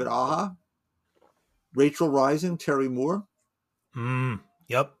Fraction, David Aja. Rachel Rising, Terry Moore.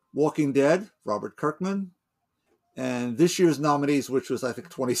 Yep. Walking Dead, Robert Kirkman. And this year's nominees, which was, I think,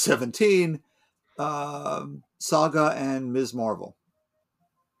 2017, Saga and Ms. Marvel.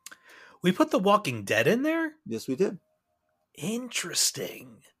 We put The Walking Dead in there? Yes, we did.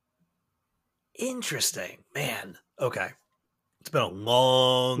 Interesting. Man. Okay. It's been a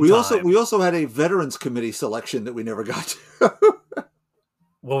long time. We also had a Veterans Committee selection that we never got to.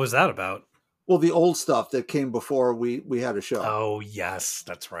 What was that about? Well, the old stuff that came before we had a show. Oh, yes,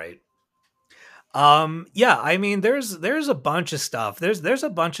 that's right. Yeah, I mean, there's a bunch of stuff. There's a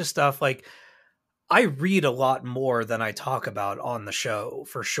bunch of stuff. Like, I read a lot more than I talk about on the show,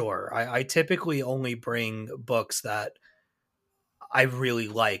 for sure. I typically only bring books that I really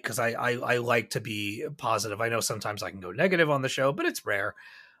like, because I like to be positive. I know sometimes I can go negative on the show, but it's rare.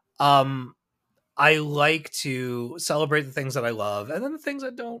 I like to celebrate the things that I love, and then the things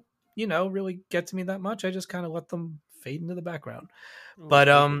that don't, really get to me that much, I just kind of let them fade into the background. But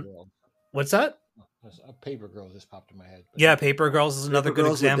what's that? A Paper Girl just popped in my head. Yeah, Paper Girls is another good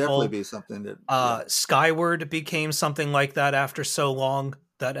example. Would definitely be something that. Skyward became something like that after so long.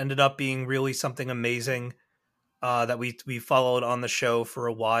 That ended up being really something amazing. That we followed on the show for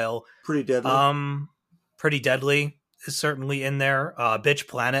a while. Pretty Deadly. Pretty Deadly is certainly in there. Bitch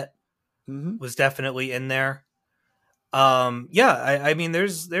Planet was definitely in there. I mean,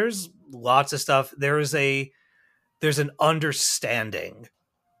 there's lots of stuff. There's an understanding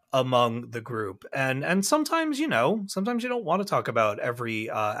among the group, and sometimes you don't want to talk about every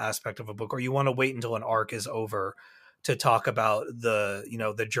aspect of a book, or you want to wait until an arc is over to talk about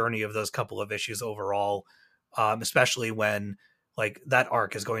the journey of those couple of issues overall, especially when like that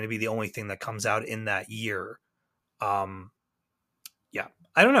arc is going to be the only thing that comes out in that year.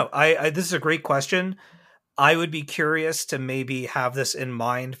 I don't know. This is a great question. I would be curious to maybe have this in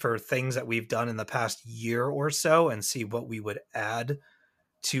mind for things that we've done in the past year or so and see what we would add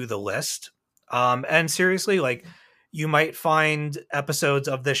to the list. And seriously, like, you might find episodes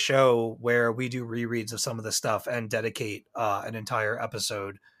of this show where we do rereads of some of the stuff and dedicate an entire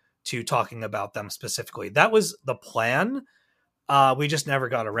episode to talking about them specifically. That was the plan. We just never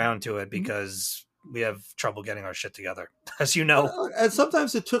got around to it because we have trouble getting our shit together, as you know. And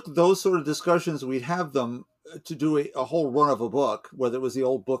sometimes it took those sort of discussions, we'd have them to do a whole run of a book, whether it was the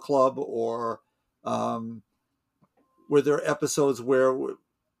old book club or were there episodes where,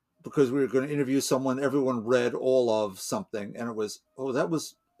 because we were going to interview someone, everyone read all of something, and it was,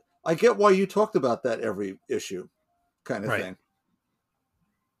 I get why you talked about that every issue kind of thing.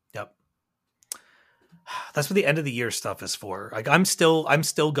 Yep. That's what the end of the year stuff is for. Like I'm still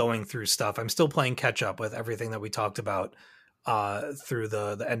going through stuff. I'm still playing catch up with everything that we talked about through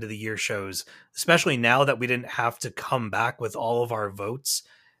the end of the year shows, especially now that we didn't have to come back with all of our votes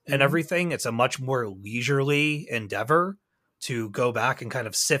and everything. It's a much more leisurely endeavor to go back and kind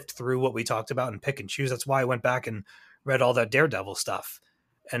of sift through what we talked about and pick and choose. That's why I went back and read all that Daredevil stuff.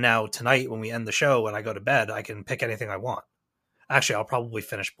 And now tonight when we end the show and I go to bed, I can pick anything I want. Actually, I'll probably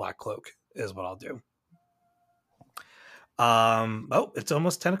finish Black Cloak is what I'll do. It's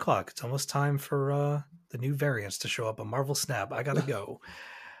almost 10 o'clock. It's almost time for the new variants to show up on Marvel Snap. I gotta go.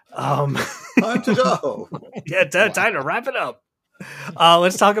 Time to go. Yeah, time to wrap it up.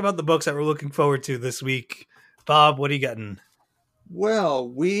 Let's talk about the books that we're looking forward to this week. Bob, what are you getting? Well,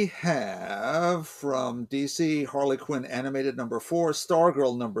 we have from DC Harley Quinn animated number 4,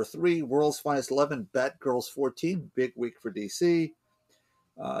 Stargirl number 3, World's Finest 11, Batgirls 14, big week for DC.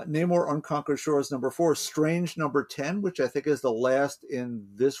 Namor Unconquered Shores number 4, Strange number 10, which I think is the last in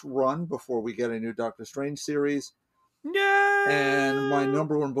this run before we get a new Doctor Strange series. No. And my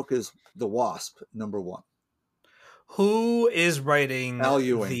number 1 book is The Wasp number 1. Who is writing Al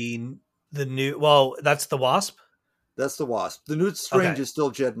Ewing. the new? Well, that's The Wasp. That's The Wasp. The new Strange is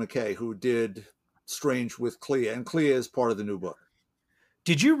still Jed MacKay, who did Strange with Clea, and Clea is part of the new book.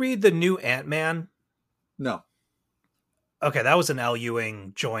 Did you read the new Ant-Man? No. Okay, that was an Al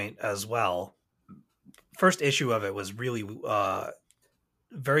Ewing joint as well. First issue of it was really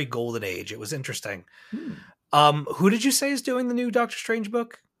very golden age. It was interesting. Who did you say is doing the new Doctor Strange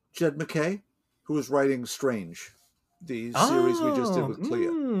book? Jed MacKay, who is writing Strange, the series we just did with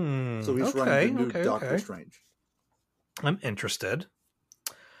Clea. So he's writing the new Doctor Strange. I'm interested.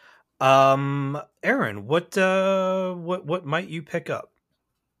 Aaron, what might you pick up?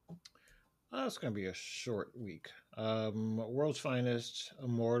 It's going to be a short week. World's Finest,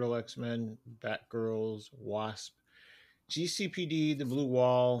 Immortal X-Men, Batgirls, Wasp, GCPD, The Blue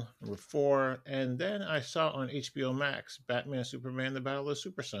Wall, number 4, and then I saw on HBO Max, Batman, Superman, The Battle of the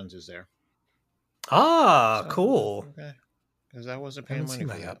Super Sons is there. Ah, so, cool. Okay, because I wasn't paying money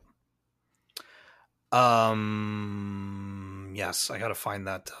for that. Yes, I gotta find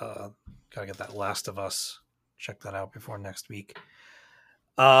that. Gotta get that Last of Us. Check that out before next week.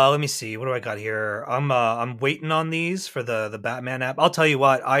 Let me see. What do I got here? I'm waiting on these for the Batman app. I'll tell you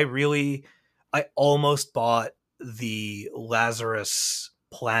what. I almost bought the Lazarus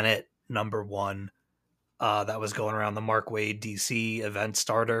Planet number 1 that was going around the Mark Waid DC event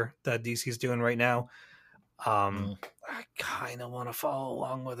starter that DC's doing right now. I kind of want to follow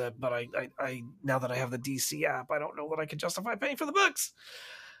along with it, but I now that I have the DC app, I don't know that I can justify paying for the books.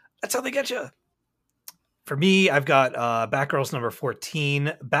 That's how they get you. For me, I've got Batgirls number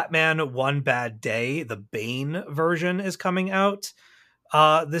 14, Batman One Bad Day, the Bane version is coming out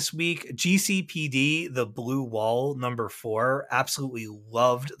this week. GCPD, The Blue Wall number 4. Absolutely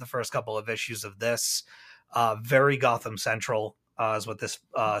loved the first couple of issues of this. Very Gotham Central is what this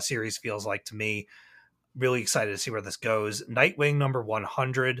series feels like to me. Really excited to see where this goes. Nightwing number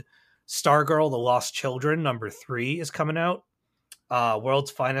 100. Stargirl, The Lost Children number 3 is coming out.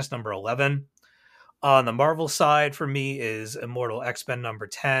 World's Finest number 11. On the Marvel side for me is Immortal X-Men number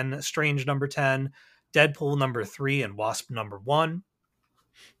 10, Strange number 10, Deadpool number 3, and Wasp number 1.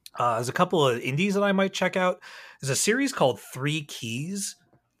 There's a couple of indies that I might check out. There's a series called 3 Keys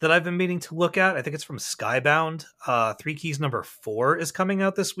that I've been meaning to look at. I think it's from Skybound. 3 Keys number 4 is coming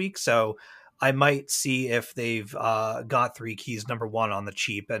out this week, so I might see if they've got 3 Keys number 1 on the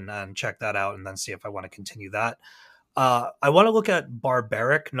cheap and check that out and then see if I want to continue that. I want to look at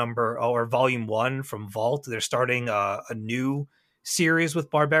Barbaric volume 1 from Vault. They're starting a new series with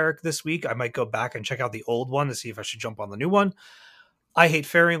Barbaric this week. I might go back and check out the old one to see if I should jump on the new one. I Hate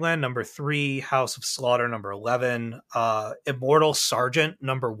Fairyland number 3, House of Slaughter number 11, Immortal Sergeant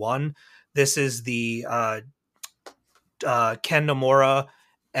number 1. This is the Ken Nomura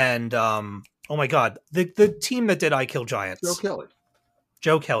and oh my god, the team that did I Kill Giants.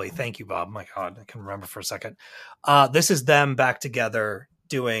 Joe Kelly. Thank you, Bob. My God, I can remember for a second. This is them back together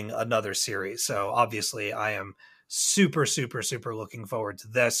doing another series. So obviously I am super, super, super looking forward to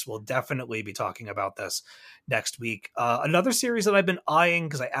this. We'll definitely be talking about this next week. Another series that I've been eyeing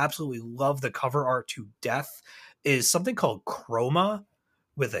because I absolutely love the cover art to death is something called Chroma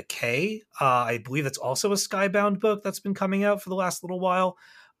with a K. I believe it's also a Skybound book that's been coming out for the last little while.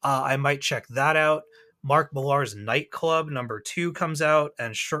 I might check that out. Mark Millar's Nightclub #2 comes out,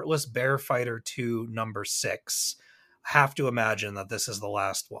 and Shirtless Bear Fighter 2 #6. I have to imagine that this is the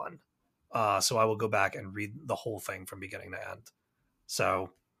last one. So I will go back and read the whole thing from beginning to end. So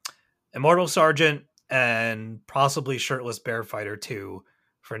Immortal Sergeant and possibly Shirtless Bear Fighter 2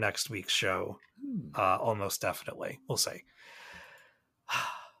 for next week's show. Almost definitely. We'll see.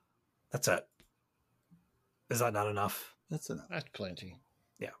 That's it. Is that not enough? That's enough. That's plenty.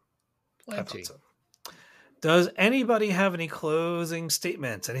 Yeah. Plenty. So. Does anybody have any closing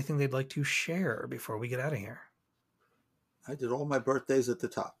statements? Anything they'd like to share before we get out of here? I did all my birthdays at the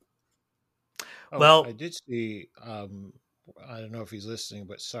top. Oh, well, I did see, I don't know if he's listening,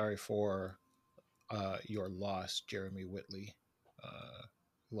 but sorry for your loss, Jeremy Whitley.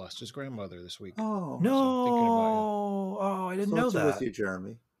 Lost his grandmother this week. Oh, no. So thinking about Oh, I didn't know that. With you,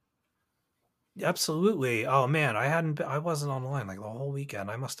 Jeremy. Absolutely. Oh man, I wasn't online like the whole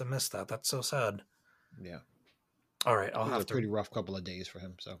weekend. I must have missed that. That's so sad. Yeah. All right, I'll It was have a pretty rough couple of days for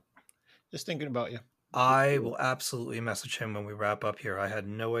him. So just thinking about you. I will absolutely message him when we wrap up here. I had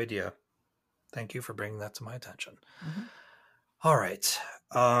no idea. Thank you for bringing that to my attention. Mm-hmm. All right.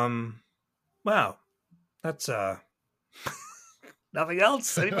 Wow. That's nothing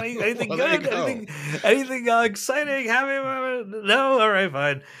else? Anybody? Anything Well, good? Anything exciting? Happy? No? All right,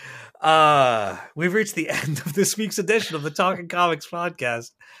 fine. We've reached the end of this week's edition of the Talking Comics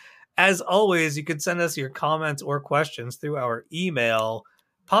podcast. As always, you can send us your comments or questions through our email,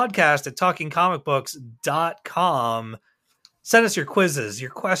 podcast@talkingcomicbooks.com. Send us your quizzes,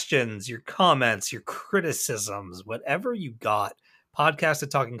 your questions, your comments, your criticisms, whatever you got.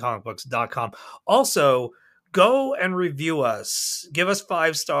 Podcast@talkingcomicbooks.com. Also, go and review us. Give us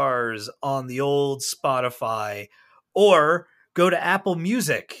 5 stars on the old Spotify, or go to Apple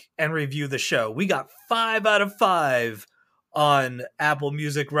Music and review the show. We got 5 out of 5 on Apple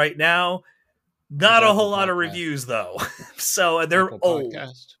Music right now. Not a whole lot of reviews though. So they're Apple old.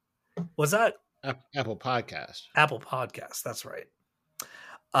 Podcast. Was that Apple Podcast? Apple Podcast? That's right.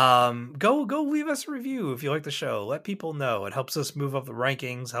 Go leave us a review if you like the show. Let people know. It helps us move up the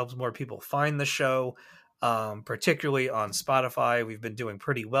rankings, helps more people find the show. Particularly on Spotify, we've been doing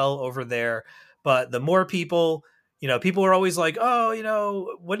pretty well over there. But the more people, people are always like,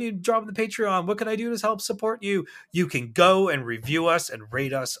 oh, when do you drop the Patreon? What can I do to help support you? You can go and review us and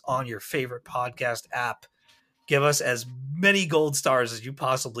rate us on your favorite podcast app. Give us as many gold stars as you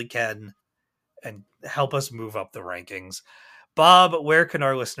possibly can and help us move up the rankings. Bob, where can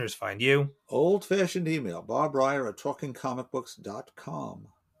our listeners find you? Old-fashioned email, bobryer@talkingcomicbooks.com.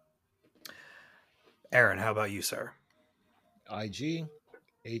 Aaron, how about you, sir? IG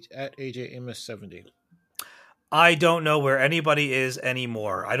at AJ Amos 70. I don't know where anybody is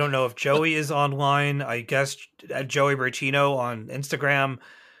anymore. I don't know if Joey is online. I guess at Joey Bertino on Instagram.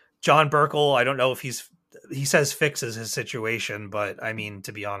 John Burkle, I don't know if he says fixes his situation, but I mean,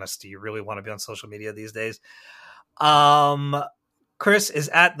 to be honest, do you really want to be on social media these days? Chris is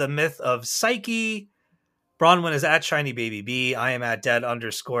at The Myth of Psyche. Bronwyn is at Shiny Baby B. I am at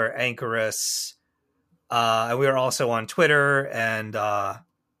Dead_Anchorus. And we are also on Twitter and I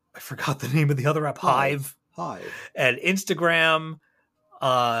forgot the name of the other app, Hive. And Instagram.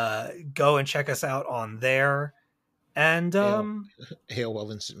 Go and check us out on there. And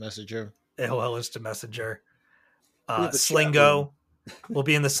AOL Instant Messenger. AOL Instant Messenger. Slingo. We'll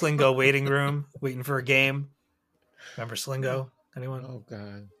be in the Slingo waiting room waiting for a game. Remember Slingo? Anyone? Oh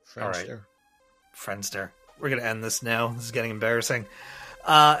God. Friendster. All right. Friendster. We're going to end this now. This is getting embarrassing.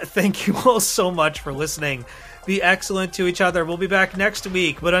 Thank you all so much for listening. Be excellent to each other. We'll be back next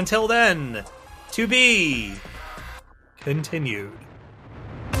week. But until then, to be continued.